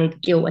that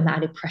added guilt and that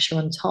added pressure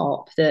on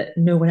top that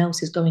no one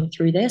else is going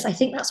through this. I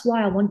think that's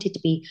why I wanted to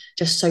be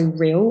just so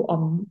real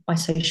on my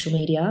social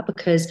media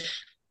because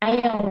I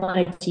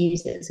wanted to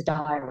use it as a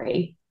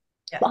diary,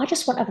 but I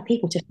just want other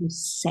people to feel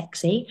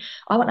sexy.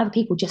 I want other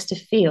people just to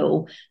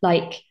feel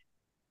like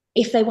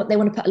if they want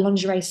to put a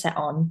lingerie set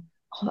on,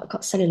 oh, I've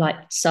got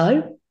cellulite.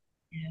 So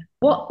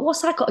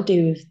what's that got to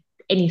do with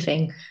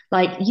anything?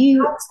 Like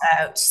you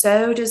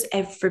so does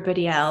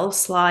everybody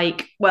else.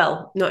 Like,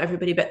 well, not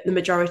everybody, but the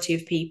majority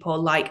of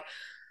people, like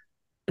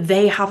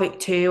they have it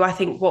too. I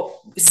think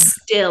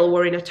still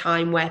we're in a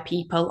time where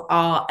people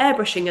are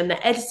airbrushing and they're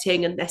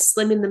editing and they're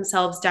slimming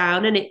themselves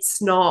down, and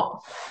it's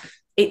not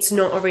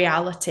a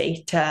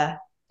reality to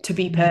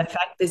be perfect.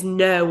 There's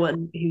no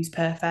one who's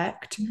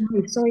perfect.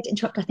 No, sorry to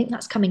interrupt. I think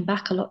that's coming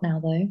back a lot now,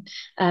 though.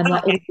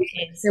 Like all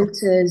the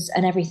filters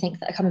and everything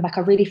that are coming back.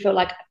 I really feel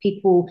like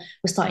people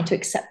were starting to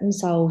accept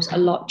themselves a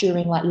lot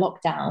during like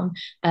lockdown,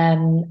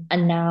 and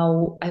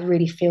now I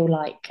really feel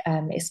like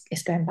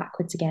it's going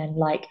backwards again.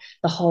 Like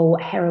the whole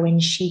heroin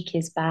chic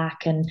is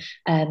back, and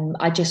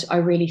I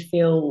really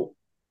feel.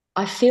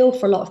 I feel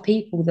for a lot of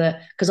people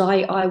that because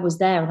I was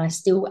there and I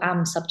still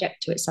am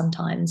subject to it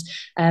sometimes,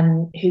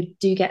 who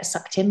do get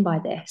sucked in by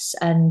this.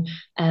 And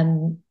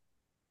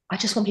I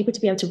just want people to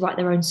be able to write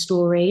their own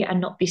story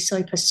and not be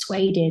so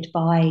persuaded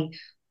by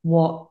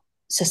what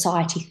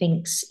society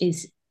thinks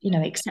is,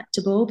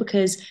 acceptable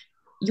because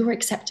you're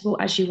acceptable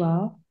as you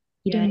are.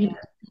 You don't need to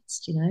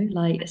best,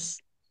 like it's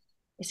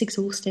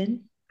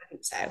exhausting. I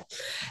think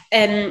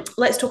so.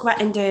 Let's talk about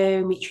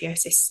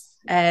endometriosis.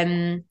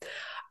 I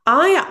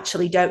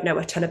actually don't know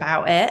a ton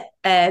about it.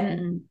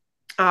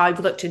 I've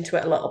looked into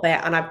it a little bit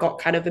and I've got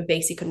kind of a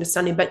basic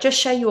understanding, but just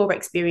share your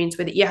experience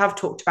with it. You have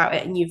talked about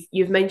it and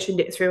you've mentioned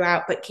it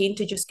throughout, but keen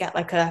to just get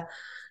like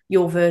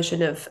your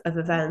version of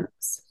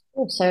events.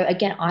 So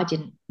again, I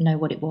didn't know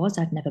what it was.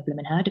 I'd never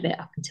blooming heard of it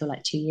up until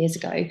like 2 years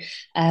ago.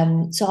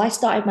 So I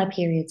started my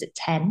periods at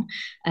 10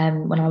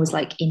 when I was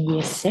like in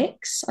year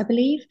 6, I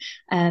believe.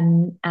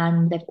 And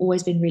they've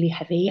always been really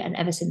heavy. And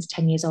ever since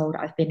 10 years old,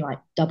 I've been like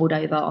doubled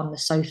over on the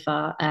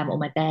sofa or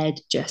my bed,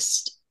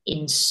 just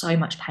in so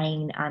much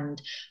pain.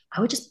 And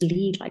I would just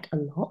bleed like a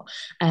lot.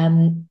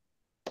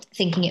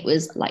 Thinking it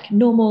was like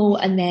normal.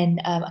 And then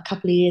a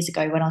couple of years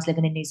ago when I was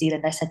living in New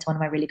Zealand, I said to one of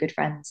my really good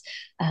friends,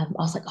 I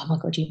was like, oh my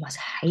God, you must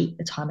hate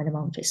the time of the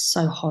month. It's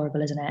so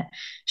horrible, isn't it?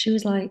 She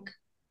was like,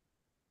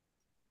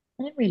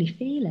 I don't really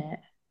feel it.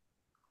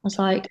 I was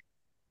like,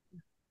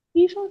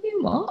 you fucking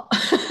what?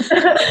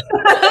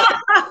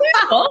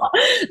 What?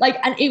 Like,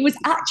 and it was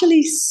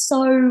actually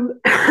so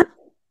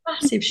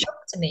massive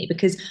shock to me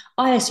because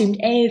I assumed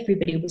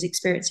everybody was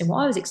experiencing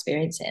what I was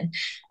experiencing.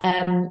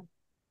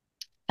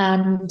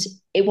 And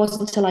it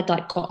wasn't until I'd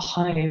like got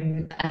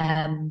home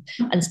and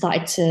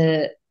started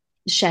to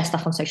share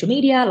stuff on social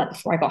media, like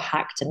before I got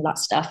hacked and all that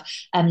stuff.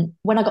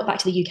 When I got back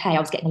to the UK, I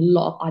was getting a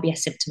lot of IBS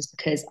symptoms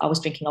because I was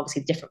drinking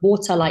obviously different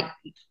water, like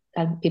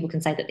people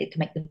can say that it can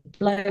make them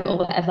bloat or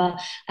whatever.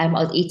 I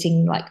was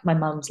eating like my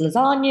mum's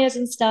lasagnas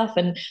and stuff,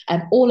 and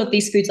all of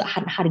these foods that I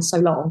hadn't had in so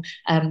long.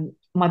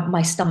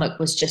 My stomach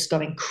was just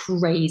going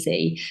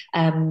crazy.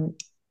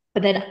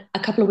 But then a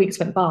couple of weeks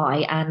went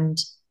by and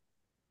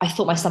I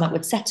thought my stomach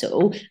would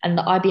settle and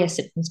the IBS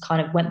symptoms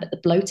kind of went, but the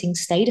bloating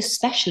stayed,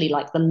 especially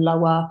like the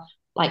lower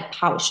like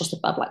pouch just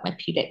above like my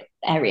pubic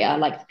area,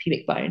 like the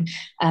pubic bone.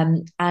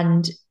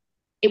 And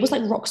it was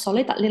like rock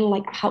solid, that little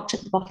like pouch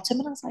at the bottom.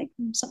 And I was like,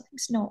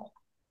 something's not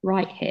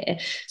right here.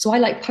 So I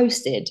like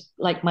posted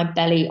like my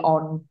belly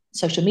on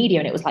social media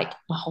and it was like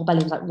my whole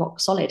belly was like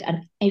rock solid.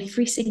 And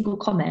every single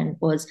comment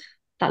was,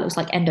 that looks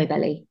like endo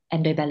belly,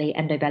 endo belly,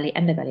 endo belly,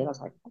 endo belly. And I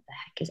was like, what the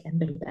heck is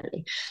endo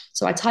belly?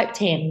 So I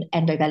typed in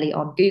endo belly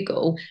on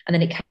Google and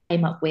then it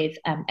came up with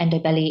endo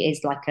belly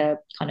is like a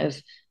kind of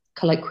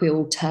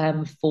colloquial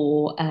term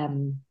for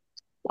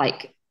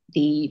like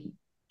the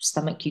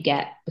stomach you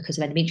get because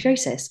of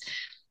endometriosis.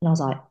 And I was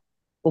like,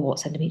 well,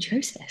 what's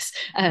endometriosis?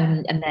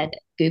 And then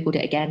Googled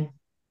it again.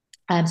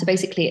 So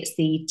basically it's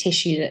the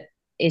tissue that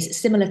is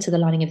similar to the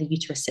lining of the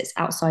uterus, sits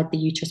outside the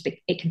uterus, but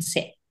it can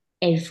sit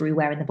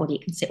everywhere in the body.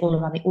 It can sit all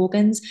around the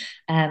organs.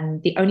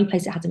 The only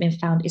place it hasn't been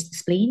found is the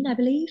spleen, I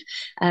believe.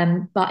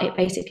 But it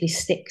basically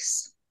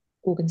sticks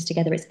organs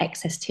together. It's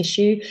excess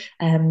tissue.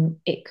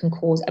 It can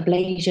cause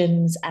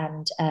ablations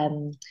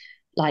and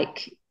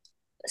like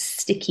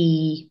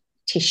sticky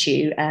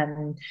tissue.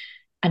 And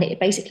it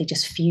basically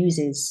just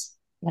fuses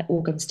like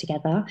organs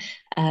together,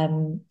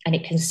 and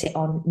it can sit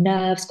on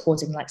nerves,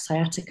 causing like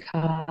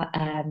sciatica,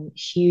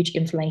 huge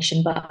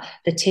inflammation. But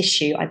the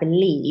tissue, I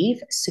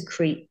believe,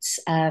 secretes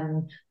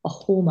a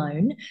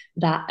hormone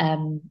that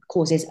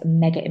causes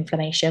mega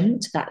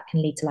inflammation. So that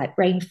can lead to like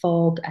brain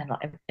fog and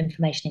like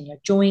inflammation in your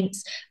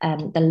joints.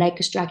 The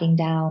legs dragging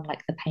down,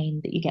 like the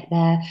pain that you get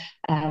there.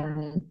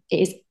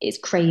 It's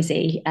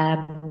crazy.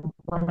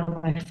 One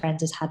of my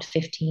friends has had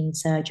 15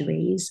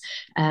 surgeries.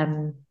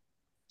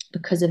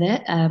 Because of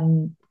it,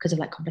 because of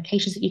like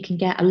complications that you can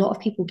get. A lot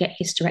of people get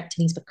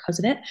hysterectomies because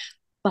of it,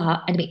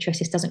 but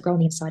endometriosis doesn't grow on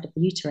the inside of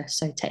the uterus.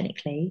 So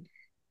technically,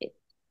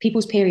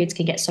 people's periods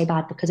can get so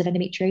bad because of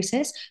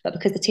endometriosis, but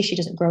because the tissue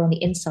doesn't grow on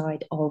the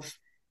inside of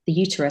the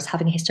uterus,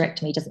 having a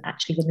hysterectomy doesn't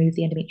actually remove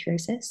the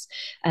endometriosis.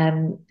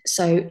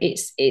 So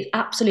it's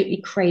absolutely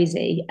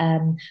crazy.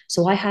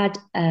 So I had,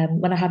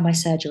 when I had my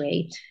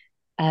surgery,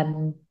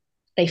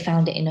 they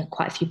found it in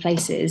quite a few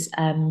places.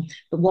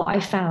 But what I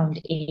found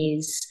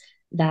is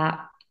that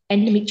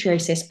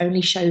endometriosis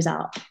only shows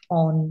up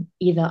or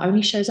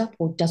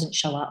doesn't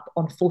show up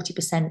on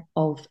 40%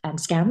 of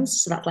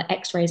scans. So that's like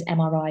x-rays,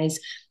 MRIs,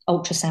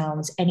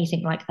 ultrasounds,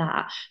 anything like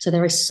that. So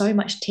there is so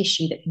much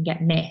tissue that can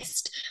get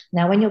missed.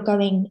 Now, when you're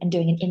going and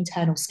doing an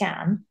internal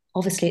scan,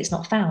 obviously it's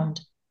not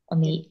found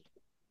on the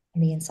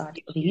inside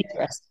of the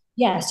uterus.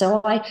 Yeah,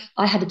 so I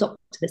had a doctor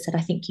that said, I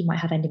think you might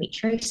have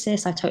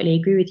endometriosis. I totally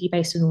agree with you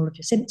based on all of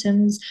your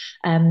symptoms.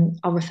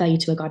 I'll refer you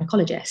to a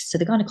gynecologist. So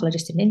the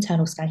gynecologist did an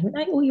internal scan. He went,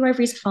 no, all your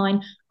ovaries are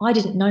fine. I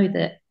didn't know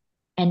that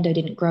endo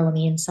didn't grow on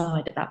the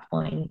inside at that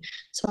point.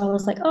 So I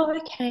was like, oh,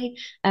 okay.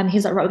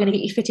 He's like, right, we're going to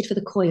get you fitted for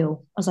the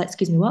coil. I was like,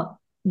 excuse me, what?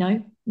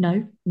 No.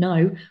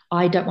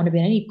 I don't want to be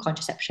on any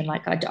contraception.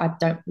 Like, I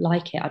don't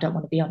like it. I don't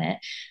want to be on it.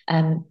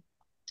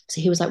 So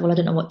he was like, well, I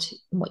don't know what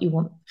you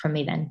want from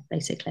me then,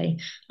 basically.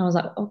 And I was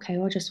like, okay,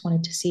 well, I just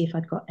wanted to see if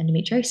I'd got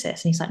endometriosis. And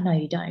he's like, no,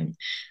 you don't.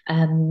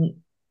 And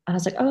I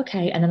was like, oh,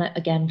 okay. And then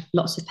again,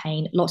 lots of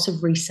pain, lots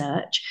of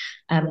research.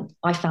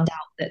 I found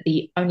out that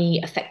the only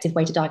effective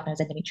way to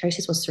diagnose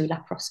endometriosis was through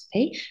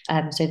laparoscopy.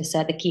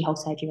 So the keyhole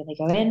surgery when they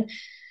go in.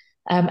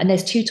 And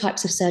there's 2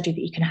 types of surgery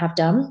that you can have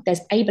done. There's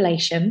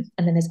ablation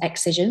and then there's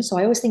excision. So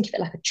I always think of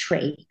it like a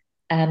tree.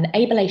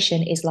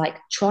 Ablation is like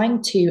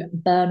trying to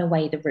burn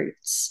away the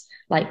roots.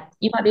 Like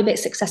you might be a bit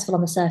successful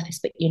on the surface,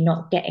 but you're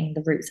not getting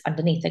the roots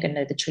underneath. They're going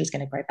to know the tree's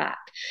going to grow back.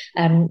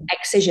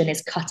 Excision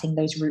is cutting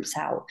those roots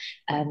out.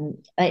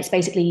 It's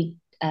basically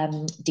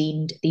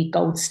deemed the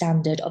gold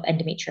standard of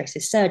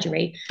endometriosis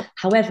surgery.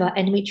 However,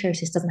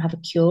 endometriosis doesn't have a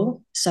cure.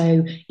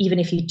 So even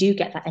if you do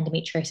get that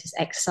endometriosis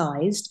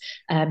excised,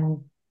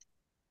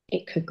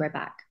 it could grow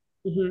back.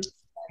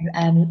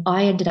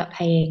 I ended up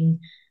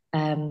paying,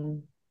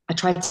 I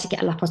tried to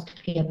get a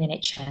laparoscopy on the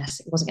NHS.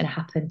 It wasn't going to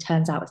happen.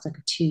 Turns out it's like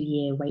a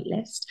 2-year wait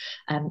list.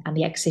 And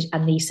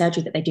the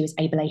surgery that they do is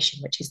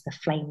ablation, which is the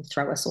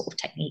flamethrower sort of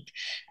technique.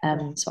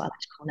 So I like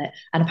to call it.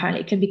 And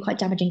apparently it can be quite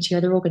damaging to your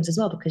other organs as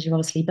well, because you're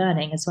obviously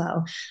burning as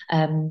well.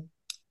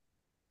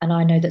 And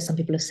I know that some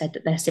people have said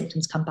that their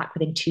symptoms come back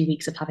within 2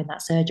 weeks of having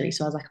that surgery.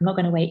 So I was like, I'm not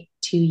going to wait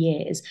 2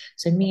 years.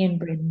 So me and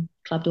Bryn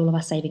clubbed all of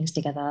our savings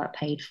together,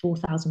 paid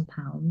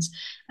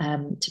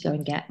 £4,000 to go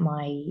and get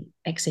my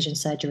excision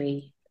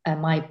surgery,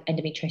 my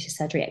endometriosis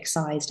surgery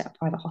excised at a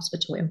private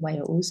hospital in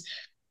Wales.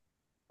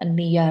 And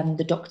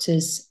the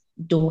doctor's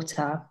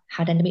daughter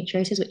had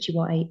endometriosis, which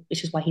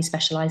is why he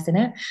specialised in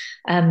it.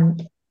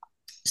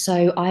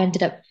 So I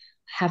ended up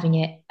having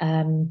it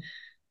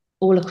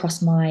all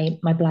across my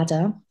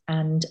bladder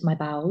and my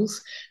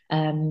bowels,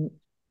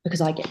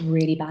 because I get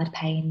really bad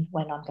pain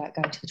when I'm going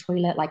to the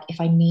toilet. Like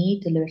if I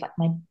need the fluid, like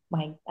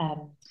my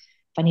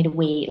if I need a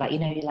wee, like, you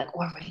know, you're like,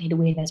 oh, I really need a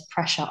wee, and there's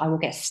pressure, I will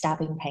get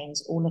stabbing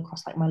pains all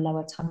across like my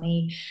lower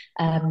tummy.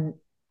 But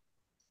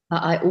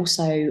I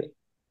also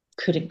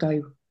couldn't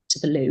go to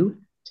the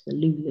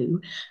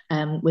loo,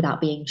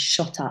 without being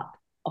shot up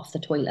off the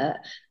toilet,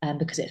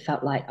 because it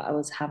felt like I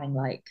was having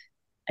like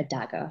a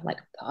dagger like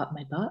up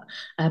my butt.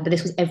 But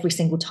this was every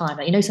single time.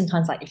 Like, you know,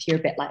 sometimes like if you're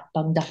a bit like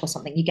bunged up or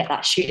something, you get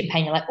that shooting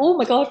pain, you're like, oh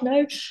my god,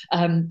 no.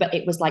 But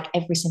it was like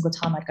every single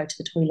time I'd go to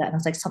the toilet and I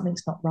was like,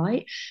 something's not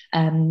right.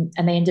 And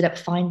they ended up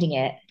finding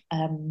it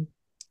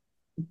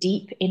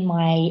deep in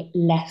the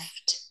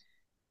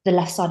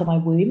left side of my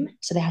womb.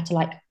 So they had to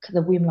like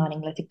the womb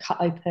lining, like to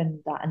cut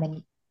open that and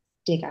then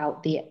dig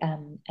out the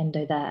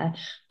endo there.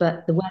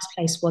 But the worst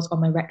place was on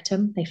my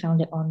rectum. They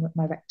found it on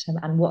my rectum,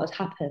 and what had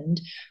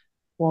happened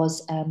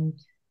was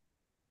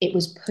it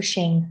was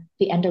pushing,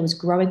 the endo was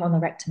growing on the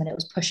rectum, and it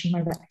was pushing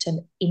my rectum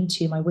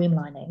into my womb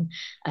lining,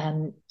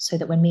 so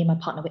that when me and my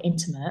partner were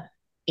intimate,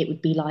 it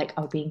would be like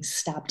I was being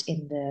stabbed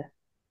in the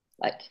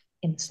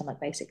stomach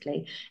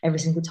basically every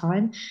single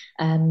time.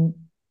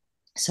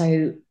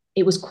 So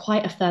it was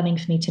quite affirming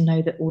for me to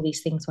know that all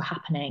these things were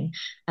happening,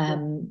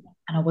 and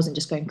I wasn't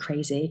just going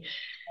crazy.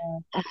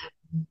 But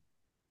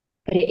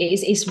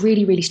it's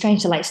really, really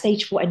strange. So like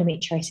stage 4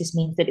 endometriosis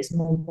means that it's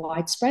more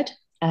widespread.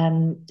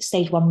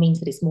 Stage 1 means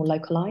that it's more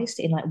localized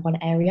in like one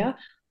area.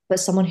 But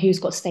someone who's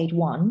got stage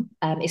 1,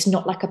 it's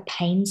not like a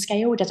pain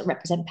scale. It doesn't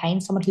represent pain.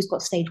 Someone who's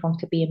got stage 1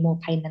 could be in more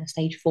pain than a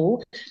stage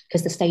 4,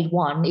 because the stage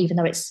 1, even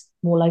though it's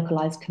more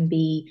localized, can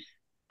be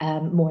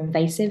more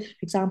invasive,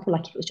 for example,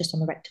 like if it was just on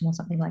the rectum or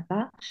something like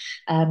that.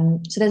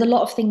 So there's a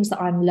lot of things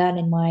that I'm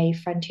learning. My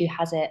friend who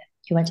has it,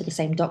 who went to the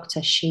same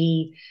doctor,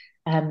 she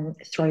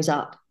throws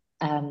up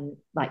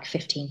like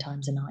 15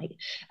 times a night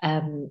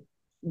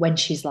when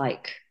she's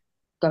like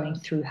going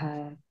through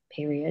her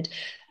period.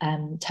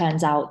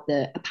 Turns out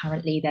that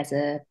apparently there's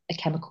a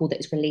chemical that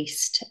is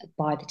released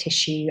by the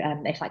tissue,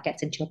 and if that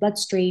gets into your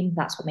bloodstream,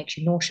 that's what makes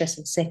you nauseous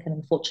and sick, and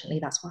unfortunately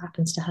that's what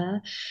happens to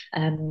her.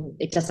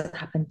 It doesn't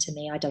happen to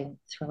me. I don't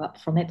throw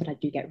up from it, but I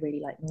do get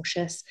really like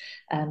nauseous.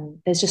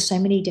 There's just so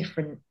many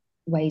different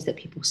ways that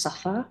people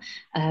suffer.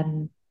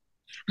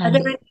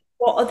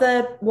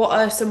 What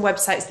are some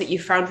websites that you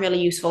found really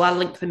useful? I'll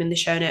link them in the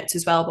show notes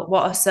as well. But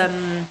what are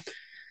some,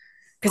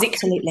 because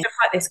stuff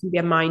like this can be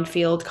a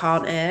minefield,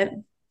 can't it?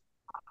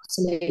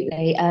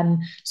 Absolutely.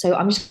 So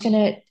I'm just going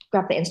to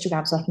grab the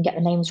Instagram so I can get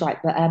the names right.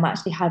 But I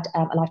actually had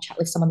a live chat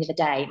with someone the other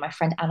day, my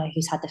friend Anna,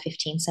 who's had the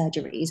 15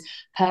 surgeries.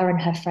 Her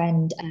and her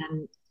friend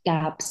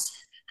Gabs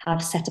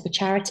have set up a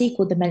charity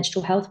called the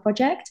Menstrual Health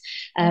Project.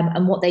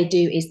 And what they do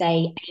is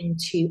they aim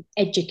to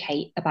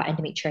educate about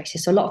endometriosis.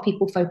 So a lot of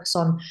people focus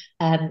on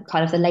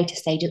kind of the later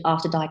stages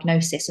after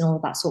diagnosis and all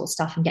of that sort of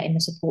stuff and getting the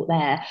support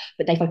there,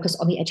 but they focus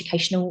on the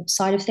educational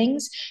side of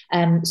things.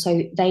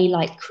 So they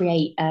like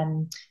create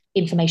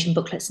information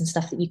booklets and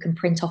stuff that you can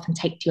print off and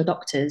take to your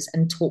doctors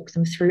and talk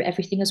them through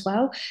everything as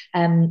well.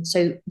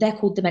 So they're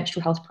called the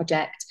Menstrual Health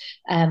Project.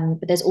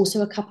 But there's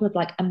also a couple of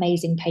like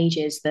amazing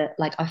pages that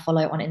like I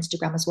follow on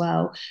Instagram as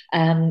well.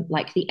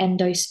 Like the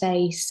Endo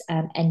Space,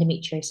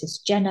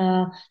 Endometriosis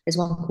Jenna, there's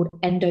one called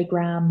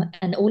Endogram,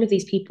 and all of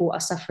these people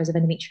are sufferers of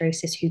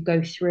endometriosis who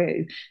go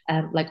through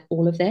like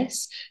all of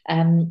this.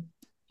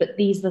 But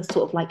these are the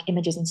sort of like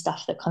images and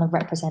stuff that kind of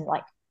represent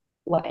like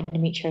what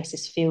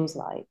endometriosis feels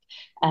like.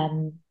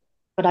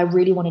 But I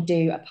really want to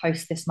do a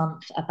post this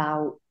month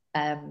about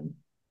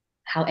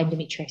how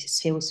endometriosis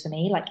feels for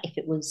me, like if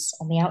it was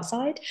on the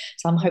outside.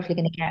 So I'm hopefully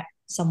going to get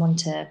someone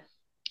to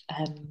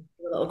a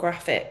little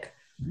graphic,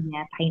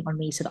 paint on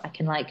me so that I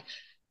can like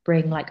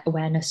bring like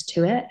awareness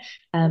to it.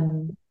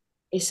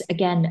 it's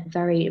again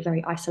very,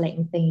 very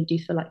isolating thing. You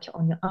do feel like you're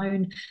on your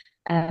own.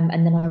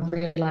 And then I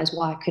realized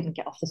why I couldn't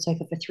get off the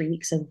sofa for 3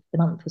 weeks of the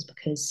month was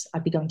because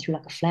I'd be going through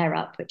like a flare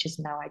up, which is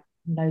now I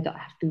know that I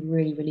have to be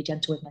really, really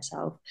gentle with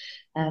myself.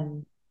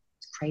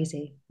 It's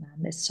crazy, man.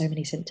 There's so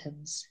many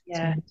symptoms.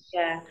 Yeah,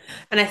 yeah.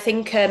 And I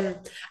think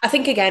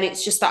again,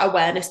 it's just that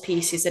awareness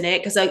piece, isn't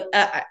it? Because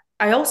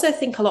I also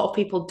think a lot of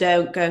people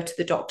don't go to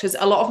the doctors.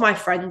 A lot of my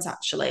friends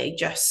actually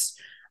just.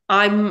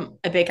 I'm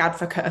a big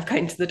advocate of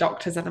going to the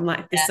doctors, and I'm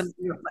like, if there's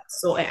something,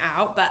 let's sort it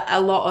out. But a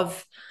lot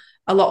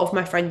of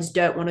my friends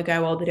don't want to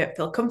go, or they don't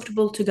feel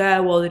comfortable to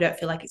go, or they don't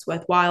feel like it's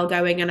worthwhile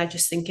going. And I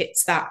just think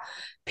it's that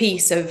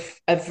piece of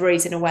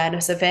raising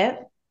awareness of it.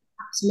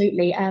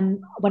 Absolutely.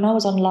 When I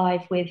was on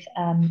live with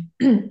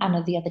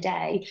Anna the other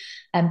day,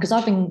 because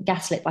I've been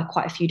gaslit by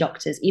quite a few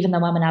doctors, even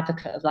though I'm an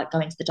advocate of like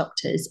going to the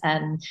doctors,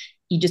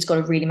 you just got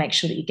to really make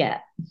sure that you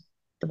get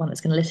the one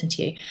that's going to listen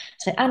to you.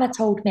 So Anna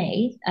told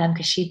me,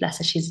 because she, bless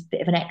her, she's a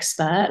bit of an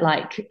expert,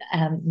 like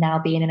now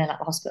being in and out of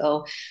the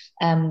hospital.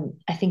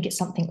 I think it's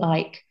something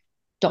like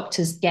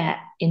doctors get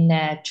in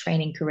their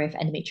training career for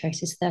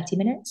endometriosis 30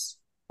 minutes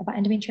about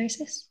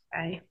endometriosis.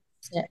 Right.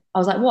 So I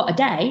was like, what, a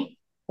day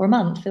or a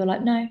month? They were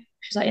like, no.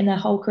 She's like, in their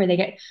whole career, they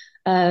get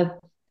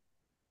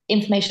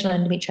information on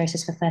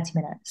endometriosis for 30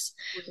 minutes.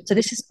 So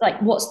this is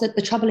like, what's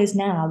the trouble is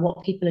now,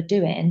 what people are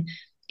doing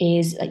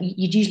is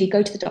you'd usually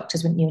go to the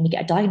doctors, wouldn't you, and you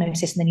get a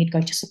diagnosis, and then you'd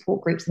go to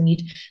support groups, and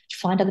you'd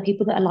find other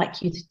people that are like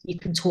you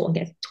can talk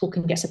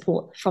and get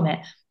support from it.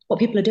 What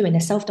people are doing,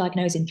 they're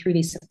self-diagnosing through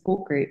these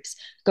support groups,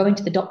 going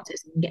to the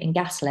doctors and getting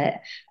gaslit,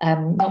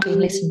 not being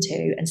listened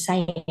to, and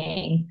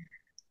saying,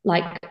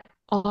 like,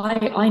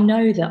 I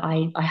know that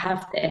I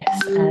have this.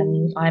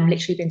 I'm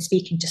literally been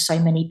speaking to so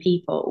many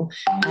people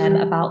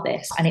about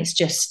this, and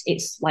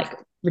it's like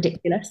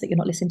ridiculous that you're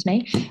not listening to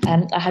me.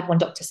 I had one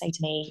doctor say to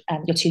me,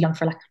 "You're too young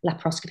for a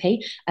laparoscopy.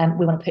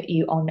 We want to put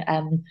you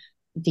on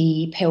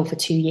the pill for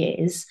 2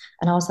 years."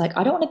 And I was like,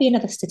 I don't want to be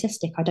another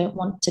statistic. I don't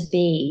want to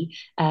be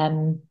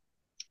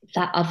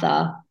that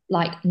other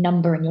like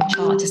number in your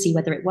chart to see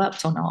whether it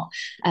worked or not.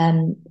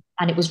 And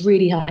it was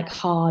really like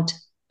hard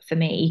for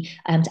me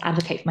to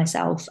advocate for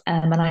myself.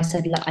 And I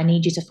said, look, I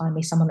need you to find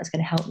me someone that's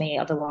going to help me.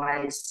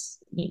 Otherwise,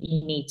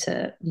 you need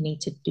to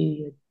do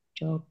your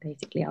job.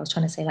 Basically, I was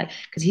trying to say, like,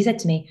 because he said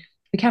to me,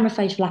 we can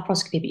refer you for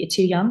laparoscopy, but you're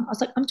too young. I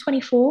was like, I'm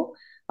 24.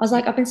 I was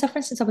like, I've been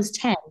suffering since I was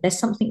 10. There's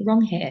something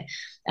wrong here.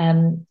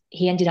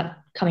 He ended up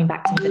coming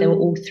back to me, but they were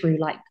all through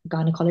like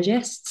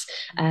gynecologists.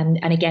 And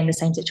again, the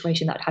same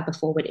situation that I'd had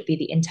before, would it be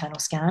the internal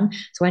scan?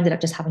 So I ended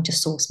up just having to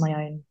source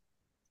my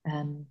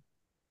own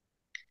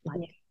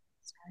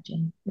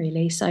surgeon,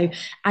 really. So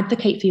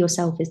advocate for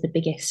yourself is the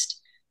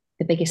biggest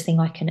thing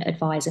I can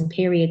advise. And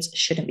periods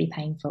shouldn't be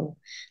painful.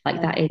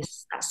 Like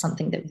that's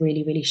something that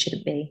really, really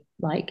shouldn't be.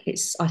 Like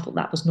I thought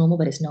that was normal,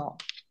 but it's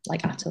not,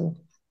 like, at all.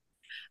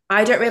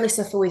 I don't really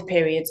suffer with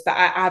periods, but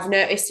I've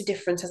noticed a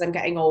difference as I'm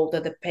getting older.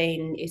 The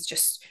pain is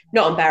just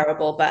not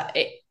unbearable, but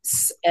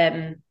it's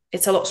a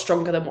lot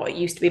stronger than what it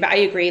used to be. But I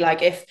agree,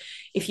 like if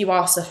you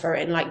are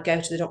suffering, like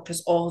go to the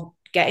doctors or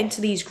get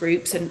into these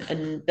groups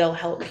and they'll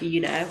help you,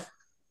 you know.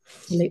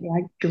 Absolutely.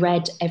 I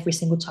dread every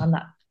single time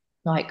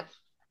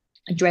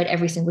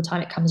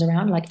it comes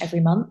around, like every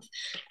month.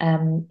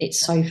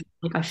 It's so,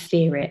 like, I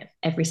fear it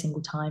every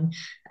single time.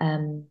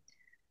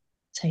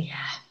 So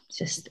yeah, it's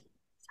just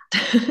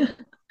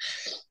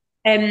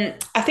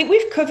I think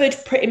we've covered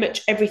pretty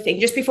much everything.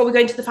 Just before we go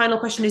into the final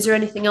question, is there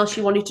anything else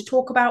you wanted to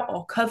talk about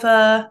or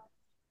cover?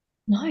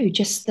 No,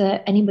 just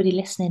that anybody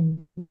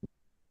listening,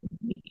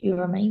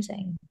 you're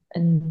amazing,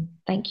 and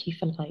thank you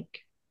for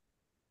like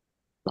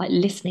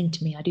listening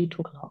to me. I do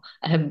talk a lot,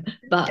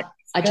 but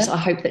I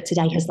hope that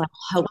today has like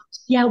helped.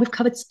 Yeah, we've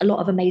covered a lot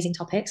of amazing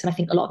topics, and I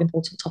think a lot of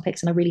important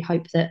topics. And I really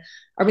hope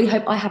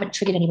I haven't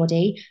triggered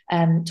anybody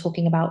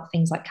talking about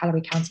things like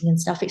calorie counting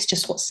and stuff. It's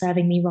just what's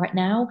serving me right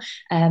now.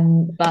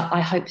 But I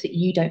hope that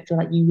you don't feel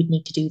like you would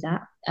need to do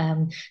that.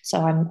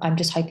 So I'm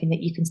just hoping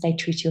that you can stay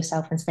true to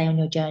yourself and stay on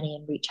your journey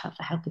and reach out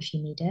for help if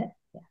you need it.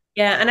 Yeah.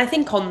 Yeah, and I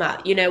think on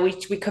that, you know,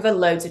 we cover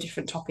loads of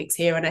different topics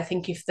here, and I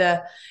think if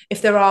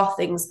there are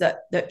things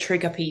that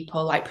trigger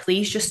people, like,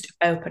 please just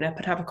open up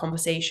and have a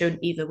conversation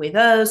either with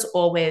us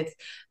or with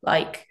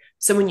like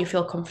someone you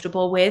feel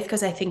comfortable with,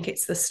 because I think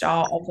it's the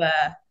start of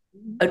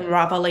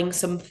unraveling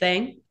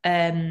something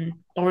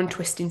or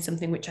untwisting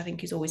something, which I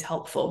think is always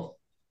helpful.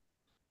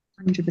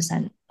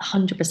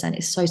 100%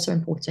 is so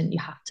important. You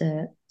have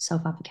to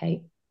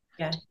self-advocate.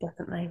 Yeah,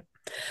 definitely.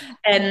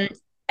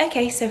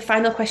 Okay, so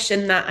final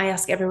question that I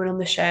ask everyone on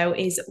the show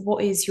is,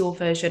 what is your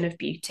version of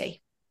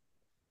beauty?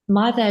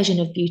 My version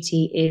of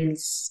beauty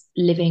is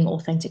living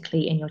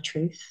authentically in your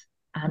truth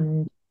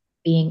and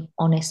being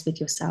honest with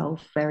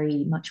yourself,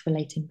 very much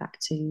relating back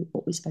to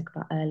what we spoke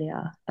about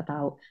earlier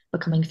about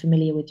becoming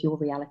familiar with your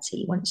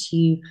reality. Once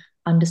you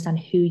understand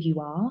who you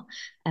are,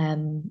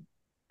 and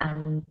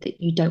that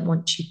you don't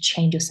want to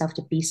change yourself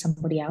to be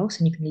somebody else,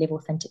 and you can live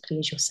authentically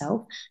as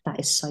yourself,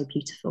 that is so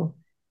beautiful.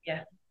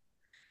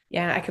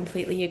 Yeah, I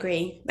completely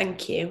agree.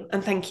 Thank you.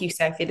 And thank you,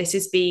 Sophie. This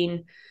has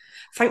been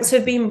thanks for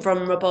being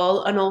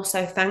vulnerable, and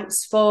also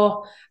thanks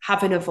for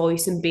having a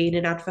voice and being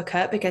an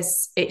advocate,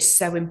 because it's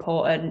so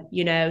important,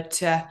 you know,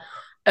 to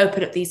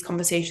open up these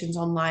conversations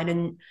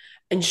online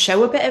and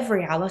show a bit of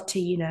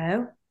reality, you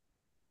know.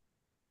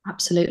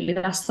 Absolutely.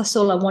 That's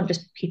all I want,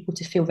 just people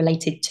to feel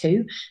related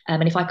to.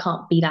 And if I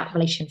can't be that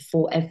relation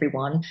for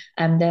everyone,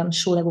 then I'm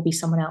sure there will be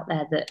someone out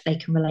there that they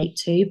can relate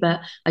to. But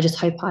I just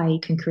hope I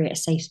can create a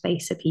safe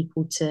space for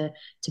people to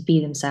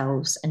be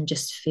themselves and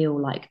just feel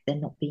like they're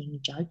not being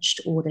judged,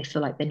 or they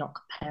feel like they're not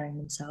comparing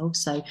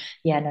themselves. So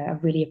yeah, no, I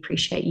really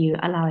appreciate you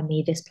allowing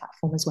me this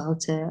platform as well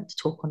to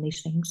talk on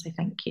these things. So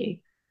thank you.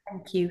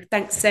 Thank you.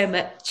 Thanks so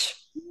much.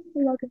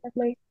 You're welcome,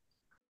 Emily.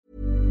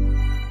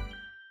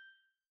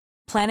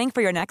 Planning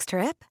for your next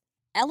trip?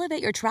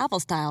 Elevate your travel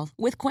style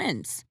with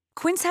Quince.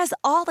 Quince has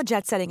all the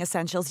jet-setting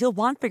essentials you'll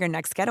want for your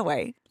next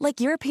getaway, like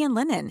European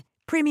linen,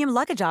 premium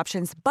luggage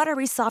options,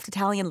 buttery soft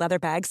Italian leather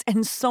bags,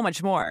 and so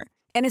much more.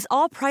 And is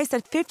all priced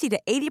at 50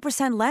 to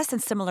 80% less than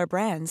similar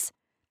brands.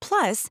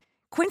 Plus,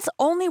 Quince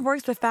only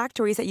works with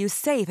factories that use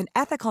safe and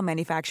ethical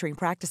manufacturing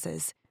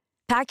practices.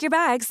 Pack your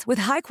bags with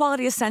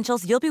high-quality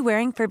essentials you'll be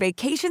wearing for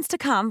vacations to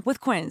come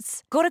with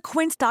Quince. Go to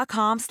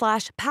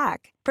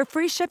quince.com/pack for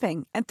free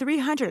shipping and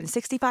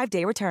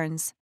 365-day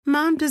returns.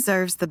 Mom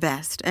deserves the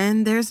best,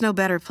 and there's no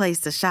better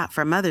place to shop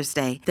for Mother's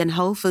Day than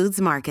Whole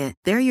Foods Market.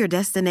 They're your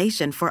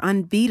destination for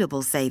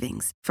unbeatable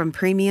savings, from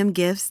premium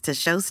gifts to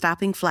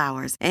show-stopping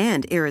flowers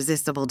and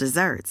irresistible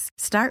desserts.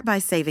 Start by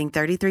saving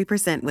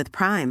 33% with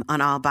Prime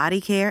on all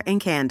body care and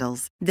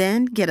candles.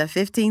 Then get a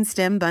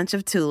 15-stem bunch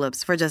of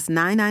tulips for just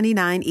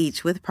 $9.99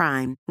 each with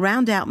Prime.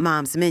 Round out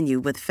Mom's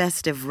menu with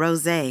festive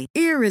rosé,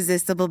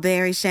 irresistible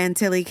berry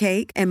chantilly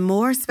cake, and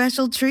more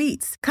special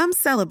treats. Come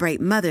celebrate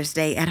Mother's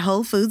Day at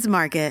Whole Foods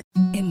Market.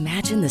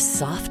 Imagine the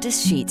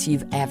softest sheets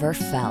you've ever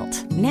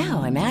felt.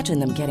 Now imagine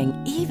them getting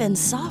even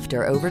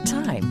softer over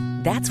time.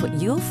 That's what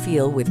you'll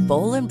feel with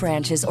Boll &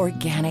 Branch's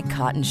organic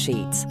cotton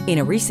sheets. In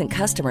a recent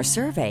customer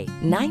survey,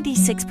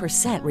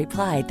 96%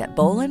 replied that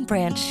Boll &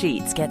 Branch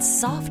sheets get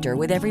softer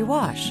with every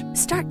wash.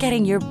 Start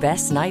getting your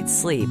best night's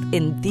sleep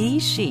in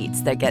these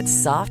sheets that get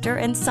softer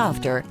and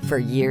softer for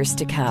years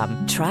to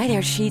come. Try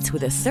their sheets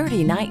with a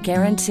 30-night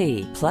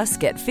guarantee. Plus,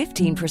 get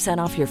 15%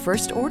 off your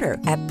first order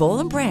at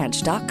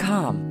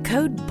bollandbranch.com.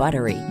 Code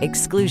BUTTERY.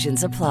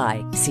 Exclusions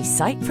apply. See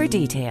site for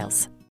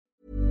details.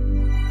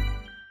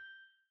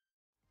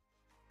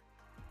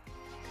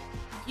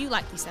 If you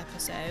like this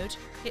episode,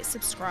 hit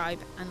subscribe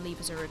and leave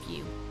us a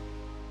review.